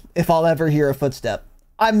know if I'll ever hear a footstep.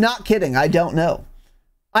 I'm not kidding. I don't know.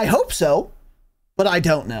 I hope so, but I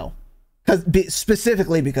don't know.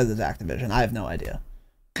 Specifically because it's Activision. I have no idea.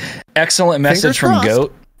 Excellent message from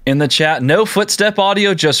Goat in the chat. No footstep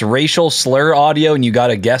audio, just racial slur audio, and you got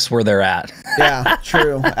to guess where they're at. Yeah,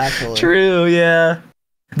 true, actually. True, yeah.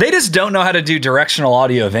 They just don't know how to do directional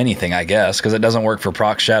audio of anything, I guess, because it doesn't work for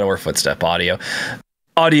proc shadow or footstep audio.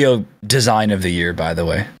 Audio design of the year, by the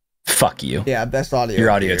way. Fuck you. Yeah, best audio. Your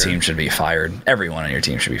audio team should be fired. Everyone on your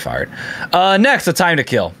team should be fired. Next, the time to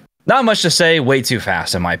kill. Not much to say. Way too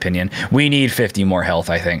fast, in my opinion. We need 50 more health,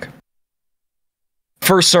 I think.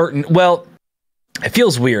 For certain. Well, it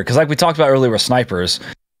feels weird, because like we talked about earlier with snipers,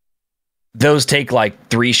 those take like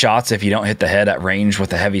 3 shots if you don't hit the head at range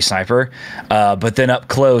with a heavy sniper. But then up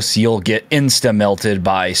close, you'll get insta-melted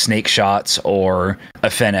by snake shots or a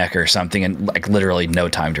Fennec or something, and like literally no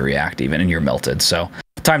time to react even, and you're melted. So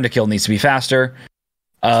time to kill needs to be faster.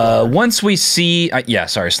 Once we see...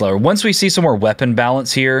 slower. Once we see some more weapon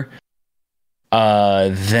balance here,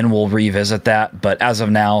 then we'll revisit that. But as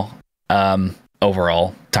of now,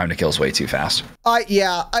 overall, time to kill is way too fast.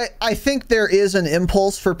 I think there is an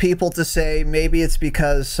impulse for people to say maybe it's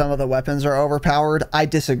because some of the weapons are overpowered. I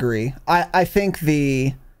disagree. I think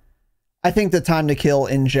the time to kill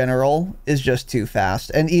in general is just too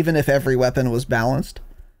fast. And even if every weapon was balanced,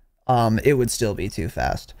 it would still be too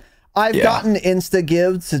fast. I've gotten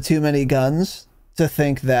insta-gived to too many guns to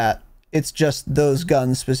think that it's just those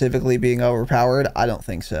guns specifically being overpowered. I don't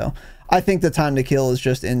think so. I think the time to kill is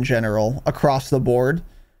just in general, across the board,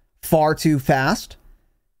 far too fast.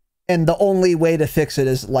 And the only way to fix it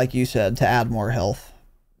is, like you said, to add more health.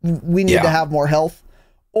 We need to have more health.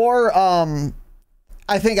 Or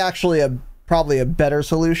I think actually probably a better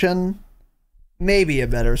solution, maybe a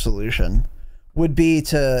better solution, would be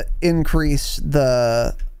to increase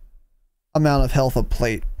the amount of health a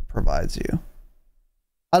plate provides you.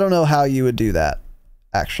 I don't know how you would do that,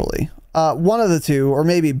 actually. One of the two, or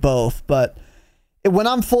maybe both, but when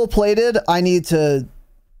I'm full plated, I need to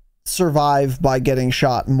survive by getting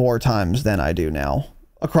shot more times than I do now,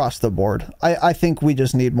 across the board. I think we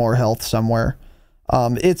just need more health somewhere.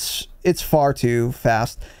 It's far too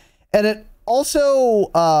fast. And it also,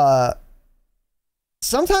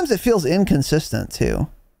 sometimes it feels inconsistent too.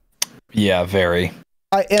 Yeah, very.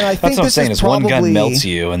 I think that's what I'm saying, is probably, one gun melts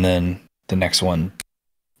you and then the next one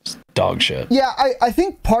is dog shit. Yeah, I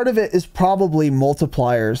think part of it is probably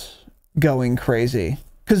multipliers going crazy.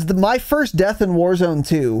 Because my first death in Warzone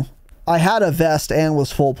 2, I had a vest and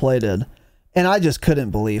was full plated, and I just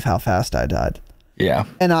couldn't believe how fast I died. Yeah.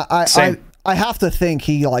 And I have to think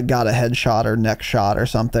he like got a headshot or neck shot or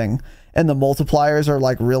something, and the multipliers are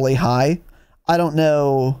like really high. I don't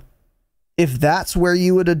know if that's where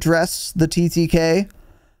you would address the TTK.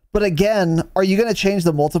 But again, are you going to change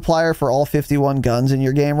the multiplier for all 51 guns in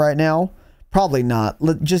your game right now? Probably not.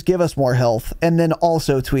 Just give us more health, and then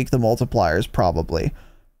also tweak the multipliers probably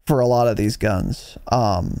for a lot of these guns.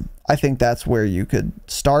 I think that's where you could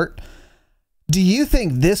start. Do you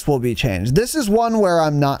think this will be changed? This is one where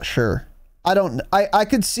I'm not sure. I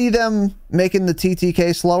could see them making the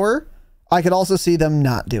TTK slower. I could also see them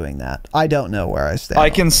not doing that. I don't know where I stand. I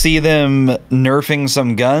can see them nerfing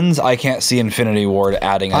some guns. I can't see Infinity Ward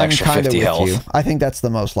adding an extra 50 health. You. I think that's the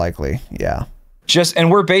most likely. Yeah. And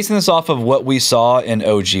we're basing this off of what we saw in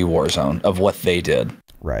OG Warzone, of what they did.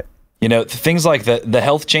 Right. You know, things like the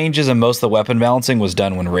health changes and most of the weapon balancing was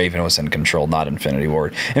done when Raven was in control, not Infinity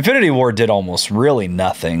Ward. Infinity Ward did almost really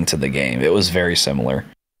nothing to the game. It was very similar,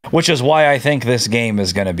 which is why I think this game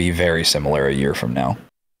is going to be very similar a year from now.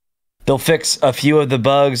 They'll fix a few of the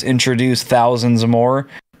bugs, introduce thousands more,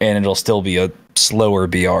 and it'll still be a slower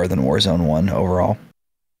BR than Warzone 1 overall.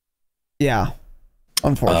 Yeah,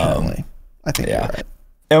 unfortunately. I think you're right.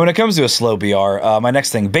 And when it comes to a slow BR, my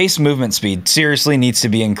next thing, base movement speed seriously needs to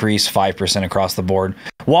be increased 5% across the board.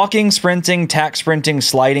 Walking, sprinting, tack sprinting,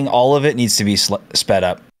 sliding, all of it needs to be sped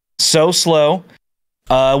up. So slow.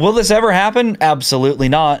 Will this ever happen? Absolutely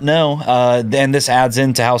not. No. And this adds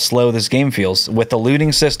into how slow this game feels. With the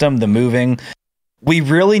looting system, the moving, we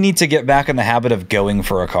really need to get back in the habit of going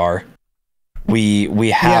for a car.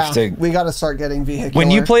 We have to. We got to start getting vehicular. When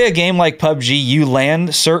you play a game like PUBG, you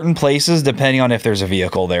land certain places depending on if there's a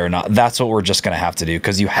vehicle there or not. That's what we're just going to have to do,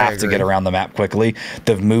 because you have to get around the map quickly.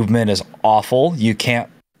 The movement is awful. You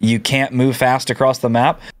can't move fast across the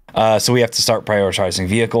map. So we have to start prioritizing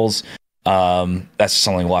vehicles. That's just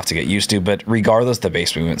something we'll have to get used to. But regardless, the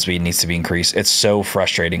base movement speed needs to be increased. It's so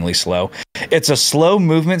frustratingly slow. It's a slow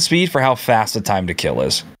movement speed for how fast the time to kill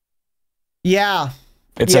is. Yeah.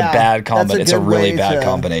 It's a bad combination. It's a really bad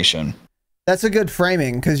combination. That's a good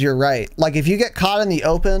framing, because you're right. Like, if you get caught in the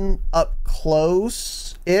open up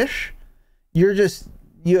close-ish,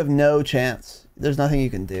 you have no chance. There's nothing you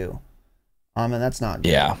can do. And that's not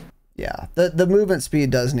good. Yeah. Yeah. The movement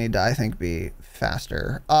speed does need to, I think, be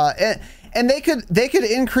faster. And they could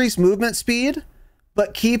increase movement speed,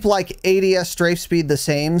 but keep like ADS strafe speed the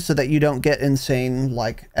same so that you don't get insane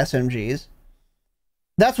like SMGs.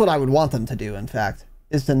 That's what I would want them to do, in fact,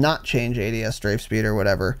 is to not change ADS strafe speed or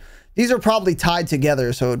whatever. These are probably tied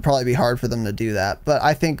together, so it would probably be hard for them to do that. But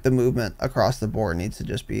I think the movement across the board needs to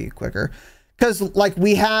just be quicker. Because like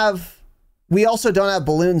we also don't have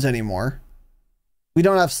balloons anymore. We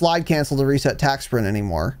don't have slide cancel to reset tack sprint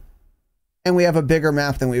anymore. And we have a bigger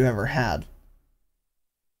map than we've ever had.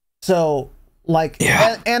 So like,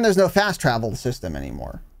 and there's no fast travel system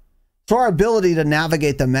anymore. So our ability to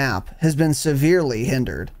navigate the map has been severely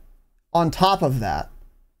hindered. On top of that,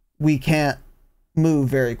 we can't move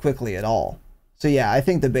very quickly at all. So yeah, I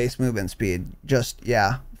think the base movement speed,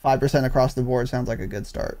 5% across the board sounds like a good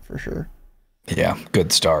start for sure. Yeah,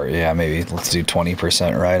 good start. Yeah, maybe let's do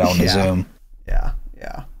 20% right on the zoom. Yeah.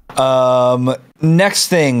 Next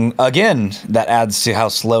thing, again, that adds to how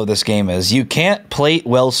slow this game is. You can't plate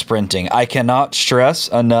well sprinting. I cannot stress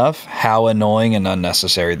enough how annoying and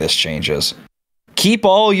unnecessary this change is. Keep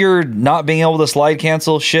all your not being able to slide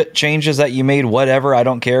cancel shit changes that you made, whatever, I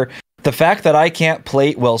don't care. The fact that I can't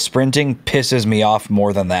plate while sprinting pisses me off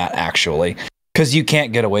more than that, actually. Because you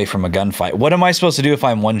can't get away from a gunfight. What am I supposed to do if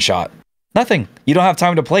I'm one shot? Nothing. You don't have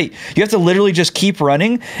time to plate. You have to literally just keep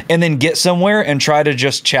running and then get somewhere and try to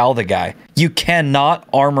just chow the guy. You cannot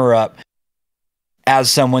armor up as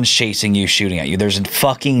someone's chasing you, shooting at you. There's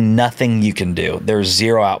fucking nothing you can do. There's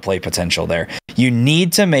zero outplay potential there. You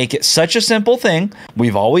need to make it such a simple thing.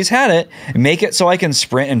 We've always had it. Make it so I can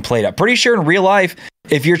sprint and plate up. Pretty sure in real life,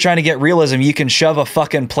 if you're trying to get realism, you can shove a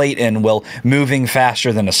fucking plate in while moving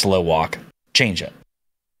faster than a slow walk. Change it.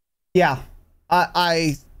 Yeah,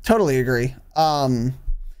 I totally agree. And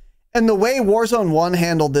the way Warzone 1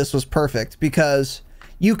 handled this was perfect, because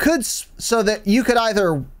you could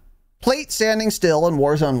either plate standing still in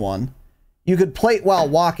Warzone 1, you could plate while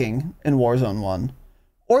walking in Warzone 1,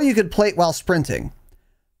 or you could plate while sprinting.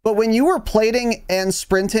 But when you were plating and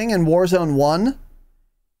sprinting in Warzone 1,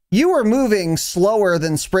 you were moving slower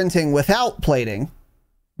than sprinting without plating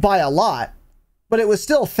by a lot, but it was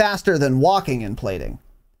still faster than walking and plating.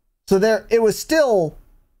 So it was still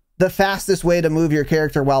the fastest way to move your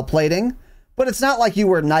character while plating, but it's not like you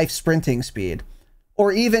were knife sprinting speed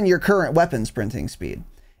or even your current weapon sprinting speed.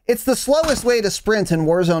 It's the slowest way to sprint in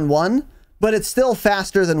Warzone 1, but it's still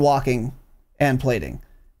faster than walking and plating.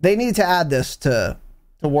 They need to add this to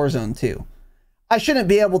Warzone 2. I shouldn't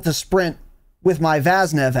be able to sprint with my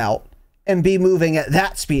Vaznev out and be moving at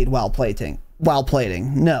that speed while plating.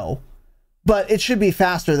 No. But it should be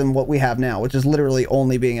faster than what we have now, which is literally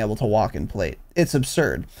only being able to walk and plate. It's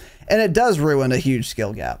absurd. And it does ruin a huge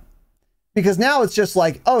skill gap. Because now it's just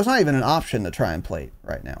like, oh, it's not even an option to try and plate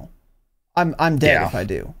right now. I'm dead if I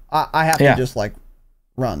do. I have to just like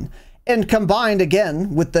run. And combined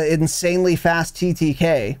again with the insanely fast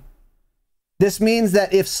TTK, this means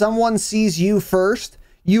that if someone sees you first,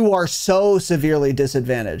 you are so severely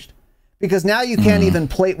disadvantaged. Because now you can't even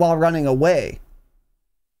plate while running away.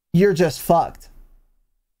 You're just fucked.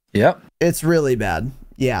 Yep. It's really bad.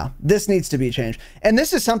 Yeah, this needs to be changed. And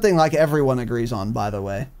this is something like everyone agrees on, by the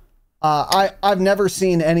way. I've never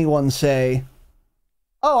seen anyone say,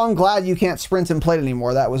 oh, I'm glad you can't sprint and plate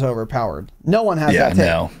anymore. That was overpowered. No one has that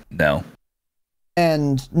take. No.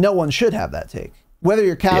 And no one should have that take. Whether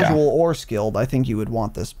you're casual or skilled, I think you would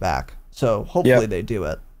want this back. So hopefully they do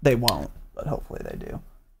it. They won't, but hopefully they do.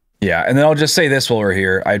 Yeah, and then I'll just say this while we're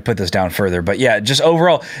here. I'd put this down further. But yeah, just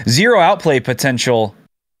overall, zero outplay potential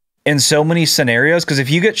in so many scenarios. Because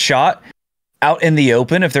if you get shot, out in the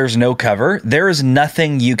open, if there's no cover, there is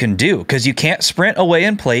nothing you can do because you can't sprint away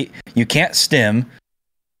and plate. You can't stim.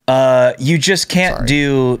 You just can't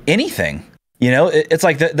do anything. You know, it's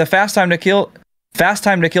like the fast time to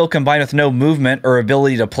kill combined with no movement or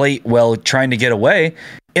ability to plate while trying to get away.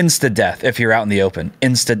 Insta death if you're out in the open.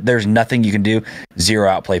 There's nothing you can do. Zero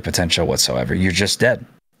outplay potential whatsoever. You're just dead.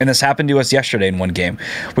 And this happened to us yesterday in one game.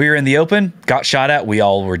 We were in the open, got shot at. We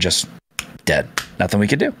all were just dead. Nothing we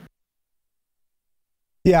could do.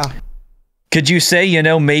 Yeah. Could you say, you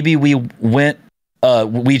know, maybe we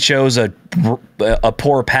chose a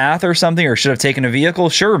poor path or something, or should have taken a vehicle?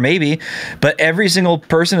 Sure, maybe. But every single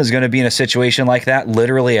person is going to be in a situation like that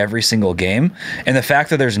literally every single game. And the fact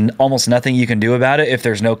that there's almost nothing you can do about it if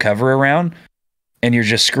there's no cover around and you're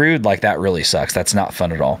just screwed, like, that really sucks. That's not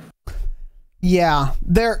fun at all. Yeah.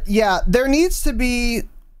 There needs to be...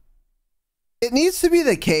 It needs to be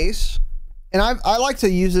the case, and I like to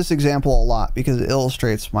use this example a lot because it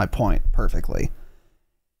illustrates my point perfectly.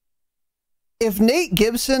 If Nate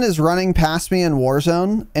Gibson is running past me in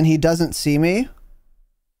Warzone and he doesn't see me,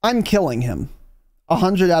 I'm killing him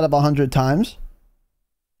 100 out of 100 times.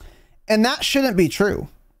 And that shouldn't be true.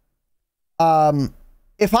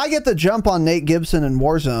 If I get the jump on Nate Gibson in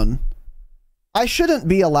Warzone, I shouldn't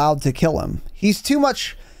be allowed to kill him. He's too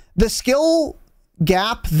much. The skill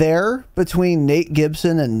gap there between Nate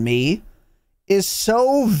Gibson and me is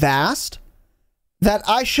so vast that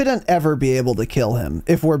I shouldn't ever be able to kill him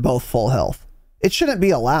if we're both full health. It shouldn't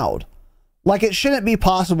be allowed. Like, it shouldn't be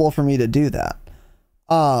possible for me to do that.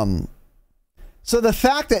 So the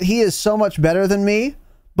fact that he is so much better than me,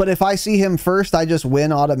 but if I see him first, I just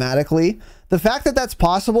win automatically. The fact that that's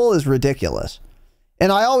possible is ridiculous.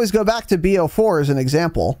 And I always go back to BO4 as an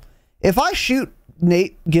example. If I shoot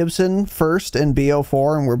Nate Gibson first in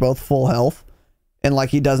BO4 and we're both full health, and like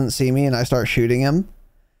he doesn't see me and I start shooting him,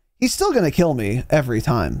 he's still going to kill me every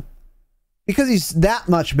time because he's that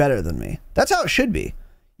much better than me. That's how it should be.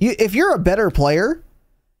 If you're a better player,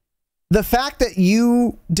 the fact that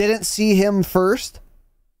you didn't see him first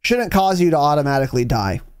shouldn't cause you to automatically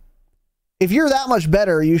die. If you're that much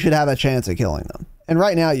better, you should have a chance at killing them. And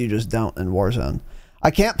right now you just don't in Warzone. I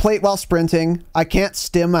can't plate while sprinting. I can't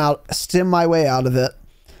stim my way out of it.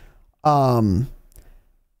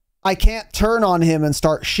 I can't turn on him and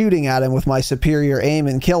start shooting at him with my superior aim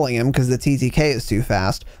and killing him because the TTK is too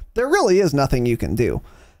fast. There really is nothing you can do.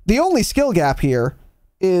 The only skill gap here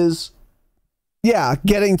is, yeah,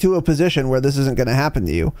 getting to a position where this isn't going to happen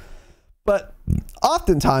to you. But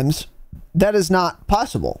oftentimes, that is not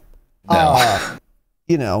possible. No.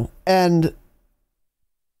 You know, and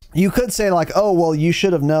you could say like, oh, well, you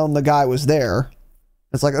should have known the guy was there.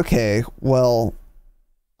 It's like, okay, well,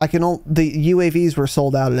 the UAVs were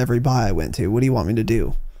sold out at every buy I went to. What do you want me to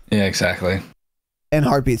do? Yeah, exactly. And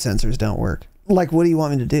heartbeat sensors don't work. Like, what do you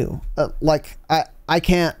want me to do? I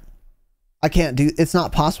can't do, it's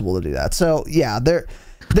not possible to do that. So yeah, there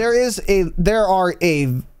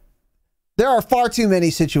are far too many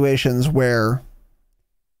situations where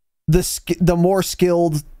the more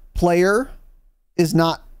skilled player is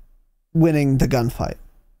not winning the gunfight.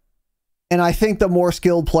 And I think the more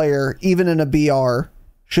skilled player, even in a BR,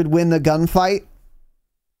 should win the gunfight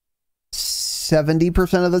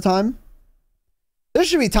 70% of the time. There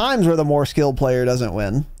should be times where the more skilled player doesn't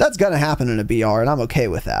win. That's going to happen in a BR, and I'm okay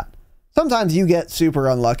with that. Sometimes you get super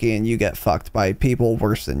unlucky and you get fucked by people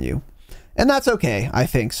worse than you. And that's okay, I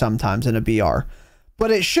think, sometimes in a BR. But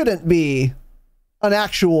it shouldn't be an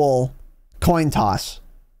actual coin toss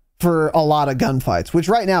for a lot of gunfights, which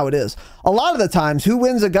right now it is. A lot of the times, who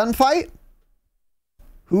wins a gunfight?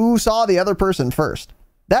 Who saw the other person first?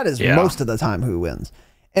 That is most of the time who wins.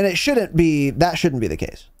 And that shouldn't be the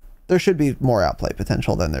case. There should be more outplay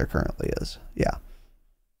potential than there currently is. Yeah.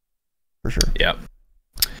 For sure. Yep.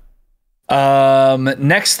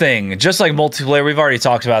 Next thing, just like multiplayer, we've already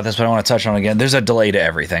talked about this, but I want to touch on it again. There's a delay to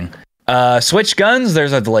everything. Switch guns,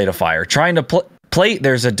 there's a delay to fire. Trying to plate,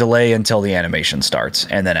 there's a delay until the animation starts,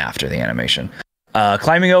 and then after the animation.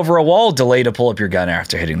 Climbing over a wall, delay to pull up your gun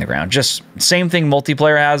after hitting the ground. Just same thing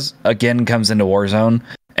multiplayer has, again, comes into Warzone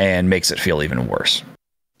and makes it feel even worse.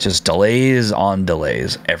 Just delays on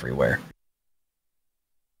delays everywhere.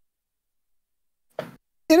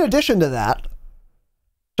 In addition to that,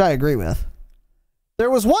 which I agree with,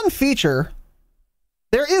 there is one feature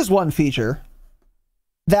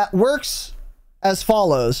that works as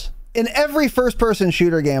follows in every first-person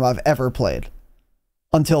shooter game I've ever played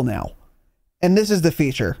until now. And this is the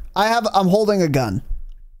feature. I'm holding a gun.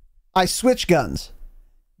 I switch guns.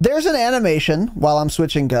 There's an animation while I'm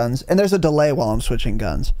switching guns, and there's a delay while I'm switching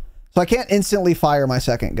guns. So I can't instantly fire my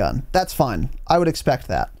second gun. That's fine. I would expect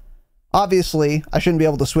that. Obviously, I shouldn't be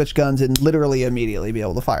able to switch guns and literally immediately be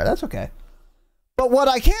able to fire. That's okay. But what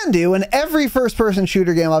I can do in every first-person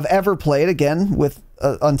shooter game I've ever played, again, with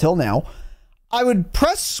until now, I would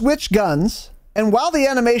press switch guns, and while the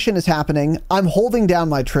animation is happening, I'm holding down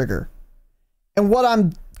my trigger. And what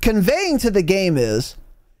I'm conveying to the game is,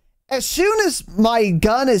 as soon as my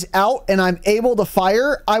gun is out and I'm able to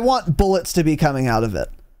fire, I want bullets to be coming out of it.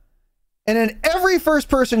 And in every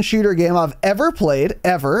first-person shooter game I've ever played,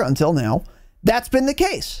 ever, until now, that's been the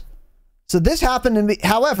case. So this happened to me,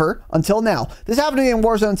 however, until now, this happened to me in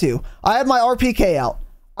Warzone 2. I had my RPK out.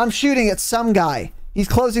 I'm shooting at some guy. He's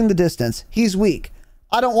closing the distance. He's weak.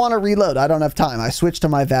 I don't want to reload. I don't have time. I switch to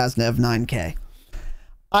my Vaznev 9K.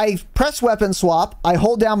 I press weapon swap. I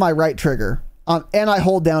hold down my right trigger. And I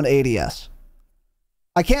hold down ADS.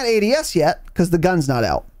 I can't ADS yet because the gun's not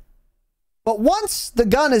out. But once the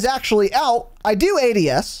gun is actually out, I do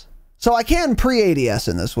ADS. So I can pre-ADS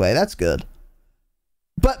in this way. That's good.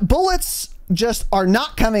 But bullets just are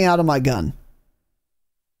not coming out of my gun.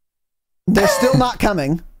 They're still not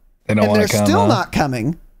coming. They don't want to come. They're still not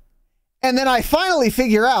coming. And then I finally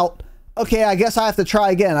figure out, okay, I guess I have to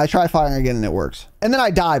try again. I try firing again and it works. And then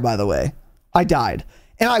I die, by the way. I died.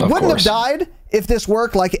 And I wouldn't have died if this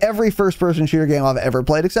worked like every first-person shooter game I've ever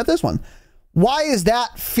played except this one. Why is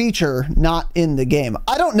that feature not in the game?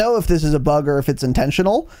 I don't know if this is a bug or if it's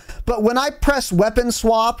intentional, but when I press weapon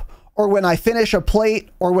swap, or when I finish a plate,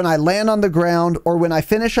 or when I land on the ground, or when I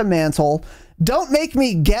finish a mantle, don't make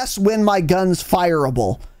me guess when my gun's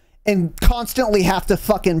fireable and constantly have to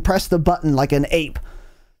fucking press the button like an ape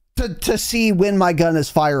to see when my gun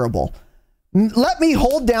is fireable. Let me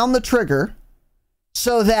hold down the trigger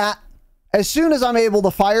so that as soon as I'm able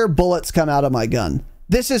to fire, bullets come out of my gun.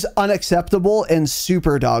 This is unacceptable and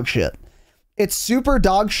super dog shit. It's super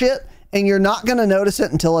dog shit, and you're not going to notice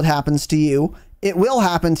it until it happens to you. It will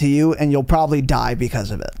happen to you, and you'll probably die because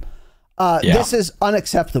of it. This is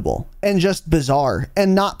unacceptable and just bizarre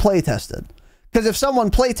and not play tested. Because if someone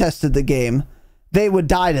play tested the game, they would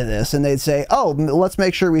die to this, and they'd say, "Oh, let's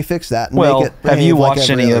make sure we fix that." And well, make it have you watched like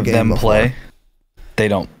any of them play? They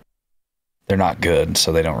don't. They're not good,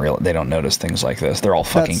 so they don't notice things like this. They're all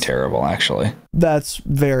fucking terrible, actually. That's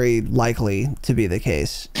very likely to be the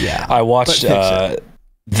case. Yeah, I watched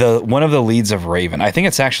one of the leads of Raven. I think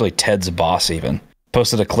it's actually Ted's boss. Even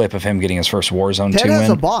posted a clip of him getting his first Warzone 2 Ted has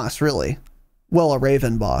win. a boss, really? Well, a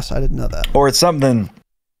Raven boss. I didn't know that. Or it's something.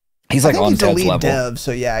 He's like on he's Ted's lead level. Dev,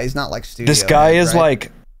 so yeah, he's not like studio. This guy is right?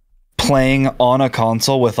 like playing on a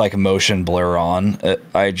console with like motion blur on.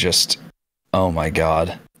 Oh my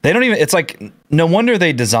god. They don't even, it's like, no wonder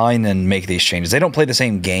they design and make these changes. They don't play the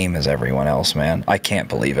same game as everyone else, man. I can't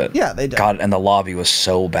believe it. Yeah, they don't. God, and the lobby was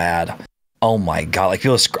so bad. Oh my god, like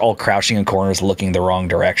people all crouching in corners looking the wrong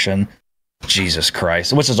direction. Jesus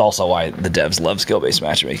Christ. Which is also why the devs love skill-based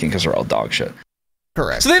matchmaking, because they're all dog shit.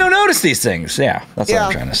 Correct. So they don't notice these things. Yeah, that's what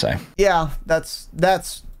I'm trying to say. Yeah, that's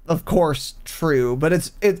of course true, but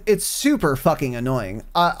it's super fucking annoying.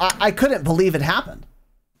 I couldn't believe it happened.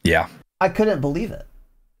 Yeah. I couldn't believe it.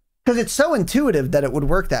 Because it's so intuitive that it would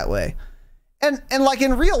work that way. And like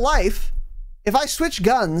in real life, if I switch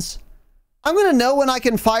guns, I'm going to know when I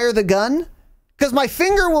can fire the gun because my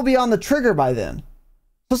finger will be on the trigger by then.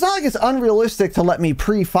 So it's not like it's unrealistic to let me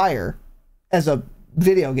pre-fire as a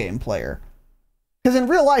video game player. Because in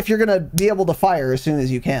real life, you're going to be able to fire as soon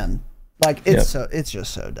as you can. Like, it's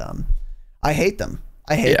just so dumb. I hate them.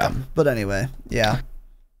 I hate them. But anyway, yeah.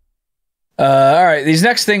 All right, these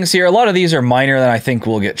next things here, a lot of these are minor that I think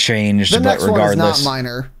will get changed. The next but regardless, one is not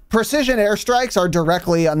minor. Precision airstrikes are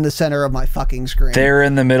directly on the center of my fucking screen. They're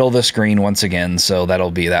in the middle of the screen once again, so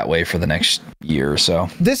that'll be that way for the next year or so.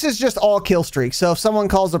 This is just all kill streaks. So if someone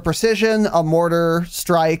calls a precision, a mortar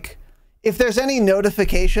strike, if there's any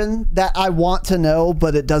notification that I want to know,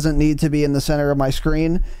 but it doesn't need to be in the center of my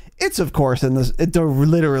screen, it's of course in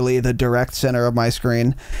literally the direct center of my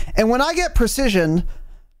screen. And when I get precision,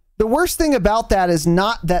 the worst thing about that is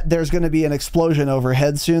not that there's going to be an explosion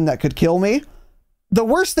overhead soon that could kill me. The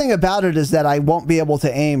worst thing about it is that I won't be able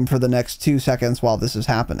to aim for the next 2 seconds while this is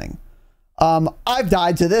happening. I've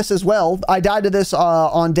died to this as well. I died to this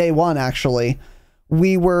on day one, actually.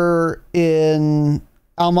 We were in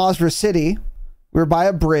Al Mazrah City. We were by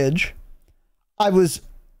a bridge. I was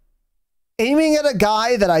aiming at a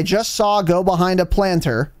guy that I just saw go behind a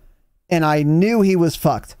planter, and I knew he was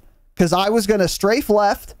fucked because I was going to strafe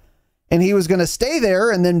left, and he was going to stay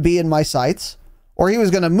there and then be in my sights, or he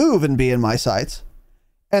was going to move and be in my sights.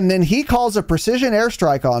 And then he calls a precision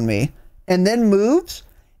airstrike on me and then moves,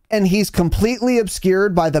 and he's completely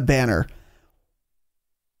obscured by the banner.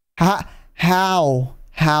 How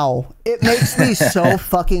How? It makes me so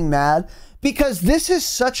fucking mad because this is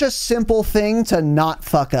such a simple thing to not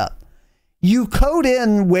fuck up. You code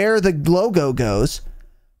in where the logo goes,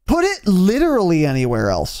 put it literally anywhere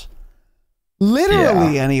else.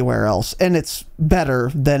 Literally anywhere else, and it's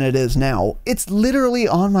better than it is now. It's literally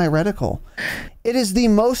on my reticle. It is the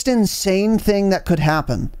most insane thing that could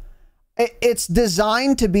happen. It's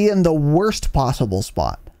designed to be in the worst possible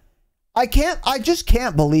spot. I just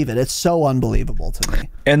can't believe it. It's so unbelievable to me.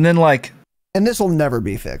 And then and this will never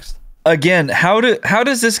be fixed. Again, how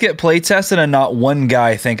does this get play tested and not one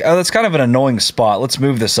guy think, oh, that's kind of an annoying spot, let's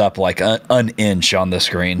move this up like an inch on the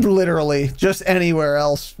screen? Literally, just anywhere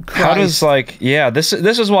else. Christ. How does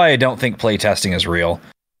this is why I don't think play testing is real.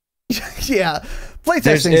 Yeah, play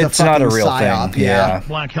testing is not a real psyop, thing. Yeah,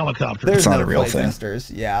 black helicopter. There's it's not no a real play thing. Testers.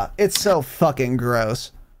 Yeah, it's so fucking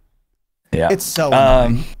gross. Yeah, it's so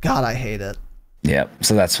annoying. God, I hate it. Yeah,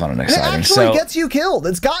 so that's fun and exciting. It actually gets you killed.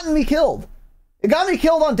 It's gotten me killed. It got me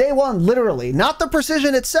killed on day one, literally. Not the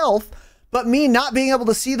precision itself, but me not being able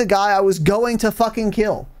to see the guy I was going to fucking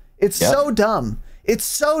kill. It's so dumb. It's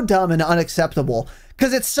so dumb and unacceptable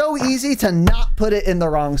because it's so easy to not put it in the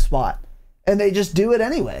wrong spot. And they just do it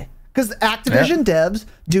anyway. Because Activision devs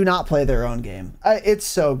do not play their own game. It's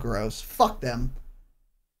so gross. Fuck them.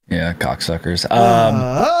 Yeah, cocksuckers.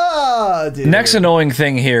 Dude. Next annoying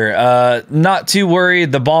thing here. Not too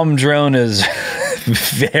worried. The bomb drone is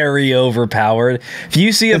very overpowered. If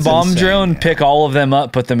you see a bomb drone, pick all of them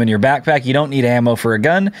up, put them in your backpack. You don't need ammo for a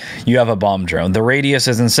gun. You have a bomb drone. The radius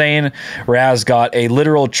is insane. Raz got a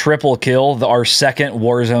literal triple kill, our second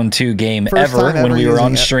Warzone 2 game ever when we were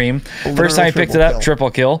on stream. First time he picked it up,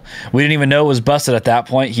 triple kill. We didn't even know it was busted at that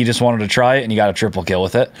point. He just wanted to try it, and he got a triple kill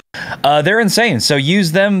with it. They're insane. So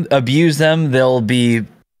use them, abuse them. They'll be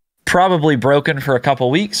probably broken for a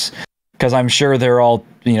couple weeks because I'm sure they're all,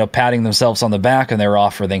 patting themselves on the back and they're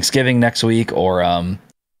off for Thanksgiving next week, or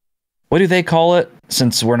what do they call it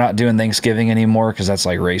since we're not doing Thanksgiving anymore because that's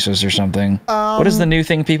like racist or something? What is the new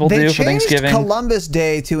thing people do for Thanksgiving? Columbus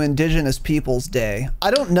Day to Indigenous Peoples Day.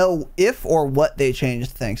 I don't know if or what they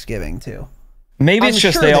changed Thanksgiving to. Maybe it's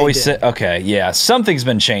just they always say, okay, yeah, something's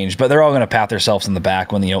been changed, but they're all going to pat themselves on the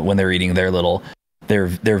back when they're eating their little their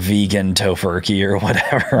vegan tofurkey or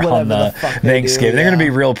whatever on the Thanksgiving. They're going to be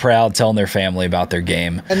real proud telling their family about their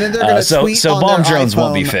game. And then they're going to tweet so on bomb their drones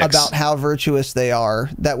won't be iPhone fixed about how virtuous they are.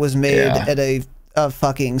 That was made at a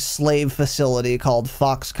fucking slave facility called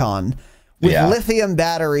Foxconn with lithium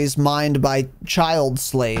batteries mined by child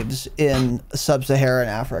slaves in sub-Saharan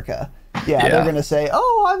Africa. Yeah, they're going to say,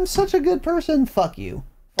 "Oh, I'm such a good person. Fuck you."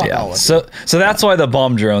 So that's why the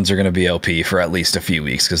bomb drones are going to be OP for at least a few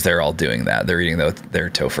weeks because they're all doing that. They're eating their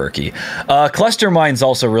tofurkey. Cluster mine's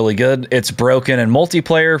also really good. It's broken in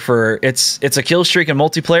multiplayer it's a kill streak in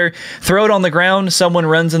multiplayer. Throw it on the ground. Someone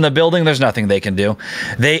runs in the building. There's nothing they can do.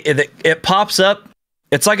 It pops up.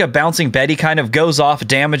 It's like a bouncing Betty, kind of goes off,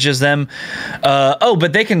 damages them.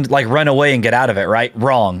 But they can like run away and get out of it, right?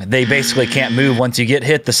 Wrong. They basically can't move. Once you get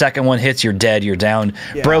hit, the second one hits, you're dead, you're down.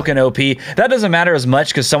 Broken OP. That doesn't matter as much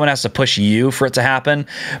because someone has to push you for it to happen.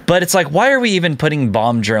 But it's like, why are we even putting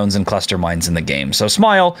bomb drones and cluster mines in the game? So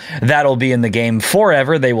Smile, that'll be in the game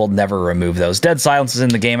forever. They will never remove those. Dead silence is in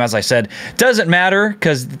the game, as I said. Doesn't matter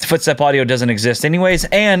because footstep audio doesn't exist anyways,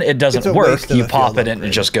 and it doesn't work. You pop it and it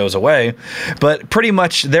just goes away. But pretty much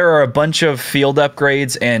there are a bunch of field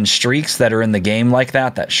upgrades and streaks that are in the game like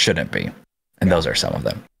that shouldn't be, and those are some of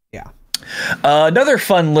them. Another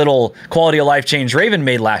fun little quality of life change Raven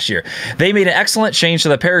made last year. They made an excellent change to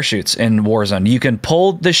the parachutes in Warzone. You can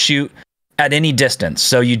pull the chute at any distance.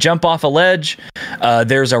 So you jump off a ledge,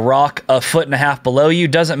 there's a rock 1.5 feet below you,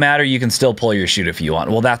 doesn't matter, you can still pull your chute if you want.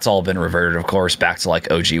 Well, that's all been reverted, of course, back to like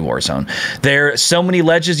OG Warzone. There are so many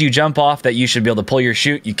ledges you jump off that you should be able to pull your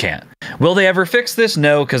chute. You can't. Will they ever fix this?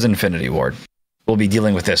 No, because Infinity Ward will be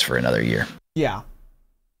dealing with this for another year. Yeah,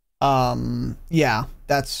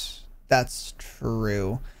 that's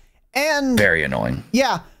true. And very annoying.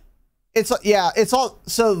 It's all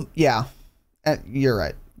so you're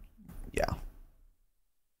right.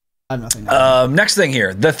 I have nothing. Next thing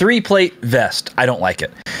here, the 3-plate vest. I don't like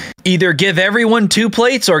it. Either give everyone 2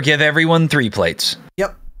 plates or give everyone 3 plates.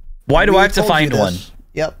 Yep. Why do I have to find one?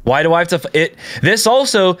 Yep. Why do I have to? This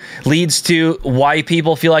also leads to why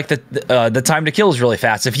people feel like the time to kill is really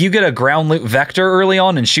fast. If you get a ground loot vector early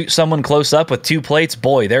on and shoot someone close up with 2 plates,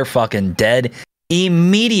 boy, they're fucking dead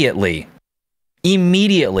immediately.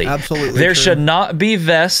 Absolutely. There should not be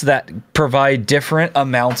vests that provide different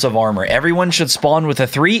amounts of armor. Everyone should spawn with a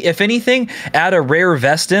 3. If anything, add a rare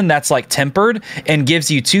vest in that's like tempered and gives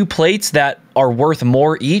you 2 plates that are worth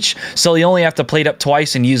more each, so you only have to plate up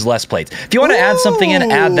twice and use less plates. If you want to add something in,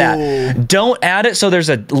 add that. Don't add it so there's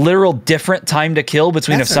a literal different time to kill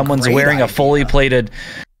between if someone's wearing a fully plated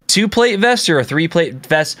 2-plate vest or a 3-plate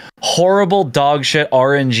vest. Horrible dog shit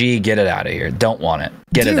RNG. Get it out of here. Don't want it.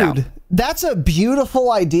 Get it out. That's a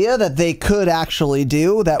beautiful idea that they could actually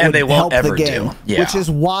do that would help the game, which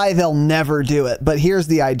is why they'll never do it. But here's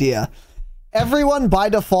the idea. Everyone by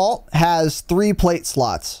default has 3 plate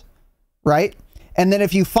slots, right? And then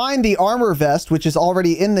if you find the armor vest, which is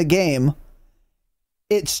already in the game,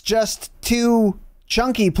 it's just 2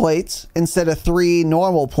 chunky plates instead of 3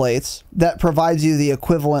 normal plates that provides you the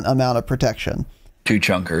equivalent amount of protection. 2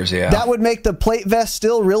 chunkers, yeah. That would make the plate vest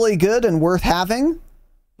still really good and worth having,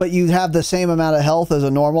 but you'd have the same amount of health as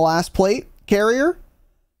a normal ass plate carrier,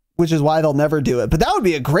 which is why they'll never do it. But that would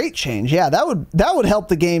be a great change. Yeah, that would help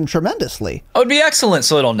the game tremendously. It would be excellent,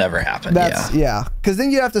 so it'll never happen. Yeah, because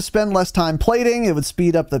then you'd have to spend less time plating. It would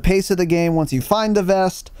speed up the pace of the game once you find the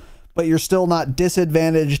vest, but you're still not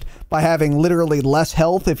disadvantaged by having literally less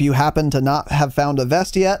health if you happen to not have found a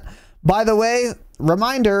vest yet. By the way,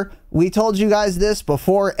 reminder, we told you guys this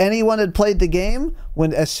before anyone had played the game.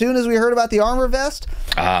 As soon as we heard about the armor vest,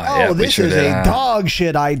 this is a dog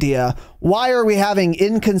shit idea. Why are we having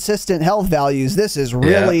inconsistent health values? This is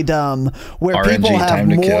really dumb. Where RNG, people have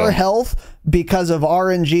more health because of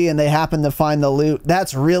RNG and they happen to find the loot.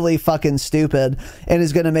 That's really fucking stupid and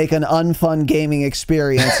is going to make an unfun gaming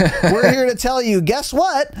experience. We're here to tell you, guess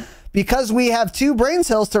what? Because we have 2 brain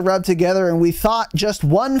cells to rub together and we thought just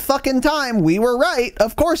one fucking time we were right,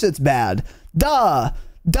 of course it's bad. Duh.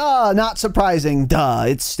 Duh. Not surprising. Duh.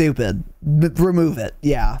 It's stupid. Remove it.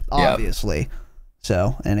 Yeah, obviously.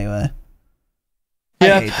 So, anyway.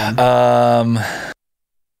 Yeah.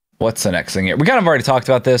 What's the next thing here? We kind of already talked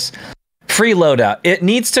about this. Free loadout. It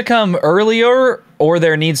needs to come earlier, or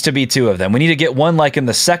there needs to be 2 of them. We need to get one like in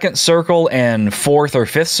the 2nd circle and 4th or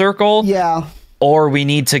 5th circle. Yeah. Or we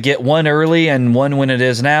need to get one early and one when it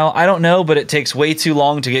is now. I don't know, but it takes way too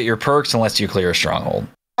long to get your perks unless you clear a stronghold.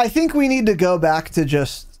 I think we need to go back to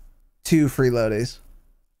just 2 freeloadies.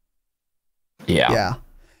 Yeah. Yeah.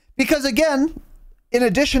 Because again, in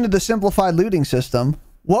addition to the simplified looting system,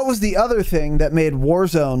 what was the other thing that made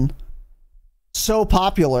Warzone so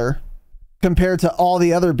popular compared to all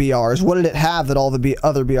the other BRs? What did it have that all the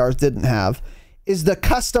other BRs didn't have? Is the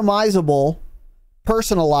customizable,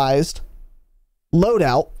 personalized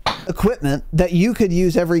loadout equipment that you could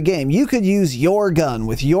use every game. You could use your gun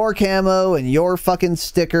with your camo and your fucking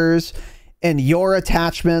stickers and your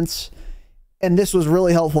attachments. And this was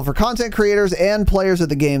really helpful for content creators and players of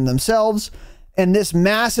the game themselves. And this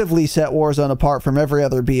massively set Warzone apart from every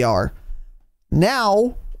other BR.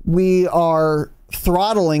 Now we are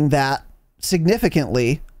throttling that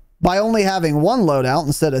significantly by only having 1 loadout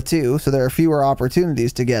instead of 2. So there are fewer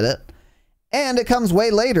opportunities to get it. And it comes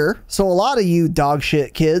way later, so a lot of you dog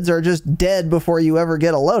shit kids are just dead before you ever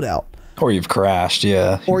get a loadout. Or you've crashed,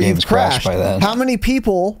 yeah. Or you've crashed by then. How many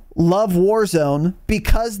people love Warzone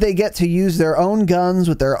because they get to use their own guns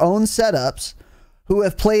with their own setups who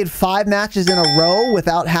have played 5 matches in a row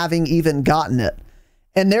without having even gotten it?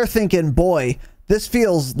 And they're thinking, boy, this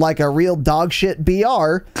feels like a real dog shit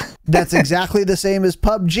BR that's exactly the same as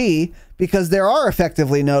PUBG because there are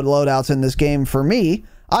effectively no loadouts in this game for me.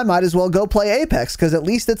 I might as well go play Apex because at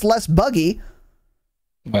least it's less buggy.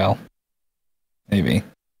 Well, maybe.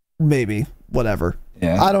 Maybe. Whatever.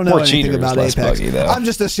 Yeah. I don't know anything about Apex. Buggy, I'm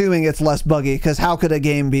just assuming it's less buggy because how could a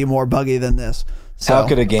game be more buggy than this? So, how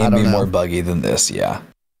could a game be more buggy than this? Yeah.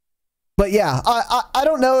 But yeah, I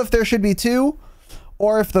don't know if there should be 2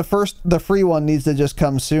 or if the free one needs to just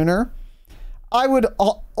come sooner. I would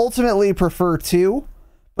ultimately prefer 2,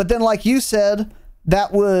 but then like you said,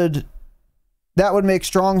 that would make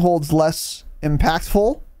strongholds less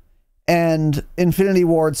impactful, and Infinity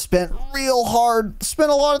Ward spent a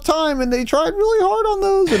lot of time, and they tried really hard on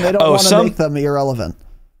those, and they don't want to make them irrelevant.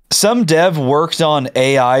 Some dev worked on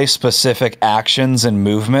AI specific actions and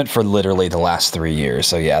movement for literally the last 3 years.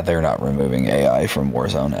 So yeah, they're not removing AI from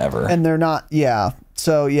Warzone ever. And they're not, yeah.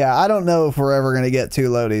 So yeah, I don't know if we're ever going to get 2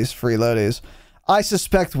 loadies, free loadies. I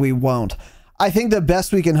suspect we won't. I think the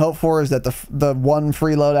best we can hope for is that the 1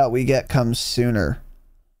 free loadout we get comes sooner.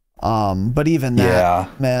 But even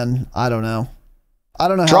that, man, I don't know. I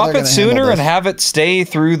don't know. Drop it sooner and have it stay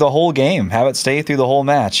through the whole game. Have it stay through the whole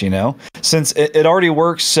match, you know? Since it already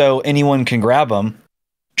works so anyone can grab them.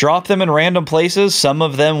 Drop them in random places. Some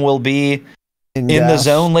of them will be in the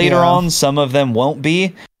zone later on. Some of them won't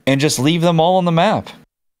be. And just leave them all on the map.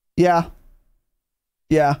 Yeah.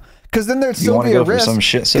 Yeah. Because then there'd still be a risk.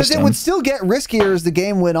 Because it would still get riskier as the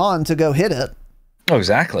game went on to go hit it. Oh,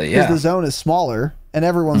 exactly. Because Yeah. the zone is smaller and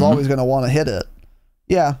everyone's always going to want to hit it.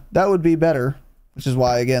 Yeah, that would be better, which is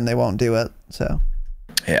why, again, they won't do it. So,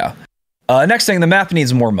 yeah. Next thing, the map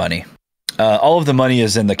needs more money. All of the money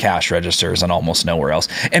is in the cash registers and almost nowhere else.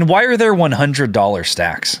 And why are there $100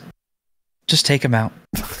 stacks? Just take them out.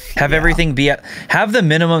 Have everything be have the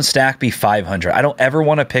minimum stack be 500. I don't ever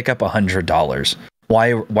want to pick up $100.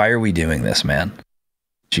 Why are we doing this, man?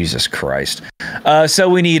 Jesus Christ. So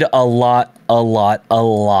we need a lot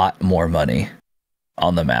more money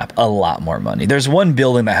on the map. A lot more money. There's one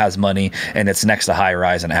building that has money and it's next to high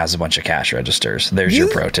rise and it has a bunch of cash registers. There's your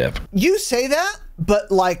pro tip. You say that, but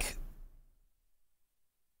like,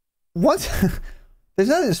 what? There's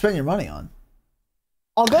nothing to spend your money on.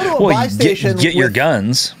 I'll go to a buy station. Get your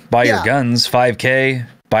guns. Buy your guns. 5K.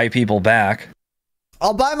 Buy people back.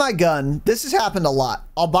 I'll buy my gun. This has happened a lot.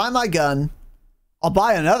 I'll buy my gun. I'll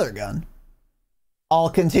buy another gun. I'll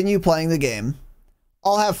continue playing the game.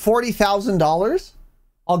 I'll have $40,000.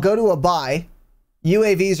 I'll go to a buy.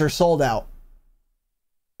 UAVs are sold out.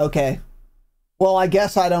 Okay. Well, I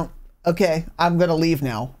guess I don't. Okay, I'm going to leave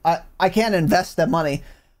now. I can't invest that money.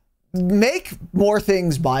 Make more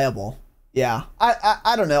things buyable. Yeah,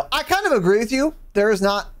 I don't know. I kind of agree with you. There is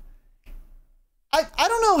not. I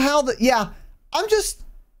don't know how the. Yeah, I'm just.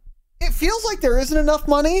 It feels like there isn't enough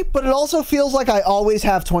money, but it also feels like I always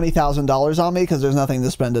have $20,000 on me because there's nothing to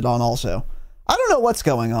spend it on. Also, I don't know what's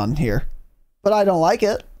going on here, but I don't like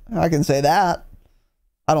it. I can say that.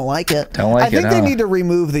 I don't like it. I think they need to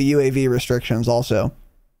remove the UAV restrictions. Also,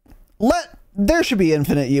 there should be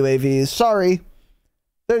infinite UAVs. Sorry,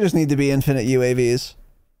 there just need to be infinite UAVs.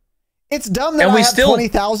 It's dumb that I have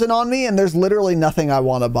 20,000 on me and there's literally nothing I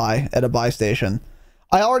want to buy at a buy station.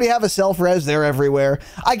 I already have a self-res. They're everywhere.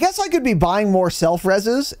 I guess I could be buying more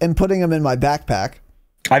self-reses and putting them in my backpack.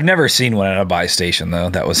 I've never seen one at a buy station, though.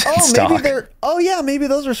 That was in stock. Yeah, maybe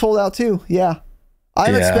those are sold out, too. Yeah. I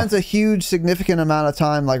haven't spent a huge, significant amount of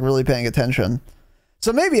time, like, really paying attention.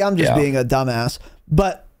 So maybe I'm just being a dumbass.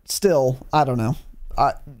 But still, I don't know.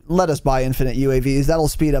 Let us buy infinite UAVs. That'll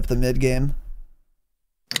speed up the mid-game.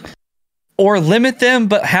 Or limit them,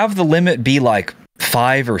 but have the limit be like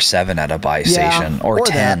 5 or 7 at a buy station, or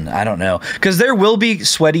 10. I don't know. Because there will be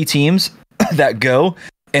sweaty teams that go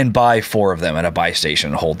and buy 4 of them at a buy station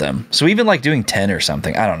and hold them. So even like doing 10 or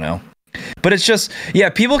something, I don't know. But it's just,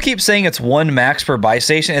 people keep saying it's 1 max per buy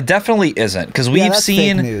station. It definitely isn't, because we've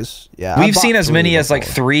seen fake news. We've seen as many as like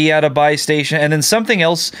 3 at a buy station, and then something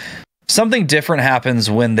different happens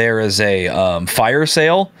when there is a fire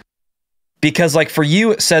sale. Because like for you,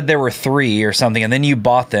 it said there were 3 or something, and then you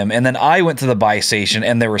bought them, and then I went to the buy station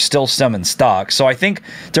and there were still some in stock. So I think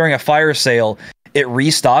during a fire sale, it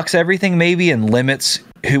restocks everything maybe and limits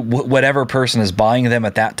whatever person is buying them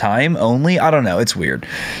at that time only. I don't know. It's weird.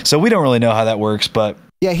 So we don't really know how that works, but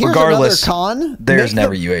here's regardless, another con. There's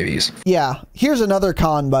never UAVs. Yeah, here's another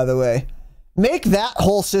con, by the way. Make that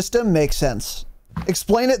whole system make sense.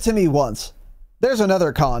 Explain it to me once. There's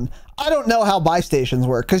another con. I don't know how buy stations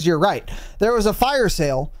work, because you're right. There was a fire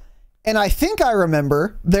sale, and I think I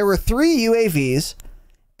remember there were 3 UAVs,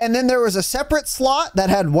 and then there was a separate slot that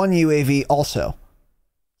had 1 UAV also.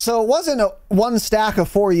 So it wasn't one stack of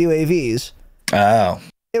 4 UAVs. Oh.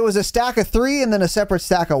 It was a stack of 3 and then a separate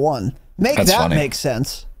stack of 1. That's that funny. Make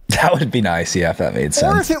sense. That would be nice, if that made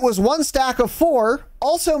sense. Or if it was 1 stack of 4,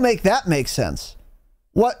 also make that make sense.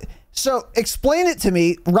 What? So explain it to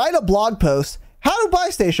me. Write a blog post. How do buy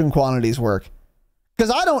station quantities work? Because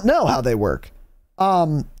I don't know how they work.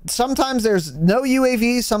 Sometimes there's no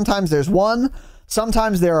UAVs. Sometimes there's 1.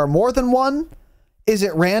 Sometimes there are more than 1. Is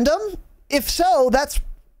it random? If so, that's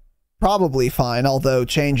probably fine, although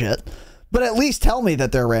change it. But at least tell me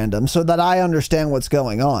that they're random so that I understand what's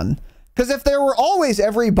going on. Because if there were always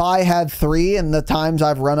every buy had 3 and the times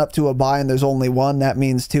I've run up to a buy and there's only 1, that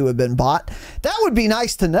means 2 have been bought. That would be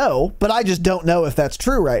nice to know, but I just don't know if that's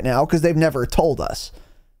true right now because they've never told us.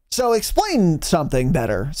 So explain something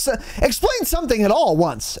better. Explain something at all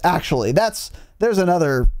once, actually. There's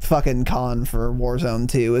another fucking con for Warzone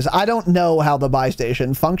 2 is I don't know how the buy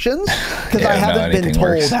station functions because I haven't been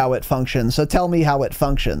told how it functions. So tell me how it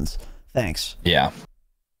functions. Thanks. Yeah.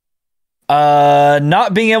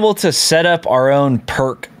 Not being able to set up our own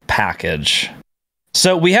perk package.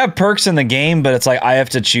 So we have perks in the game, but it's like I have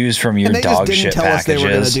to choose from your dog shit packages. They just didn't tell us they were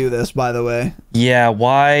going to do this, by the way. Yeah,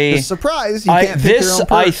 why? Surprise! You can't pick your own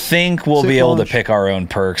perks. I think we'll be able to pick our own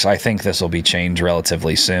perks. I think this will be changed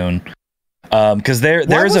relatively soon. Because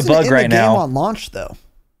there is a bug right now on launch though.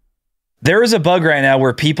 There is a bug right now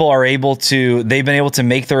where people are they've been able to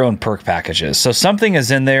make their own perk packages. So something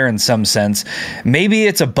is in there in some sense. Maybe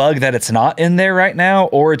it's a bug that it's not in there right now,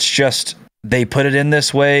 or it's just they put it in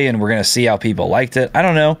this way and we're going to see how people liked it. I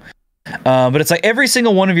don't know. But it's like every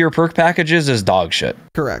single one of your perk packages is dog shit.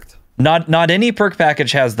 Correct. Not any perk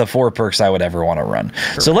package has the 4 perks I would ever want to run.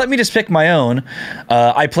 Correct. So let me just pick my own.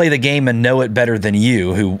 I play the game and know it better than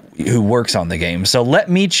you who works on the game. So let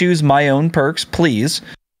me choose my own perks, please.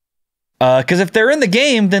 Because if they're in the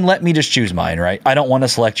game, then let me just choose mine, right? I don't want to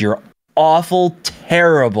select your awful,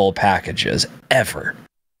 terrible packages ever.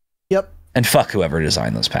 Yep. And fuck whoever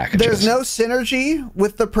designed those packages. There's no synergy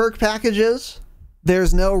with the perk packages.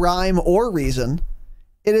 There's no rhyme or reason.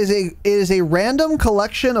 It is a random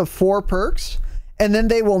collection of 4 perks, and then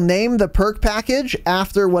they will name the perk package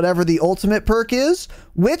after whatever the ultimate perk is,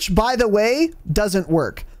 which, by the way, doesn't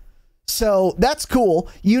work. So that's cool.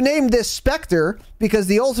 You named this Spectre because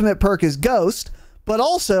the ultimate perk is Ghost, but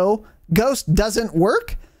also Ghost doesn't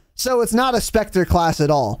work, so it's not a Spectre class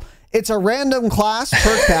at all. It's a random class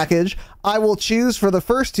perk package. I will choose for the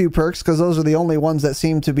first 2 perks because those are the only ones that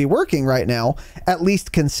seem to be working right now, at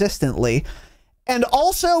least consistently. And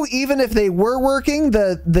also, even if they were working,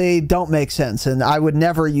 they don't make sense, and I would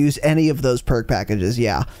never use any of those perk packages.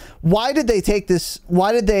 Yeah. Why did they take this?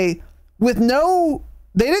 Why did they, with no,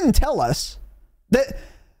 they didn't tell us that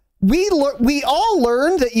we all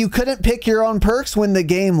learned that you couldn't pick your own perks when the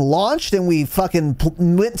game launched, and we fucking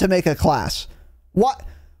went to make a class.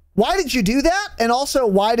 Why did you do that? And also,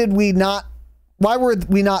 why were we not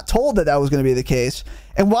told that was going to be the case?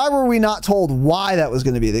 And why were we not told why that was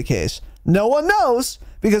going to be the case? No one knows,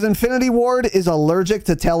 because Infinity Ward is allergic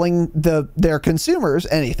to telling their consumers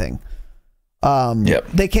anything. Yep.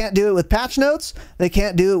 They can't do it with patch notes. They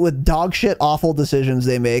can't do it with dog shit awful decisions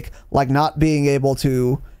they make, like not being able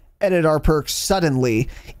to edit our perks suddenly,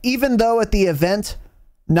 even though at the event,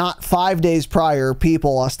 not 5 days prior,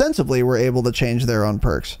 people ostensibly were able to change their own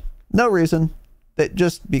perks. No reason.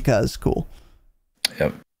 Just because. Cool.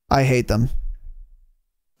 Yep. I hate them.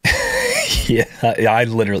 Yeah, I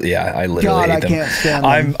literally God, hate them. I can't stand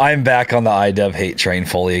them. I'm back on the iDev hate train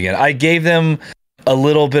fully again. I gave them a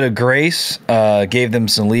little bit of grace, gave them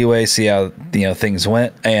some leeway, see how things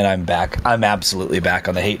went, and I'm back. I'm absolutely back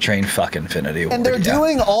on the hate train. Fuck Infinity Ward. And they're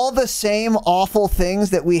doing all the same awful things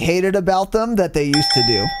that we hated about them that they used to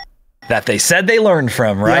do. That they said they learned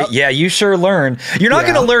from, right? Yep. Yeah, you sure learn. You're not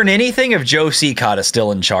going to learn anything if Joe Seacott is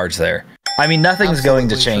still in charge there. I mean, nothing's going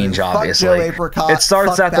to change, obviously. Fuck Joe Apricot, it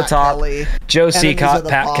starts at the top. Kelly. Joe Seacott,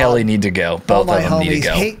 Pat Kelly need to go. Both of them need to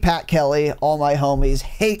go. All my homies hate Pat Kelly. All my homies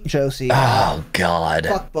hate Joe Seacott. Oh, God.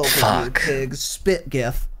 Fuck both of you pigs. Spit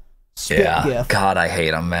gif. Spit gif. God, I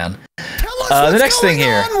hate them, man. Tell us what's the next going thing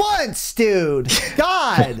here. on once, dude.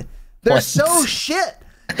 God. They're so shit.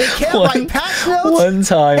 They can't write patch notes. One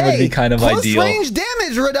time would be kind of ideal. Close range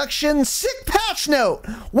damage reduction, sick patch note.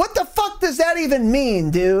 What the fuck does that even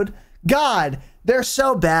mean, dude? God, they're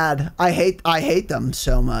so bad. I hate them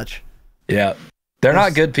so much. Yeah. They're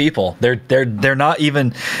not good people. They're not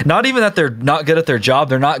even that they're not good at their job.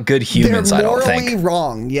 They're not good humans, I don't think. They're morally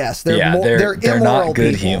wrong. Yes, they're immoral not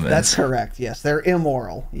good people. humans. That's correct. Yes, they're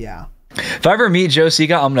immoral. Yeah. If I ever meet Joe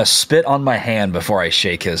Seacott, I'm going to spit on my hand before I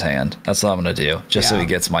shake his hand. That's what I'm going to do, just so he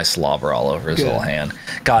gets my slobber all over his little hand.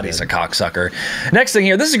 God, he's a cocksucker. Next thing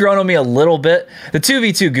here, this has grown on me a little bit. The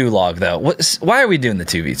 2v2 gulag, though. Why are we doing the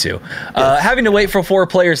 2v2? Having to wait for 4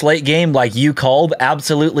 players late game, like you called,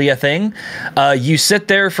 absolutely a thing. You sit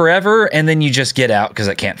there forever, and then you just get out because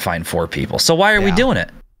it can't find 4 people. So why are we doing it?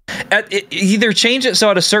 Either change it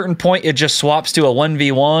so at a certain point it just swaps to a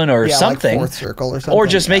 1v1 or something, like fourth circle or something, or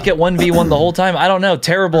just make it 1v1 the whole time. I don't know.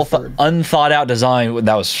 Terrible, unthought out design.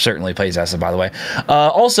 That was certainly play tested, by the way.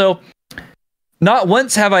 Also, not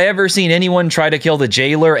once have I ever seen anyone try to kill the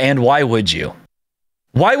jailer, and why would you?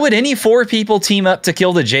 Why would any 4 people team up to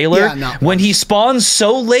kill the jailer when he spawns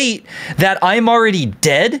so late that I'm already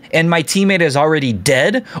dead and my teammate is already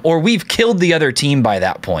dead, or we've killed the other team by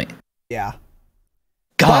that point? Yeah.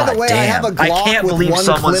 God By the way, damn. I have a Glock can't with believe one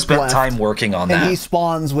someone clip spent left, time working on that. And he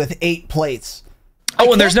spawns with 8 plates.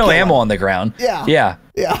 Oh, and there's no ammo on the ground. Yeah. Yeah.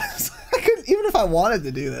 Yeah. I couldn't, even if I wanted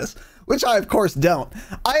to do this, which I of course don't.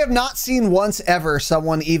 I have not seen once ever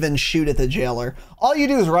someone even shoot at the jailer. All you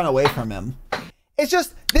do is run away from him. It's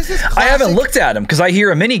just, this is classic. I haven't looked at him because I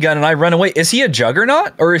hear a minigun and I run away. Is he a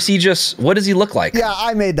juggernaut, or is he just, what does he look like? Yeah,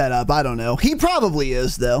 I made that up. I don't know. He probably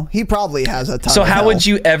is, though. He probably has a ton So of how health. would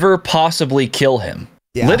you ever possibly kill him?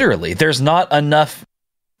 Yeah. Literally, there are not enough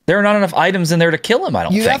items in there to kill him, I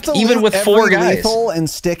don't think. Even with 4 guys. Lethal and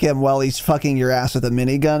stick him while he's fucking your ass with a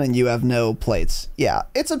minigun and you have no plates. Yeah,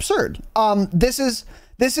 it's absurd. This is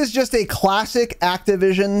just a classic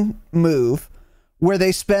Activision move where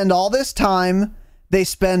they spend all this time, they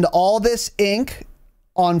spend all this ink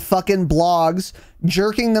on fucking blogs,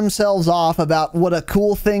 jerking themselves off about what a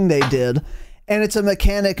cool thing they did. And it's a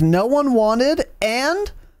mechanic no one wanted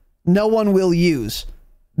and no one will use.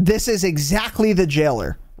 This is exactly the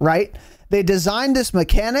jailer, right? They designed this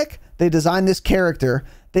mechanic, they designed this character,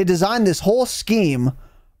 they designed this whole scheme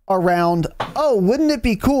around, oh, wouldn't it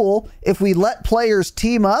be cool if we let players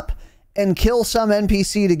team up and kill some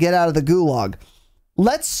NPC to get out of the gulag?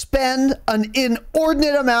 Let's spend an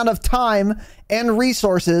inordinate amount of time and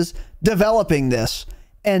resources developing this,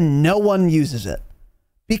 and no one uses it.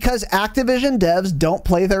 Because Activision devs don't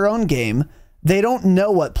play their own game, they don't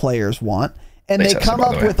know what players want, and they come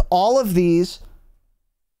up with all of these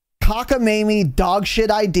cockamamie dogshit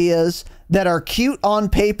ideas that are cute on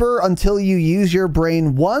paper until you use your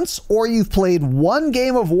brain once, or you've played one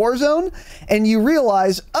game of Warzone and you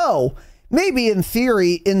realize, oh, maybe in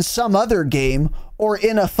theory in some other game or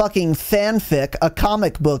in a fucking fanfic, a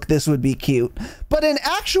comic book, this would be cute. But in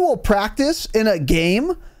actual practice, in a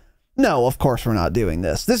game, no, of course we're not doing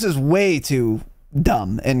this. This is way too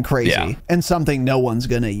dumb and crazy and something no one's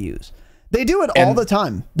going to use. They do it all the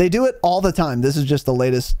time. They do it all the time. This is just the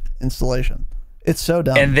latest installation. It's so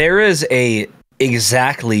dumb. And there is a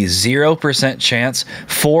exactly 0% chance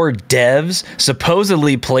for devs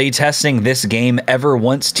supposedly playtesting this game ever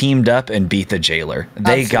once teamed up and beat the jailer.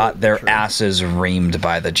 They got their asses reamed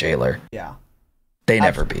by the jailer. Yeah. They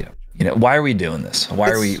never beat him. You know, why are we doing this? Why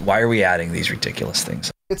are we adding these ridiculous things?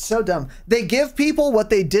 It's so dumb. They give people what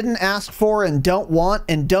they didn't ask for and don't want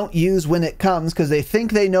and don't use when it comes because they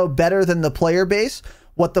think they know better than the player base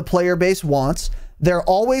what the player base wants. They're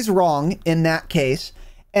always wrong in that case.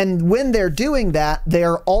 And when they're doing that,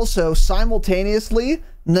 they're also simultaneously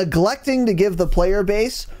neglecting to give the player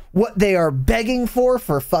base what they are begging for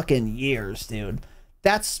fucking years, dude.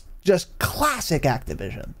 That's just classic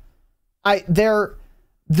Activision.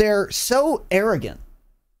 They're so arrogant.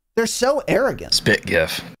 They're so arrogant. Spit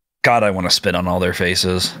gif. God, I want to spit on all their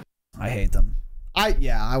faces. I hate them.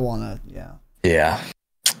 I want to, Yeah.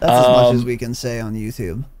 That's as much as we can say on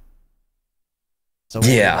YouTube. So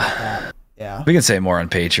yeah. We can say more on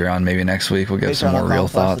Patreon. Maybe next week we'll give some more real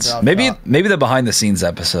thoughts. Maybe the behind the scenes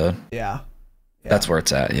episode. Yeah. That's where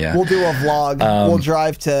it's at. Yeah. We'll do a vlog. We'll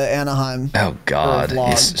drive to Anaheim. Oh God.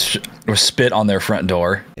 Or spit on their front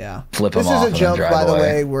door. Yeah. Flip them off. This is a joke, by the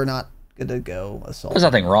way. We're not going to go assault. There's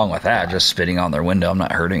nothing wrong with that. Just spitting on their window. I'm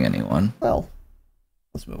not hurting anyone. Well,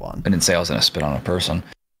 let's move on. I didn't say I was going to spit on a person.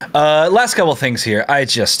 Last couple things here.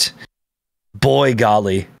 Boy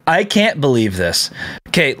golly, I can't believe this.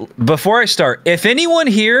 Okay, before I start, if anyone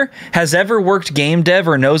here has ever worked game dev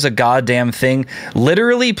or knows a goddamn thing,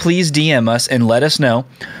 literally please DM us and let us know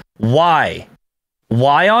why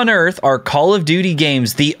on earth are Call of Duty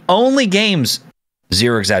games the only games,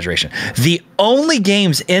 zero exaggeration, the only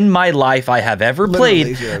games in my life I have ever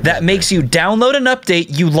played that makes you download an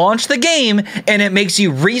update, you launch the game, and it makes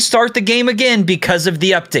you restart the game again because of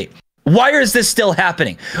the update. Why is this still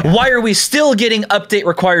happening? Yeah. Why are we still getting update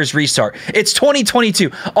requires restart? It's 2022,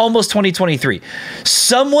 almost 2023.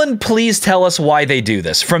 Someone please tell us why they do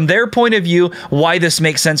this. From their point of view, why this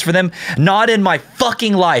makes sense for them. Not in my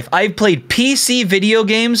fucking life. I've played PC video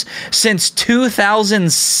games since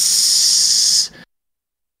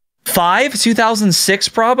 2006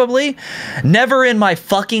 probably. Never in my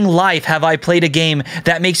fucking life have I played a game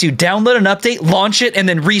that makes you download an update, launch it, and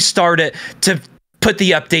then restart it to put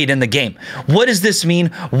the update in the game. What does this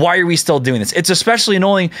mean? Why are we still doing this? It's especially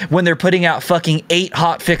annoying when they're putting out fucking 8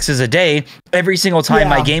 hot fixes a day every single time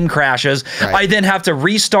my game crashes. Right. I then have to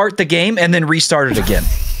restart the game and then restart it again.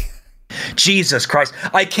 Jesus Christ.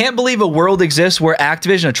 I can't believe a world exists where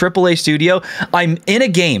Activision, a AAA studio, I'm in a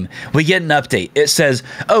game, we get an update. It says,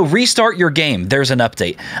 oh, restart your game. There's an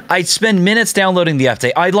update. I spend minutes downloading the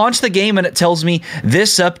update. I launch the game and it tells me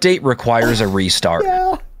this update requires a restart.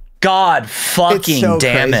 Yeah. God fucking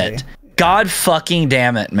damn it. God fucking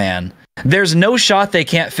damn it, man. There's no shot they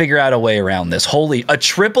can't figure out a way around this. Holy, a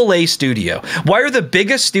AAA studio. Why are the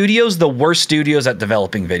biggest studios the worst studios at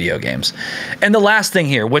developing video games? And the last thing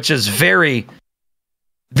here, which is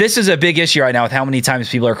this is a big issue right now with how many times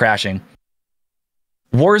people are crashing.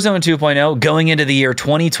 Warzone 2.0 going into the year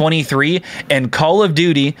 2023 and Call of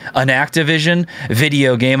Duty, an Activision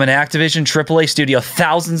video game, an Activision AAA studio,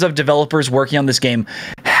 thousands of developers working on this game.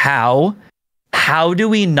 How do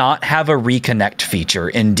we not have a reconnect feature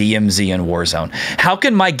in DMZ and Warzone? How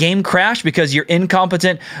can my game crash because you're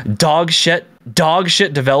incompetent dog shit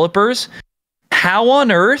developers? How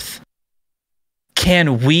on earth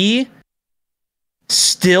can we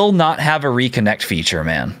still not have a reconnect feature,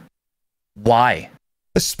 man? Why?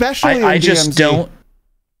 Especially I just don't.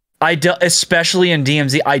 I do, especially in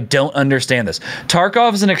DMZ, I don't understand this.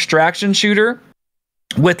 Tarkov is an extraction shooter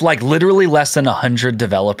with like literally less than 100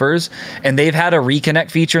 developers, and they've had a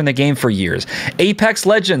reconnect feature in the game for years. Apex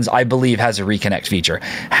Legends, I believe, has a reconnect feature.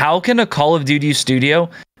 How can a Call of Duty studio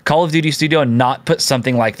not put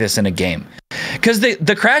something like this in a game? Because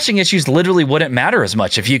the crashing issues literally wouldn't matter as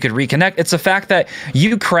much if you could reconnect. It's the fact that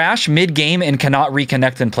you crash mid-game and cannot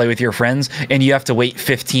reconnect and play with your friends, and you have to wait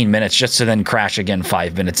 15 minutes just to then crash again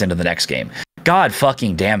 5 minutes into the next game. God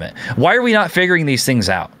fucking damn it. Why are we not figuring these things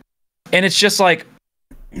out? And it's just like,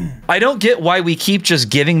 I don't get why we keep just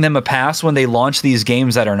giving them a pass when they launch these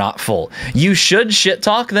games that are not full. You should shit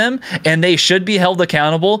talk them, and they should be held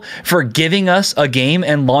accountable for giving us a game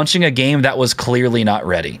and launching a game that was clearly not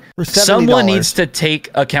ready. Someone needs to take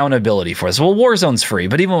accountability for this. Well, Warzone's free,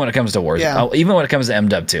 but even when it comes to Warzone, even when it comes to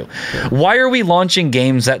MW2, why are we launching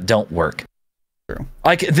games that don't work?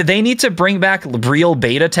 Like, they need to bring back real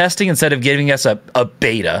beta testing instead of giving us a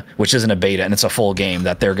beta, which isn't a beta and it's a full game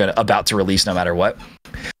that they're about to release no matter what.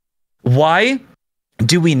 Why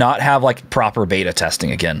do we not have like proper beta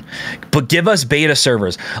testing again? But give us beta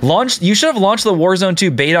servers. You should have launched the Warzone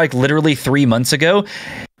 2 beta like literally 3 months ago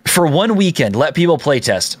for 1 weekend. Let people play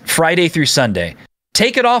test Friday through Sunday.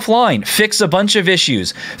 Take it offline, fix a bunch of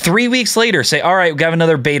issues. 3 weeks later, say, all right, we have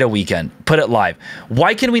another beta weekend, put it live.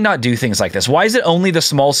 Why can we not do things like this? Why is it only the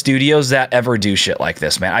small studios that ever do shit like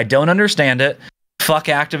this, man? I don't understand it. Fuck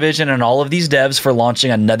Activision and all of these devs for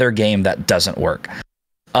launching another game that doesn't work.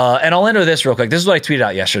 And I'll end with this real quick. This is what I tweeted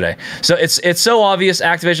out yesterday. So it's so obvious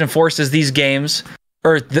Activision forces these games,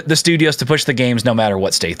 or the studios, to push the games no matter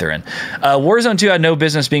what state they're in. Warzone 2 had no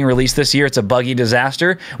business being released this year. It's a buggy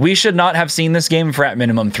disaster. We should not have seen this game for at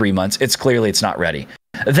minimum 3 months. It's not ready.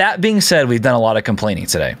 That being said, we've done a lot of complaining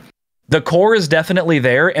today. The core is definitely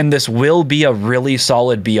there, and this will be a really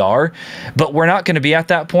solid BR, but we're not going to be at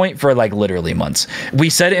that point for like literally months. We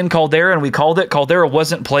said it in Caldera, and we called it. Caldera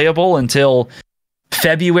wasn't playable until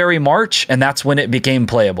February, March, and that's when it became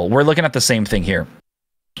playable. We're looking at the same thing here.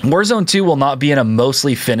 Warzone 2 will not be in a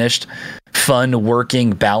mostly finished, fun,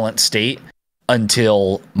 working, balanced state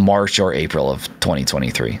until March or April of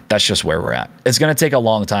 2023. That's just where we're at. It's going to take a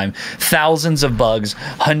long time. Thousands of bugs,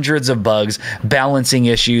 hundreds of bugs, balancing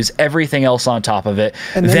issues, everything else on top of it.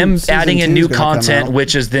 And them adding in new content,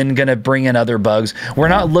 which is then going to bring in other bugs. We're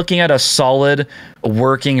not looking at a solid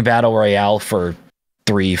working battle royale for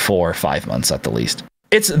 3, 4, 5 months at the least.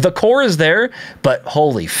 The core is there, but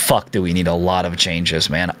holy fuck, do we need a lot of changes,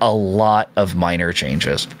 man. A lot of minor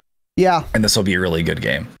changes. Yeah. And this will be a really good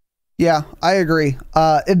game. Yeah, I agree.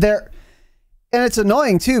 And it's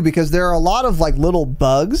annoying too, because there are a lot of like little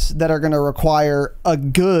bugs that are going to require a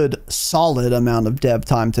good solid amount of dev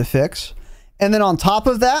time to fix. And then on top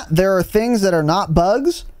of that, there are things that are not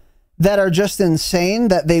bugs that are just insane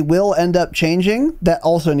that they will end up changing that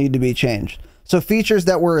also need to be changed. So features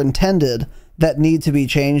that were intended that need to be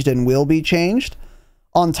changed and will be changed,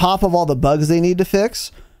 on top of all the bugs they need to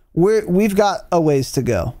fix, we've got a ways to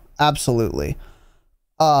go. Absolutely.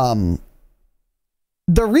 The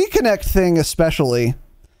reconnect thing especially,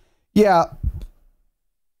 yeah,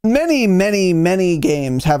 many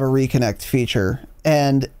games have a reconnect feature,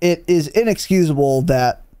 and it is inexcusable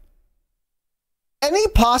that any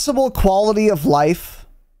possible quality of life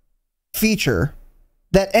feature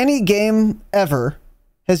that any game ever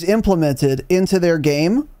has implemented into their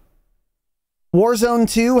game, Warzone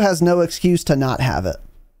 2 has no excuse to not have it.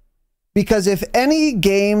 Because if any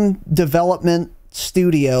game development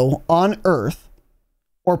studio on Earth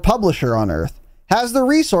or publisher on Earth has the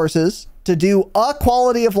resources to do a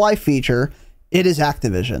quality of life feature, it is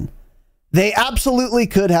Activision. They absolutely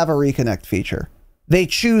could have a reconnect feature. They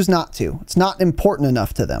choose not to. It's not important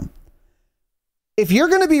enough to them. If you're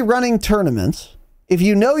going to be running tournaments, if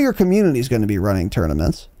you know your community is going to be running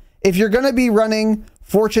tournaments, if you're going to be running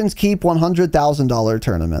Fortune's Keep $100,000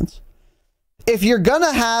 tournaments, if you're going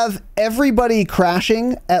to have everybody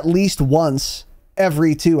crashing at least once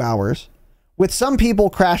every 2 hours, with some people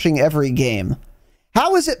crashing every game,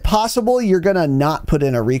 how is it possible you're going to not put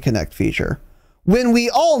in a reconnect feature when we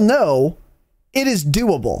all know it is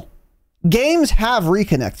doable? Games have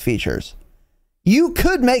reconnect features. You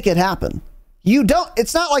could make it happen. You don't,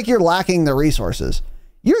 it's not like you're lacking the resources.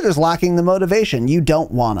 You're just lacking the motivation. You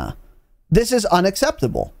don't wanna. This is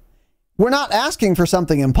unacceptable. We're not asking for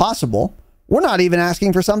something impossible. We're not even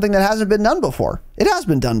asking for something that hasn't been done before. It has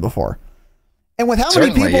been done before. And with how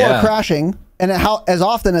many people are crashing and how as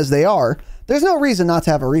often as they are, there's no reason not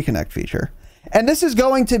to have a reconnect feature. And this is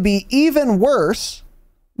going to be even worse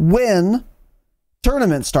when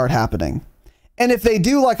tournaments start happening. And if they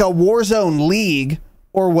do like a Warzone League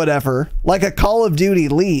or whatever, like a Call of Duty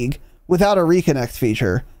League without a reconnect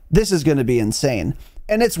feature, this is going to be insane.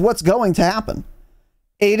 And it's what's going to happen.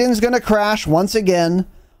 Aiden's going to crash once again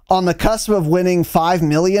on the cusp of winning $5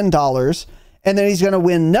 million. And then he's going to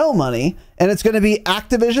win no money. And it's going to be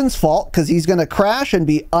Activision's fault because he's going to crash and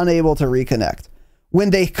be unable to reconnect when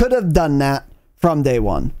they could have done that from day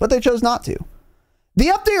one, but they chose not to. The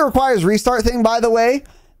update requires restart thing, by the way,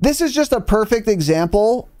 this is just a perfect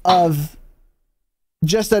example of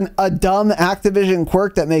just a dumb Activision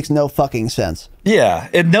quirk that makes no fucking sense. Yeah,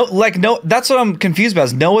 that's what I'm confused about.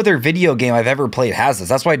 Is no other video game I've ever played has this.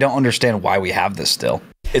 That's why I don't understand why we have this still.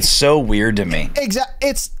 It's so weird to me.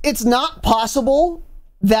 It's not possible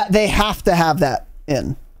that they have to have that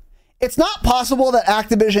in. It's not possible that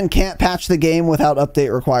Activision can't patch the game without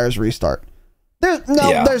update requires restart. There's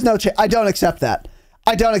no chance. I don't accept that.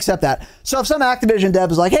 I don't accept that. So if some Activision dev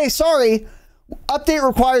is like, hey, sorry, update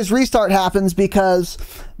requires restart happens because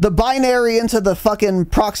the binary into the fucking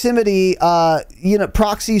proximity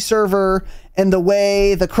proxy server and the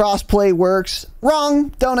way the crossplay works, wrong,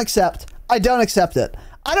 don't accept. I don't accept it.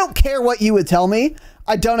 I don't care what you would tell me.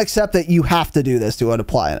 I don't accept that you have to do this to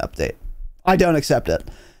apply an update. I don't accept it.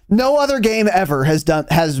 No other game ever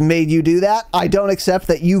has made you do that. I don't accept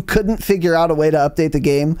that you couldn't figure out a way to update the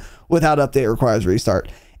game without update requires restart.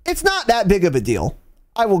 It's not that big of a deal.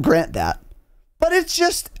 I will grant that. But it's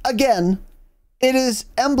just, again, it is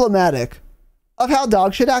emblematic of how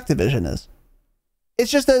dogshit Activision is.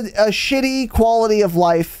 It's just a shitty quality of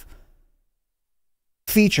life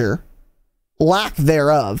feature, lack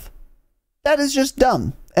thereof, that is just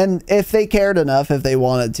dumb. And if they cared enough, if they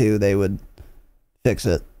wanted to, they would fix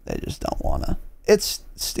it. They just don't want to. It's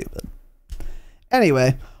stupid.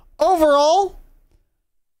 Anyway, overall,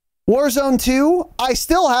 Warzone 2, I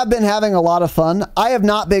still have been having a lot of fun. I have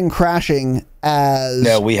not been crashing as...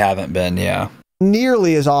 No, we haven't been, yeah.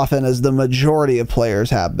 Nearly as often as the majority of players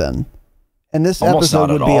have been. And this episode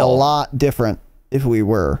would be a lot different if we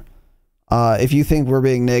were. If you think we're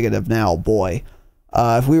being negative now, boy.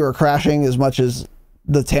 If we were crashing as much as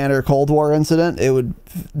the Tanner Cold War incident,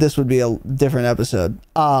 this would be a different episode.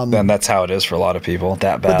 Then that's how it is for a lot of people.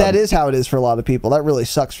 That bad. But that is how it is for a lot of people. That really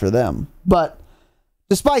sucks for them. But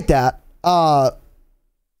despite that,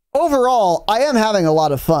 overall, I am having a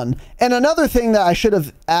lot of fun. And another thing that I should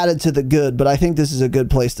have added to the good, but I think this is a good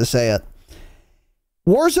place to say it.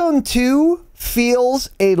 Warzone 2 feels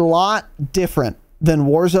a lot different than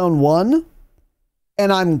Warzone 1,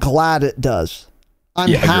 and I'm glad it does.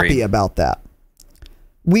 I'm happy about that.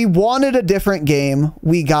 We wanted a different game.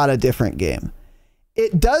 We got a different game.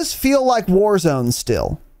 It does feel like Warzone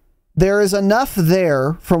still. There is enough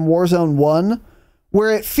there from Warzone 1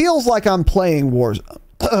 where it feels like I'm playing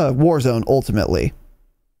Warzone ultimately.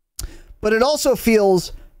 But it also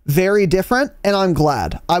feels very different, and I'm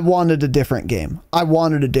glad. I wanted a different game. I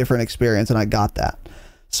wanted a different experience, and I got that.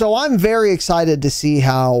 So I'm very excited to see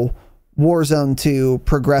how Warzone 2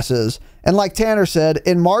 progresses. And like Tanner said,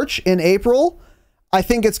 in March, in April, I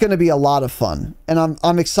think it's going to be a lot of fun, and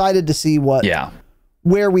I'm excited to see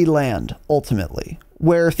where we land ultimately,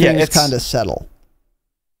 where things kind of settle.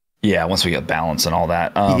 Yeah, once we get balance and all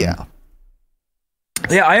that.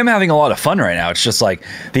 Yeah, I am having a lot of fun right now. It's just like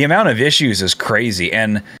the amount of issues is crazy,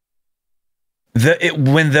 and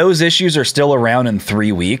when those issues are still around in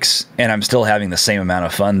 3 weeks and I'm still having the same amount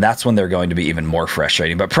of fun, that's when they're going to be even more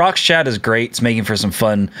frustrating. But Prox Chat is great. It's making for some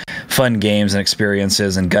fun games and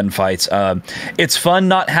experiences and gunfights. It's fun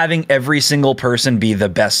not having every single person be the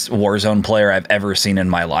best Warzone player I've ever seen in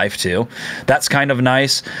my life too. That's kind of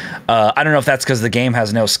nice. I don't know if that's because the game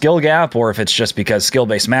has no skill gap or if it's just because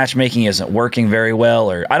skill-based matchmaking isn't working very well,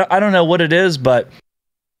 or I don't know what it is, but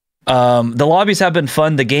the lobbies have been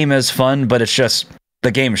fun. The game is fun, but it's just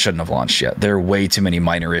the game shouldn't have launched yet. There are way too many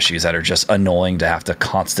minor issues that are just annoying to have to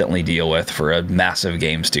constantly deal with for a massive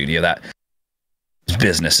game studio that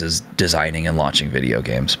business is designing and launching video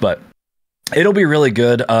games. But it'll be really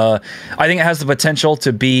good. I think it has the potential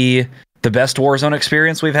to be the best Warzone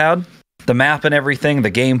experience we've had. The map and everything,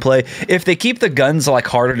 the gameplay. If they keep the guns like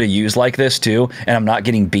harder to use like this too, and I'm not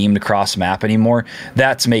getting beamed across map anymore,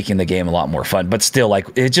 that's making the game a lot more fun. But still, like,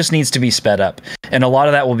 it just needs to be sped up. And a lot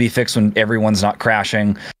of that will be fixed when everyone's not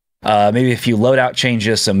crashing. Maybe a few loadout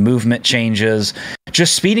changes, some movement changes.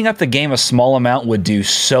 Just speeding up the game a small amount would do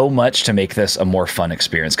so much to make this a more fun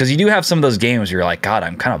experience. Because you do have some of those games where you're like, God,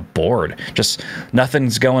 I'm kind of bored. Just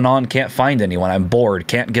nothing's going on. Can't find anyone. I'm bored.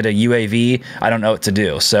 Can't get a UAV. I don't know what to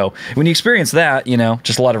do. So when you experience that, you know,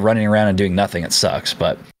 just a lot of running around and doing nothing, it sucks.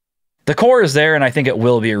 But the core is there, and I think it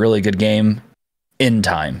will be a really good game in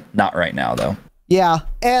time. Not right now, though. Yeah,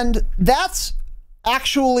 and that's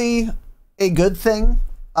actually... a good thing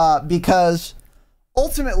because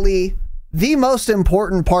ultimately the most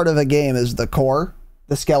important part of a game is the core,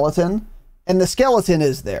 the skeleton, and the skeleton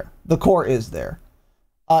is there. The core is there.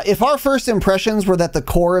 If our first impressions were that the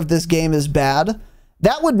core of this game is bad,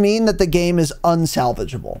 that would mean that the game is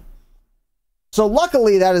unsalvageable. So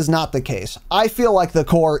luckily that is not the case. I feel like the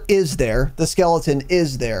core is there. The skeleton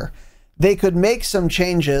is there. They could make some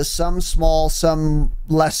changes, some small, some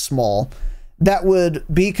less small, that would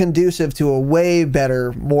be conducive to a way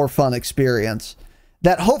better, more fun experience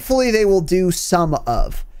that hopefully they will do some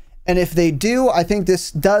of. And if they do, I think this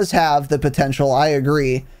does have the potential, I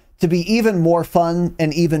agree, to be even more fun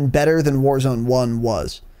and even better than Warzone 1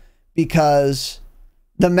 was. Because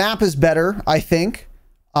the map is better, I think,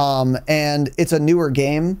 and it's a newer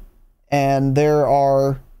game, and there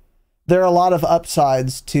are a lot of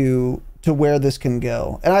upsides to where this can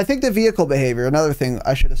go. And I think the vehicle behavior, another thing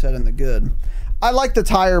I should have said in the good, I like the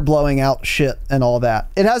tire blowing out shit and all that.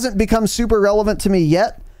 It hasn't become super relevant to me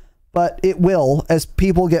yet, but it will as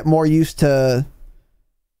people get more used to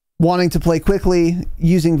wanting to play quickly,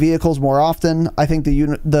 using vehicles more often. I think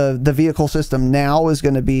the vehicle system now is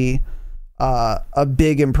going to be a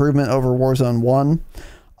big improvement over Warzone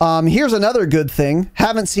 1. Here's another good thing.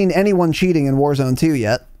 Haven't seen anyone cheating in Warzone 2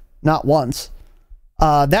 yet. Not once.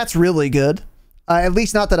 That's really good. At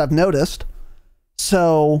least not that I've noticed.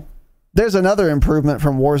 So there's another improvement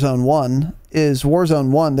from Warzone 1 is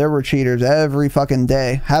Warzone 1, there were cheaters every fucking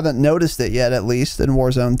day. Haven't noticed it yet, at least in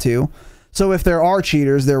Warzone 2. So if there are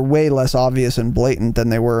cheaters, they're way less obvious and blatant than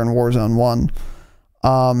they were in Warzone 1.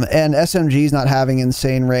 And SMG's not having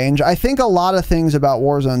insane range. I think a lot of things about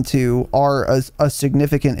Warzone 2 are a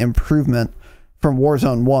significant improvement from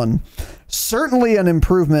Warzone 1. Certainly an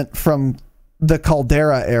improvement from the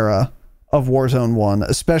Caldera era of Warzone 1,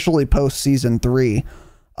 especially post Season 3.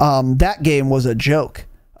 That game was a joke.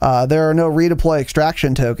 There are no redeploy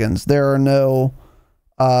extraction tokens. There are no...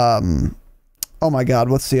 oh my god,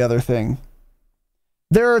 what's the other thing?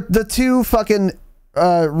 There are the two fucking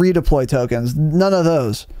redeploy tokens. None of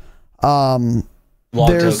those.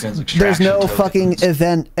 There's no fucking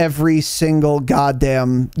event every single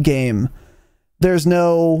goddamn game. There's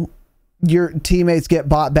no your teammates get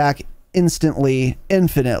bought back instantly,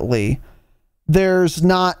 infinitely. There's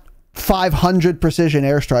not 500 precision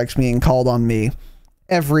airstrikes being called on me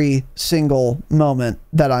every single moment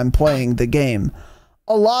that I'm playing the game.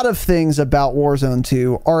 A lot of things about Warzone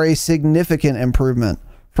 2 are a significant improvement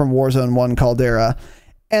from Warzone 1 Caldera.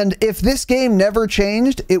 And if this game never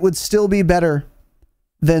changed, it would still be better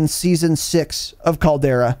than Season 6 of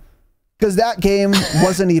Caldera. Because that game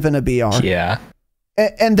wasn't even a BR. Yeah.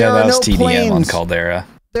 And there are no TDM planes on Caldera.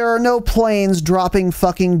 There are no planes dropping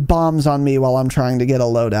fucking bombs on me while I'm trying to get a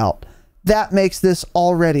loadout. That makes this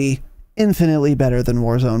already infinitely better than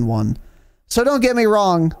Warzone 1. So don't get me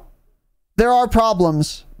wrong. There are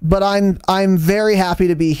problems, but I'm very happy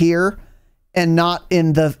to be here and not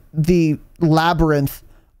in the labyrinth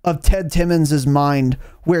of Ted Timmons' mind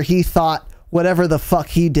where he thought whatever the fuck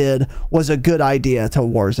he did was a good idea to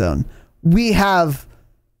Warzone. We have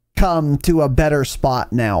come to a better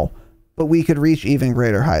spot now, but we could reach even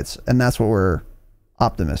greater heights, and that's what we're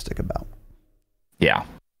optimistic about. Yeah.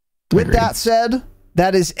 With Agreed. that said,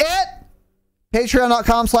 that is it.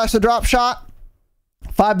 Patreon.com/thedropshot.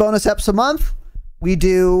 5 bonus eps a month. We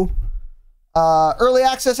do early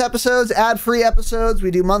access episodes, ad-free episodes.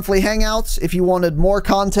 We do monthly hangouts if you wanted more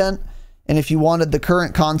content and if you wanted the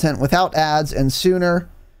current content without ads and sooner,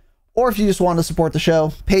 or if you just wanted to support the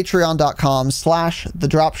show,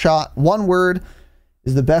 patreon.com/thedropshot. One word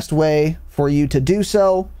is the best way for you to do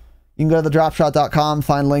so. You can go to thedropshot.com,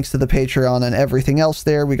 find links to the Patreon and everything else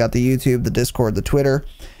there. We got the YouTube, the Discord, the Twitter.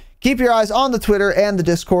 Keep your eyes on the Twitter and the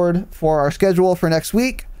Discord for our schedule for next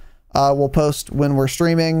week. We'll post when we're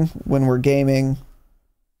streaming, when we're gaming,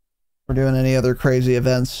 we're doing any other crazy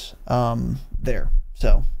events there.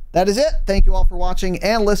 So that is it. Thank you all for watching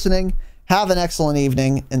and listening. Have an excellent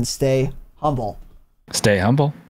evening and stay humble. Stay humble.